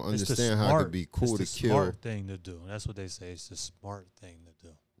 and I don't understand how it could be cool to kill. It's the smart thing to do. That's what they say. It's the smart thing to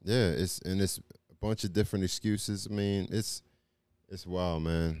do. Yeah, it's a bunch of different excuses. I mean, it's wild,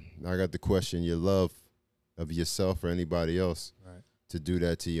 man. I got to question your love of yourself or anybody else to do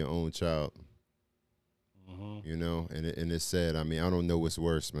that to your own child. Mm-hmm. You know, and it's sad. I mean, I don't know what's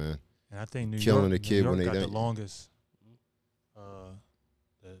worse, man. And I think killing a kid when they got don't. The longest.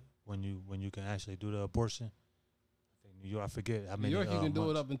 When you can actually do the abortion. I think New York. I forget how many. New York, you can do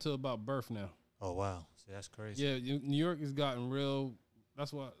months. it up until about birth now. Oh wow, see, that's crazy. Yeah, New York has gotten real.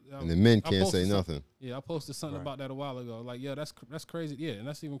 That's why. And the men can't say nothing. Yeah, I posted something about that a while ago. Like, yeah, that's crazy. Yeah, and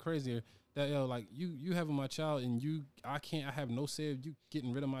that's even crazier. That like you having my child and I have no say of you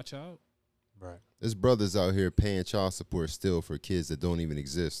getting rid of my child. Right. There's brothers out here paying child support still for kids that don't even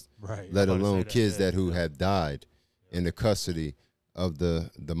exist. Right. Let alone kids that who have died in the custody of the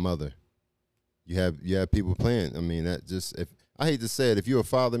mother. You have people playing. I mean, that just, if I hate to say it, if you're a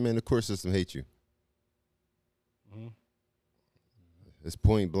father, man, the court system hates you. It's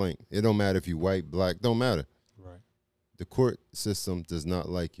point blank. It don't matter if you white, black, don't matter. Right. The court system does not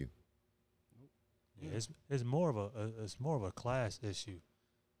like you. Yeah, it's more of a class issue,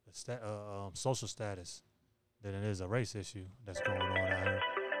 social status, than it is a race issue that's going on out here.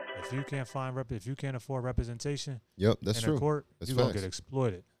 If you can't if you can't afford representation, Yep, that's in true. a court, That's you're gonna facts. get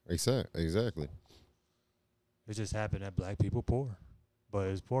exploited. Exactly. It just happened that black people poor, but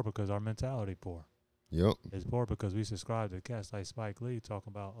it's poor because our mentality poor. Yep. It's poor because we subscribe to cats like Spike Lee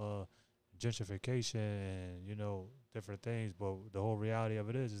talking about gentrification and different things. But the whole reality of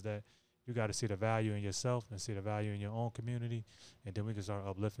it is that you got to see the value in yourself and see the value in your own community, and then we can start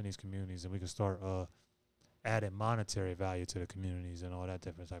uplifting these communities, and we can start adding monetary value to the communities and all that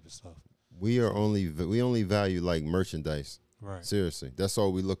different type of stuff. We only value like merchandise. Right. Seriously, that's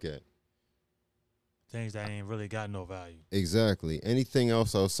all we look at. Things that ain't really got no value. Exactly. Anything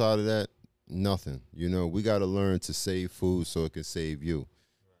else outside of that, nothing. We got to learn to save food so it can save you.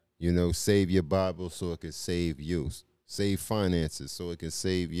 Save your Bible so it can save you. Save finances so it can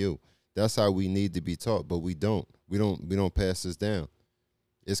save you. That's how we need to be taught, but we don't. We don't pass this down.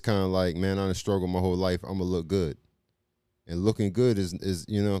 It's kind of like, man, I done struggled my whole life. I'm gonna look good, and looking good is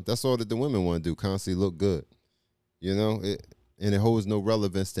that's all that the women want to do. Constantly look good, and it holds no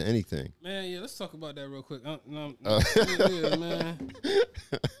relevance to anything. Man, yeah, let's talk about that real quick. Yeah, man.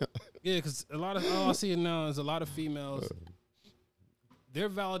 Yeah, because all I see now is a lot of females. Their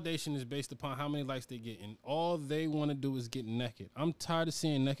validation is based upon how many likes they get, and all they want to do is get naked. I'm tired of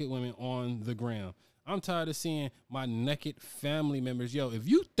seeing naked women on the ground. I'm tired of seeing my naked family members. Yo, if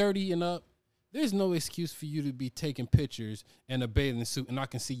you 30 and up, there's no excuse for you to be taking pictures in a bathing suit and I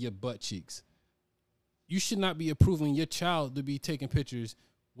can see your butt cheeks. You should not be approving your child to be taking pictures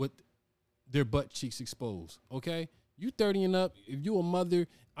with their butt cheeks exposed, okay? You 30 and up, if you a mother,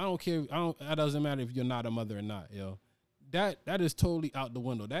 I don't care. It doesn't matter if you're not a mother or not, yo. That is totally out the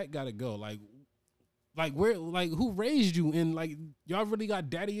window. That gotta go. Like where, who raised you? And y'all really got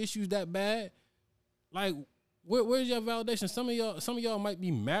daddy issues that bad? Like, where's your validation? Some of y'all might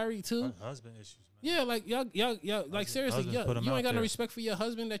be married too. Husband issues, man. Yeah, y'all, like seriously, husbands put 'em you out ain't got no there. respect for your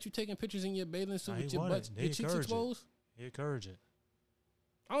husband that you taking pictures in your bathing suit Nah, with he your want butt, it. They your cheeks encourage it. exposed. He encourage it.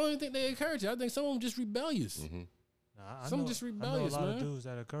 I don't even think they encourage it. I think some of them just rebellious. Mm-hmm. Nah, Some just rebellious, I know a lot man. of dudes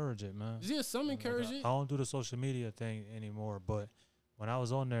that encourage it, man. Yeah, some encourage I it. don't do the social media thing anymore, but when I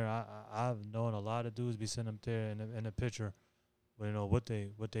was on there, I've known a lot of dudes be sitting up there in a picture,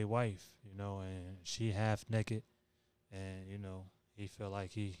 with they wife, and she half naked, and he feel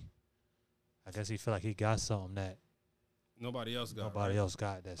like he got something that Nobody else got. nobody else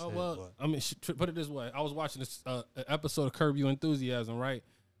got. That's Oh it. well, But I mean, put it this way: I was watching this episode of Curb Your Enthusiasm, right?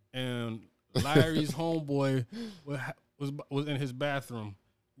 And Larry's homeboy was in his bathroom,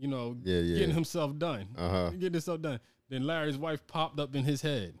 getting himself done, getting himself done. Then Larry's wife popped up in his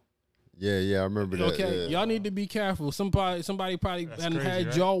head. Yeah, I remember that. Okay, yeah. y'all need to be careful. Somebody probably That's hadn't crazy, had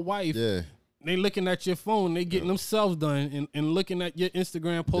right? your wife. Yeah, They looking at your phone. They getting themselves done and looking at your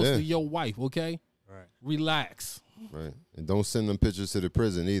Instagram post Yeah. of your wife. Okay, right. relax. right. And don't send them pictures to the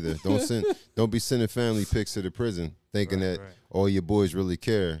prison either. Don't be sending family pics to the prison thinking Right, that right. all your boys really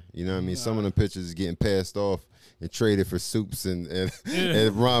care. You know what I mean? Some of them pictures is getting passed off and traded for soups and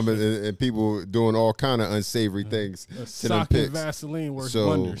ramen and people doing all kind of unsavory things to them Sock and pics. Vaseline works So,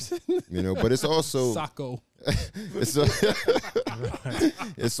 wonders. But it's also Socko.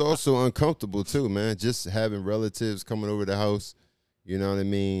 it's also uncomfortable too, man. Just having relatives coming over the house, you know what I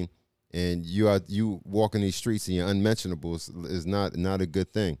mean? And you walking these streets and you're unmentionable is not a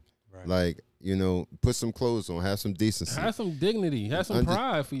good thing. Right. Like, put some clothes on, have some decency. Have some dignity. Have some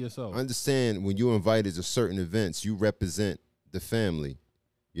pride for yourself. Understand when you're invited to certain events, you represent the family.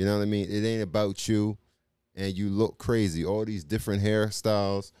 You know what I mean? It ain't about you and you look crazy. All these different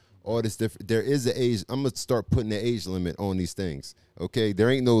hairstyles, all this different. There is an age. I'm going to start putting an age limit on these things. Okay? There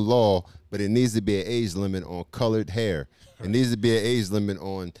ain't no law, but it needs to be an age limit on colored hair. It needs to be an age limit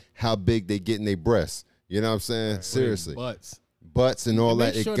on how big they get in their breasts. You know what I'm saying? Right. Seriously. Butts. And all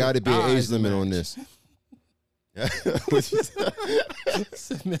Make that. sure It got to the be an age thighs limit on match. this.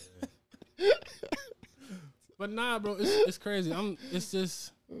 But nah, bro, it's crazy. It's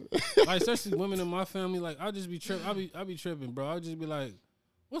just like, especially women in my family. Like, I'll just be tripping. I'll be tripping, bro. I'll just be like,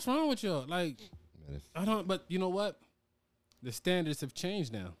 "What's wrong with y'all?" Like, I don't. But you know what? The standards have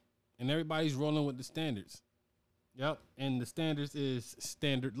changed now, and everybody's rolling with the standards. Yep, and the standards is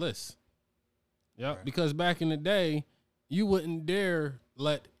standardless. Yep, Right. because back in the day, you wouldn't dare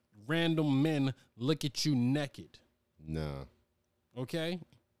let random men look at you naked. Nah. Okay.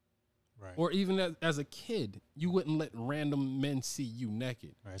 Right. Or even as a kid, you wouldn't let random men see you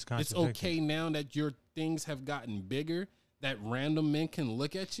naked. Right, it's It's okay now that your things have gotten bigger that random men can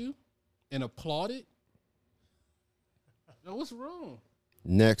look at you and applaud it. Now, what's wrong?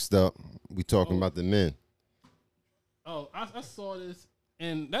 Next up, we talking about the men. Oh, I saw this,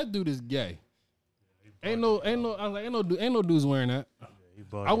 and that dude is gay. Ain't no. I was like, ain't no dudes wearing that.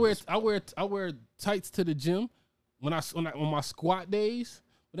 I wear tights to the gym when on my squat days.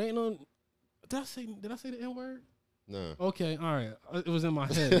 But ain't no. Did I say the N word? No. Okay, all right. It was in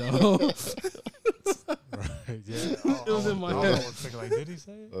my head though. Right, yeah. It was in my I head. was thinking, like, did he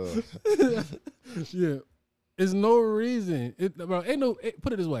say it? Yeah. There's no reason. Bro,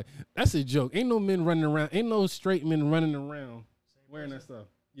 put it this way. That's a joke. Ain't no men running around. Ain't no straight men running around wearing that stuff.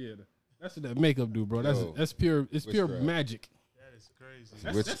 Yeah. That's what that makeup do, bro. That's pure. It's pure witchcraft. magic. That is crazy.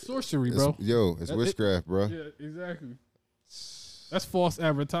 That's sorcery, bro. It's witchcraft, bro. Yeah, exactly. That's false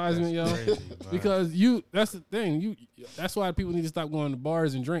advertisement, That's yo. crazy, bro. Because that's the thing. That's why people need to stop going to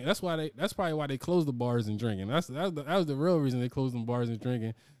bars and drink. That's probably why they closed the bars and drinking. That was the real reason they closed them bars and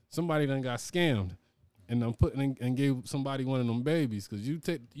drinking. Somebody done got scammed, and I'm and gave somebody one of them babies. Because you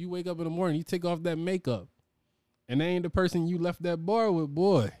wake up in the morning, you take off that makeup, and they ain't the person you left that bar with,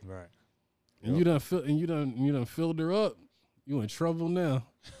 boy. Right. And you done filled her up. You in trouble now.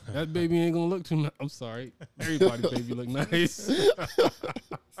 That baby ain't gonna look too nice. I'm sorry. Everybody baby look nice. It's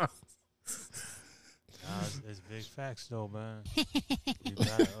big facts though, man. You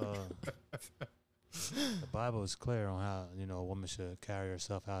gotta, the Bible is clear on how a woman should carry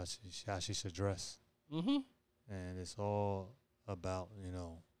herself, how she should dress, and it's all about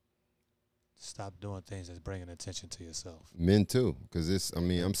stop doing things that's bringing attention to yourself. Men too, because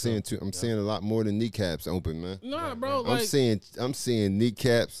I'm seeing a lot more than kneecaps open, man. Nah, bro. I'm seeing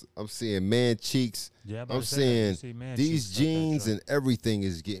kneecaps. I'm seeing man cheeks. Yeah, I'm saying these jeans and everything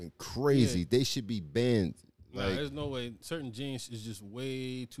is getting crazy. Yeah. They should be banned. Nah, there's no way. Certain jeans is just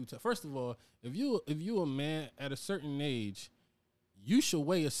way too tough. First of all, if you a man at a certain age, you should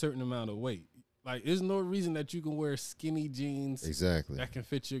weigh a certain amount of weight. Like, there's no reason that you can wear skinny jeans Exactly. that can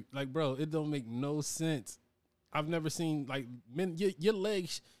fit your, like, bro, it don't make no sense. I've never seen, like, men, your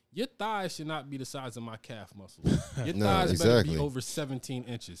legs, your thighs should not be the size of my calf muscle. Your No, thighs better exactly. be over 17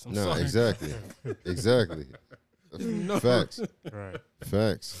 inches. I'm No, sorry. exactly. Exactly. No. Facts. Right.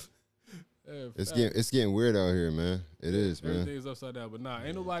 Facts. Yeah, It's getting weird out here, man. It is, man. Everything's upside down. But nah,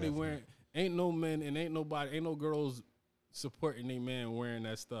 ain't nobody wearing, ain't no men and ain't no girls supporting a man wearing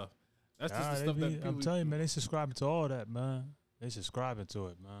that stuff. That's just the stuff that people. I'm telling you, man, they subscribing to all that, man. They subscribing to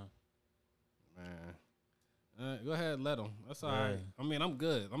it, man. Go ahead, let them. That's all right. I mean, I'm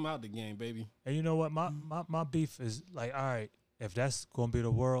good. I'm out the game, baby. And you know what? My beef is like, all right, if that's gonna be the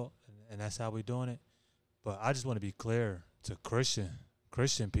world and that's how we doing it, but I just want to be clear to Christian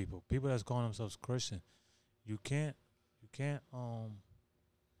people that's calling themselves Christian. You can't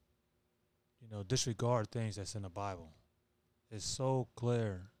disregard things that's in the Bible. It's so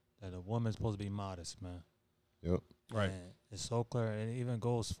clear that a woman's supposed to be modest, man. Yep. Right. And it's so clear, and it even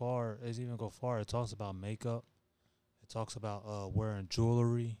goes far. It talks about makeup. It talks about wearing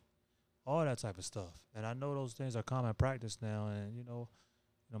jewelry, all that type of stuff. And I know those things are common practice now. And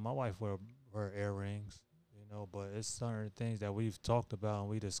my wife wear earrings, but it's certain things that we've talked about and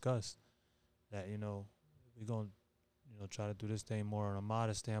we discussed that we're gonna try to do this thing more on a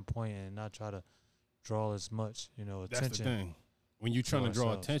modest standpoint and not try to draw as much attention. That's the thing. When you're trying to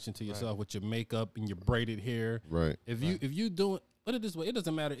draw attention to yourself with your makeup and your braided hair, Right. If you doing, put it this way, it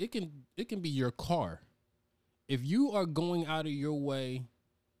doesn't matter. It can be your car. If you are going out of your way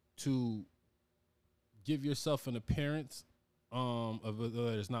to give yourself an appearance of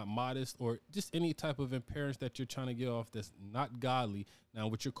whether it's not modest or just any type of appearance that you're trying to get off that's not godly. Now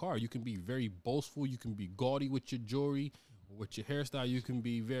with your car, you can be very boastful. You can be gaudy with your jewelry. With your hairstyle, you can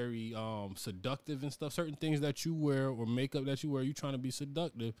be very seductive and stuff. Certain things that you wear or makeup that you wear, you trying to be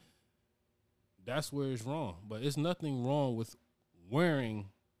seductive. That's where it's wrong. But it's nothing wrong with wearing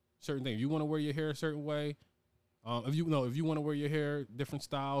certain things. You want to wear your hair a certain way. If you want to wear your hair different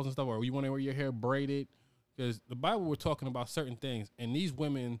styles and stuff, or you want to wear your hair braided, because the Bible we're talking about certain things, and these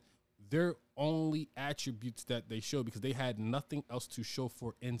women, their only attributes that they show because they had nothing else to show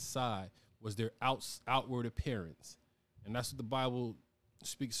for inside was their outward appearance. And that's what the Bible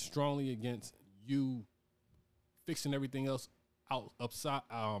speaks strongly against, you fixing everything else outside,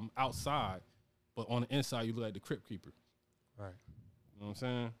 but on the inside you look like the Crypt Keeper. Right. You know what I'm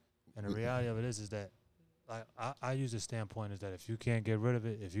saying? And the reality of it is that I use the standpoint is that if you can't get rid of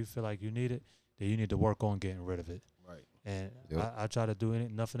it, if you feel like you need it, then you need to work on getting rid of it. Right. And I try to do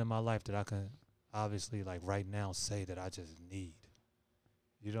nothing in my life that I can obviously like right now say that I just need.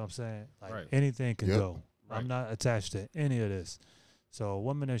 You know what I'm saying? Like Right. anything can Yep. go. Right. I'm not attached to any of this. So a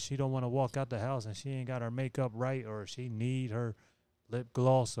woman, if she don't want to walk out the house and she ain't got her makeup right, or she need her lip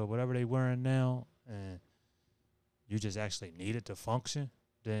gloss or whatever they wearing now, and you just actually need it to function,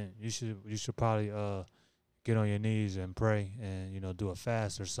 then you should probably get on your knees and pray and do a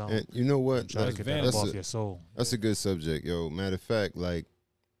fast or something. And you know what? Try to That's get that advanced. up off your soul. That's a good subject, yo. Matter of fact, like,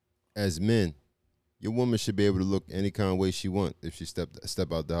 as men, your woman should be able to look any kind of way she want if she step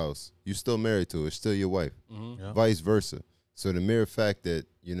out the house. You still married to her, it's still your wife. Mm-hmm. Yeah. Vice versa. So the mere fact that,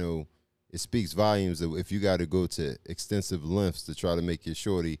 it speaks volumes of if you got to go to extensive lengths to try to make your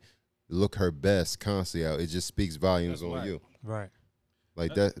shorty look her best constantly out, it just speaks volumes That's on whack. you. Right.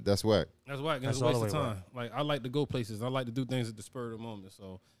 Like that's whack. That's why it's That's a all waste the of way time. Like I like to go places. I like to do things at the spur of the moment.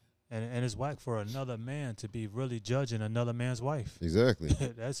 So And it's whack for another man to be really judging another man's wife. Exactly.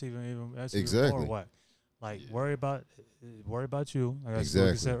 That's even Exactly. more whack. Like worry about you. Like I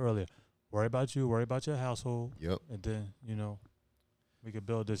Exactly. said earlier. Worry about you. Worry about your household. Yep. And then we can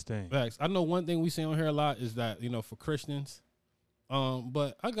build this thing. facts. I know one thing we see on here a lot is that for Christians,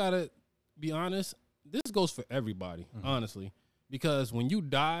 but I gotta be honest. This goes for everybody, honestly, because when you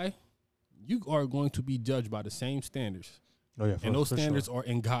die, you are going to be judged by the same standards, Oh yeah, and those standards are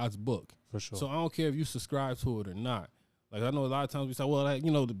in God's book. for sure. So I don't care if you subscribe to it or not. Like I know a lot of times we say, well,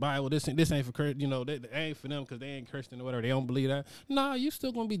 the Bible, this ain't for Christian, they ain't for them because they ain't Christian or whatever. They don't believe that. Nah, you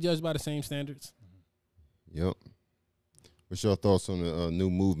still gonna be judged by the same standards. Yep. What's your thoughts on the new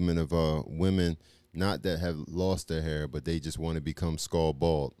movement of women, not that have lost their hair, but they just want to become skull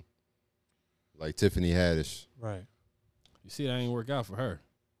bald? Like Tiffany Haddish. right. You see, that ain't work out for her.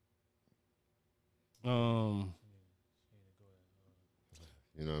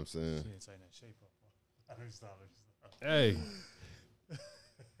 You know what I'm saying? She didn't tighten that shape up. Hey,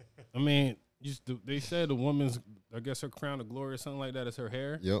 I mean, they said the woman's, I guess her crown of glory or something like that is her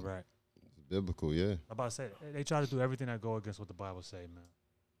hair. Yep. Right. It's biblical, yeah. I'm about to say they try to do everything that go against what the Bible say, man.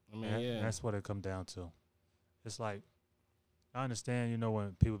 I mean, And yeah. that's what it come down to. It's like I understand,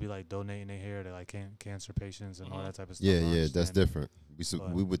 when people be like donating their hair to like cancer patients and all that type of stuff. I Yeah, that's understand that. different.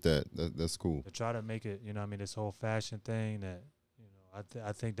 But- We with that. That's cool. To try to make it, this whole fashion thing that,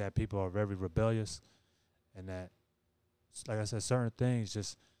 I think that people are very rebellious, and that, like I said, certain things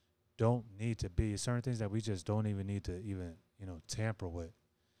just don't need to be. Certain things that we just don't even need to even, tamper with.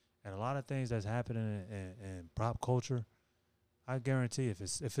 And a lot of things that's happening in pop culture, I guarantee if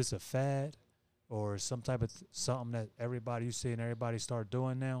it's a fad or some type of something that you see and everybody start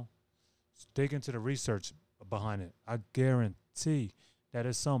doing now, dig into the research behind it. I guarantee that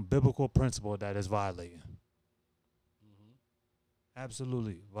is some biblical principle that is violating.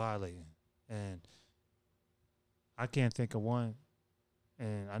 Absolutely violating. And I can't think of one.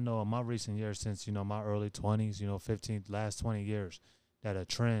 And I know in my recent years, since, my early 20s, last 20 years, that a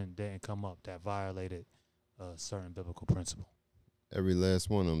trend didn't come up that violated a certain biblical principle. Every last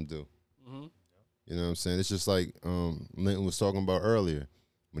one of them do. Mm-hmm. You know what I'm saying? It's just like Linton was talking about earlier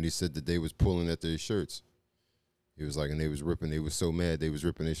when he said that they was pulling at their shirts. He was like, and they was ripping. They was so mad they was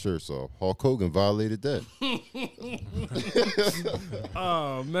ripping their shirts off. Hulk Hogan violated that.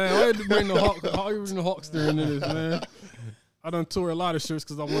 Oh man, I had to bring the Hulkster into this, man. I done tore a lot of shirts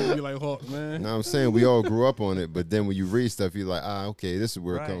because I wanted to be like Hulk, man. Now I'm saying we all grew up on it, but then when you read stuff, you're like, okay, this is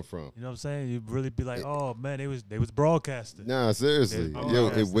where Right. it come from. You know what I'm saying? You really be like, oh man, they was broadcasted. Nah, seriously, Yeah,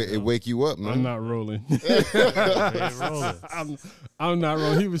 yo, yes, it wake you up, man. I'm not rolling. They rolling. I'm not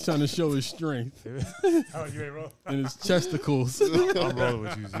rolling. He was trying to show his strength Oh, you ain't rolling? and his testicles. I'm rolling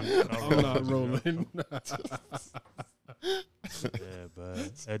with you, Z. I'm not rolling. Yeah, but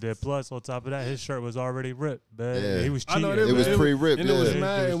and then plus on top of that, his shirt was already ripped, man. Yeah. He was I cheating. know It was pre-ripped, and it was yeah.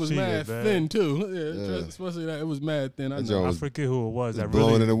 mad. It was Cheated, mad man. thin too. Yeah, Yeah. especially that it was mad thin. I That know. joint I was forget who it was that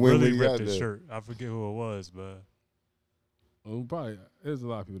blowing really, in the wind really when he got ripped his there. shirt. I forget who it was, but Well, probably there's a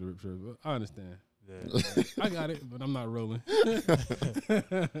lot of people that rip shirts, but I understand. yeah. I got it, but I'm not rolling.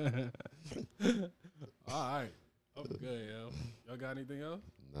 All right, I'm good, yo. Y'all got anything else?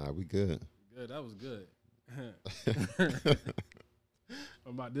 Nah, we good. Good, that was good.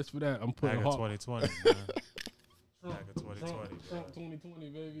 I'm about this for that. I'm putting MAGA Hawk. 2020, man. MAGA 2020, Trump man. 2020,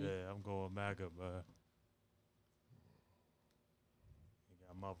 baby. Yeah, I'm going MAGA, man. You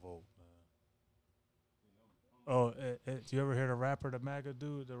got my vote, man. Oh, do you ever hear the rapper, the MAGA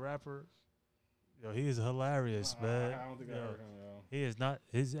dude, the rapper? Yo, he is hilarious, man. I don't think I Yo, heard him, yo. he is not.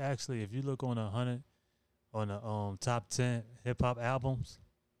 He's actually, if you look on 100, on the top 10 hip hop albums,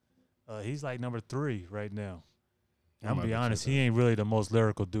 he's like number 3 right now. I'm gonna be honest, he ain't really the most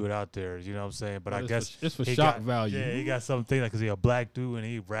lyrical dude out there. You know what I'm saying? But I guess it's for he shock got, value. Yeah, he got something like because he a black dude and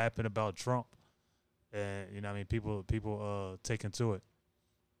he rapping about Trump, and I mean people taking to it.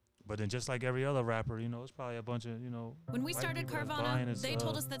 But then just like every other rapper, you know, it's probably a bunch of, you know. When we white started people that's buying Carvana, his, they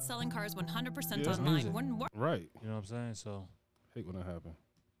told us that selling cars 100% it's online music. wouldn't work. Right. You know what I'm saying? So Hate when that happen.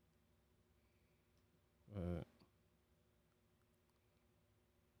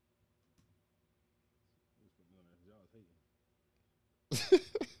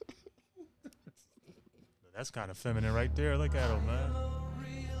 that's kind of feminine right there. Look at him, man.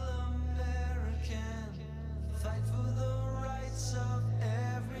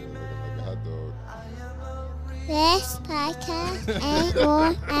 Looking like a hot dog. This podcast ain't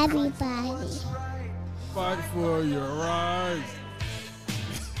for everybody. Fight for your rights.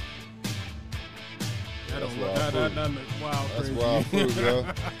 That's wild fruit. Wow, That's crazy. wild fruit, yo.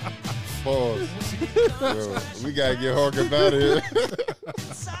 Pause. Yo, we gotta get Hawk up out of here.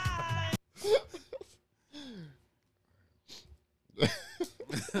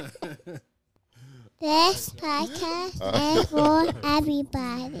 This podcast ain't for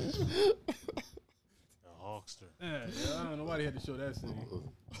everybody. The Hawkster. Yeah, I don't know why they had to show that scene.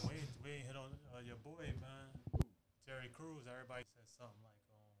 We ain't hit on your boy, man. Terry Crews. Everybody said something like,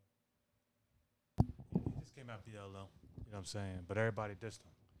 he just came out BLM. You know what I'm saying? But everybody dissed him.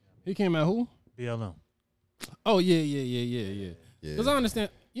 He came out who? BLM. Oh yeah. Yeah. Because I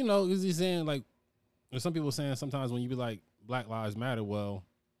understand, you know, because he's saying like, there's some people saying sometimes when you be like Black Lives Matter, well,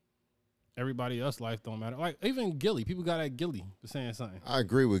 everybody else's life don't matter. Like even Gilly, people got at Gilly for saying something. I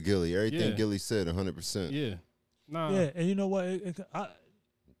agree with Gilly. Everything Yeah. Gilly said, 100%. Yeah, nah. Yeah, and you know what?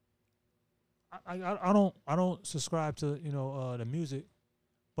 I don't subscribe to, you know, the music,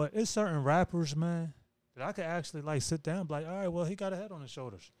 but it's certain rappers, man, that I could actually like sit down and be like, all right, well, he got a head on his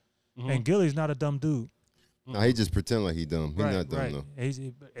shoulders, and Gilly's not a dumb dude. Nah, he just pretend like he dumb. He not dumb though.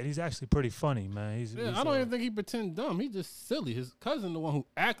 And he's actually pretty funny, man. He's I don't even think he pretend dumb. He just silly. His cousin, the one who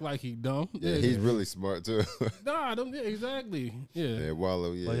act like he dumb. Yeah, he's really smart too. Nah, exactly. Yeah. Yeah,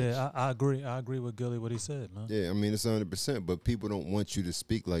 Wallow. Yeah. But yeah, I agree. I agree with Gilly what he said, man. Yeah, I mean it's 100%, but people don't want you to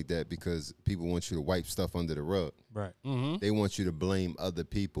speak like that because people want you to wipe stuff under the rug. Right. Mm-hmm. They want you to blame other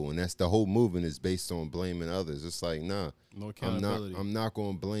people, and that's the whole movement is based on blaming others. It's like, nah, No accountability. I'm not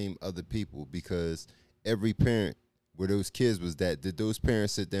going to blame other people because every parent where those kids was did those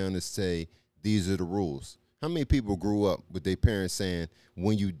parents sit down and say these are the rules? How many people grew up with their parents saying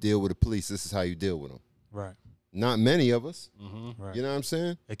when you deal with the police, this is how you deal with them? Right. Not many of us. Right. You know what I'm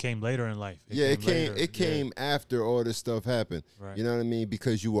saying? It came later in life. It came after all this stuff happened. Right. You know what I mean?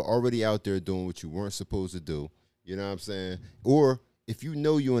 Because you were already out there doing what you weren't supposed to do. You know what I'm saying? Or if you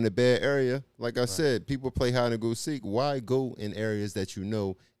know you're in a bad area, like I said, people play hide and go seek. Why go in areas that you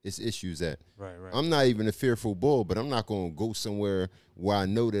know it's issues at? Right. I'm not even a fearful bull, but I'm not going to go somewhere where I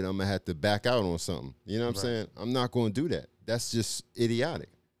know that I'm going to have to back out on something. You know what I'm saying? I'm not going to do that. That's just idiotic.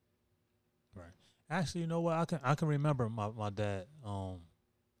 Right. Actually, you know what? I can remember my dad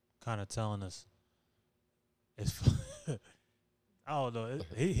kind of telling us. It's I don't know.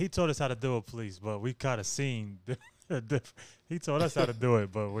 He told us how to do it, police, but we kind of seen. He told us how to do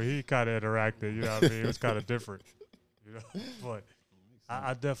it, but when he kind of interacted, you know what I mean? It was kind of different. You know, but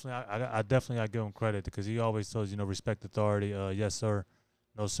I definitely I give him credit because he always tells, you know, respect authority. Yes, sir.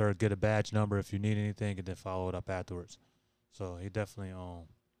 No, sir. Get a badge number if you need anything, and then follow it up afterwards. So he definitely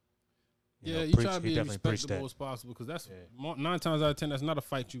you try to be as respectable as possible because that's 9 times out of 10 that's not a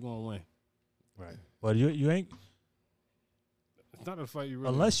fight you're gonna win. Right. But you ain't. It's not a fight you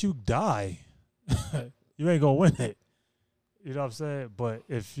really. Unless you die, you ain't gonna win it. You know what I'm saying? But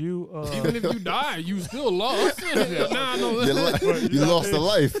if you even if you die, you still lost. You lost a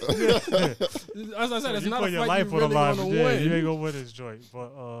life. As I said, it's you not put a your fight life you on the really line. gonna Yeah, win. you ain't gonna win this joint. But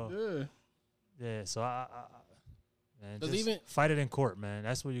yeah. So man, just even fight it in court, man.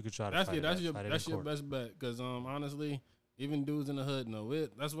 That's what you could try to. Fight that's it your best bet. Because honestly, even dudes in the hood know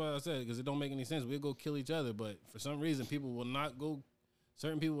it. That's why I said because it don't make any sense. We'll go kill each other, but for some reason, people will not go.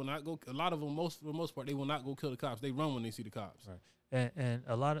 Certain people will not go. A lot of them, for the most part, they will not go kill the cops. They run when they see the cops. Right. And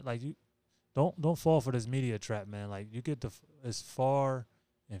a lot of like you don't fall for this media trap, man. Like you get as far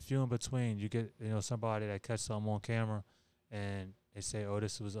and few in between. You get somebody that catch something on camera, and they say, "Oh,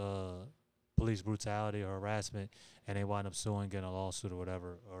 this was police brutality or harassment," and they wind up suing, getting a lawsuit or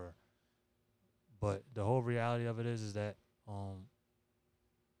whatever. But the whole reality of it is that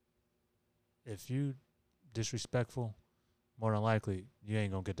if you disrespectful, more than likely you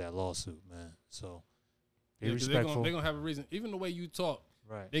ain't gonna get that lawsuit, man. So be respectful. They're gonna have a reason. Even the way you talk,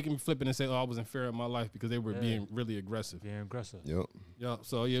 right? They can flip it and say, "Oh, I was in fear of my life because they were being really aggressive." Yep. Yeah.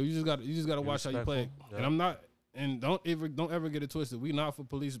 So you just got to watch how you play. Yep. And I'm not. And don't ever get it twisted. We not for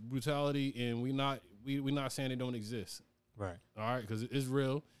police brutality, and we not saying they don't exist. Right. All right, because it's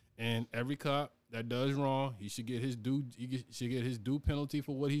real. And every cop that does wrong, he should get his due. Should get his due penalty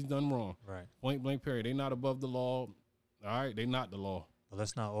for what he's done wrong. Right. Point blank. Period. They not above the law. All right. They not the law. But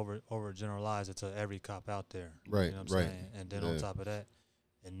let's not over generalize it to every cop out there. Right, You know what I'm right. saying? And then on top of that,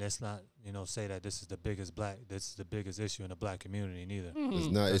 and let's not, say that this is the biggest issue in the black community neither. It's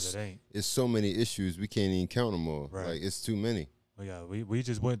not. Because it ain't. It's so many issues we can't even count them all. Right. Like it's too many. We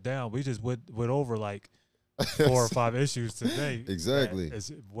just went down. We just went over like 4 or 5 issues today. Exactly.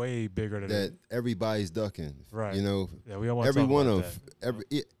 It's way bigger than That everybody's ducking. Right. You know. Yeah, we don't want to Every talk one about of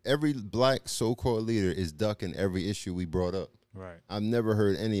that. every black so-called leader is ducking every issue we brought up. Right. I've never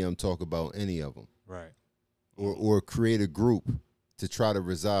heard any of them talk about any of them. Right. Or create a group to try to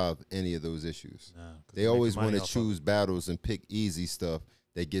resolve any of those issues. Nah, 'cause They they always making want money to off of choose battles and pick easy stuff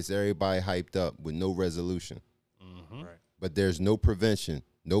that gets everybody hyped up with no resolution. Right. But there's no prevention.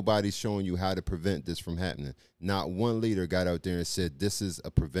 Nobody's showing you how to prevent this from happening. Not one leader got out there and said this is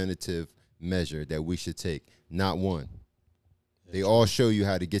a preventative measure that we should take. Not one. They all show you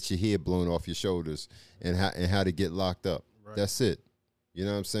how to get your head blown off your shoulders and how to get locked up. Right. That's it. You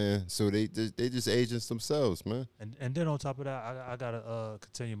know what I'm saying? So they just agents themselves, man. And then on top of that, I gotta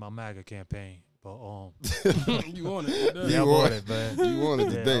continue my MAGA campaign. But you want it? Yeah, I want it, man. You want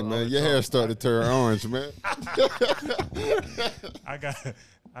it today, man. Your hair started to turn orange, man. I gotta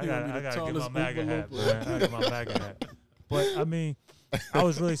get my MAGA hat, man. I gotta get my MAGA hat. But I mean, I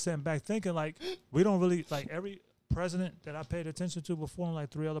was really sitting back thinking like we don't really like every president that I paid attention to before, and like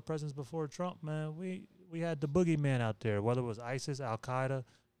 3 other presidents before Trump, man. We had the boogeyman out there, whether it was ISIS, Al Qaeda,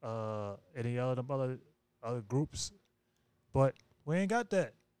 any other groups, but we ain't got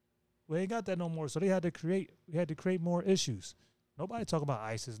that. We ain't got that no more. So we had to create more issues. Nobody talking about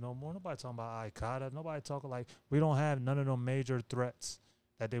ISIS no more. Nobody talking about Al Qaeda. Nobody talking like we don't have none of them major threats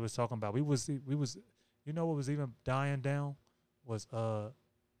that they was talking about. We was you know what was even dying down was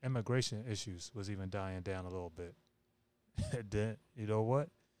immigration issues was even dying down a little bit. And then you know what?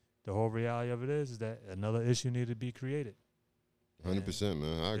 The whole reality of it is that another issue needed to be created. 100%,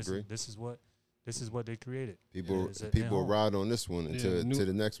 man. I agree. This is what they created. People ride on this one until to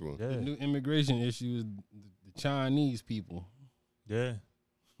the next one. Yeah. The new immigration issue is the Chinese people. Yeah.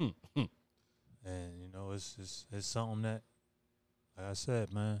 And it's something that, like I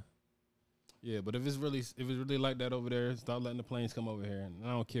said, man. Yeah, but if it's really like that over there, stop letting the planes come over here. And I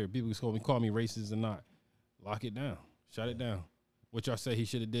don't care. People call me racist or not. Lock it down. Shut it down. What y'all say he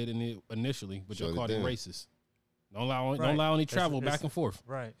should have did initially, but y'all called him racist. Don't allow any travel back and forth.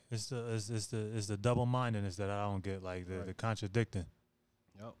 Right. It's the double mindedness that I don't get, like the contradicting.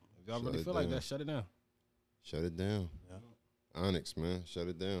 Yep. If y'all really feel like that, shut it down. Shut it down. Yep. Onyx, man. Shut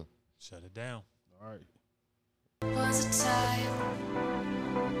it down. Shut it down. All right. Was a time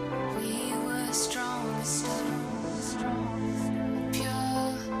we were strong as stone,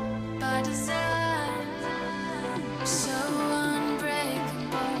 pure by design, so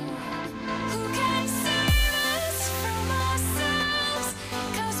unbreakable. Who can save us from ourselves?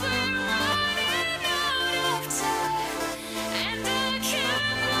 'Cause we're running out of time, and I can't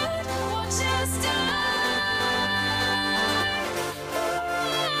watch us die.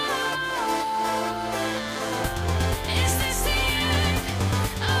 Is this the end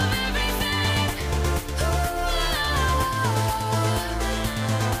of everything?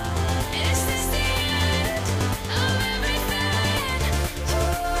 Is this the end of everything?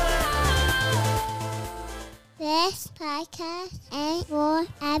 This podcast ain't for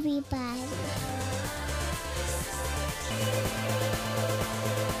everybody.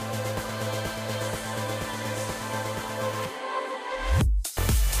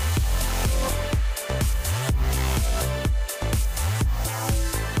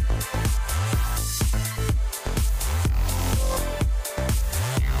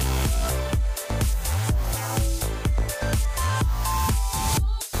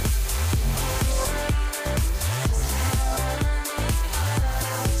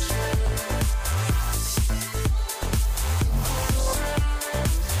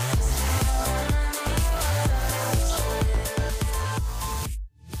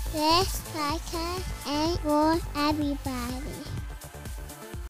 This podcast ain't for everybody.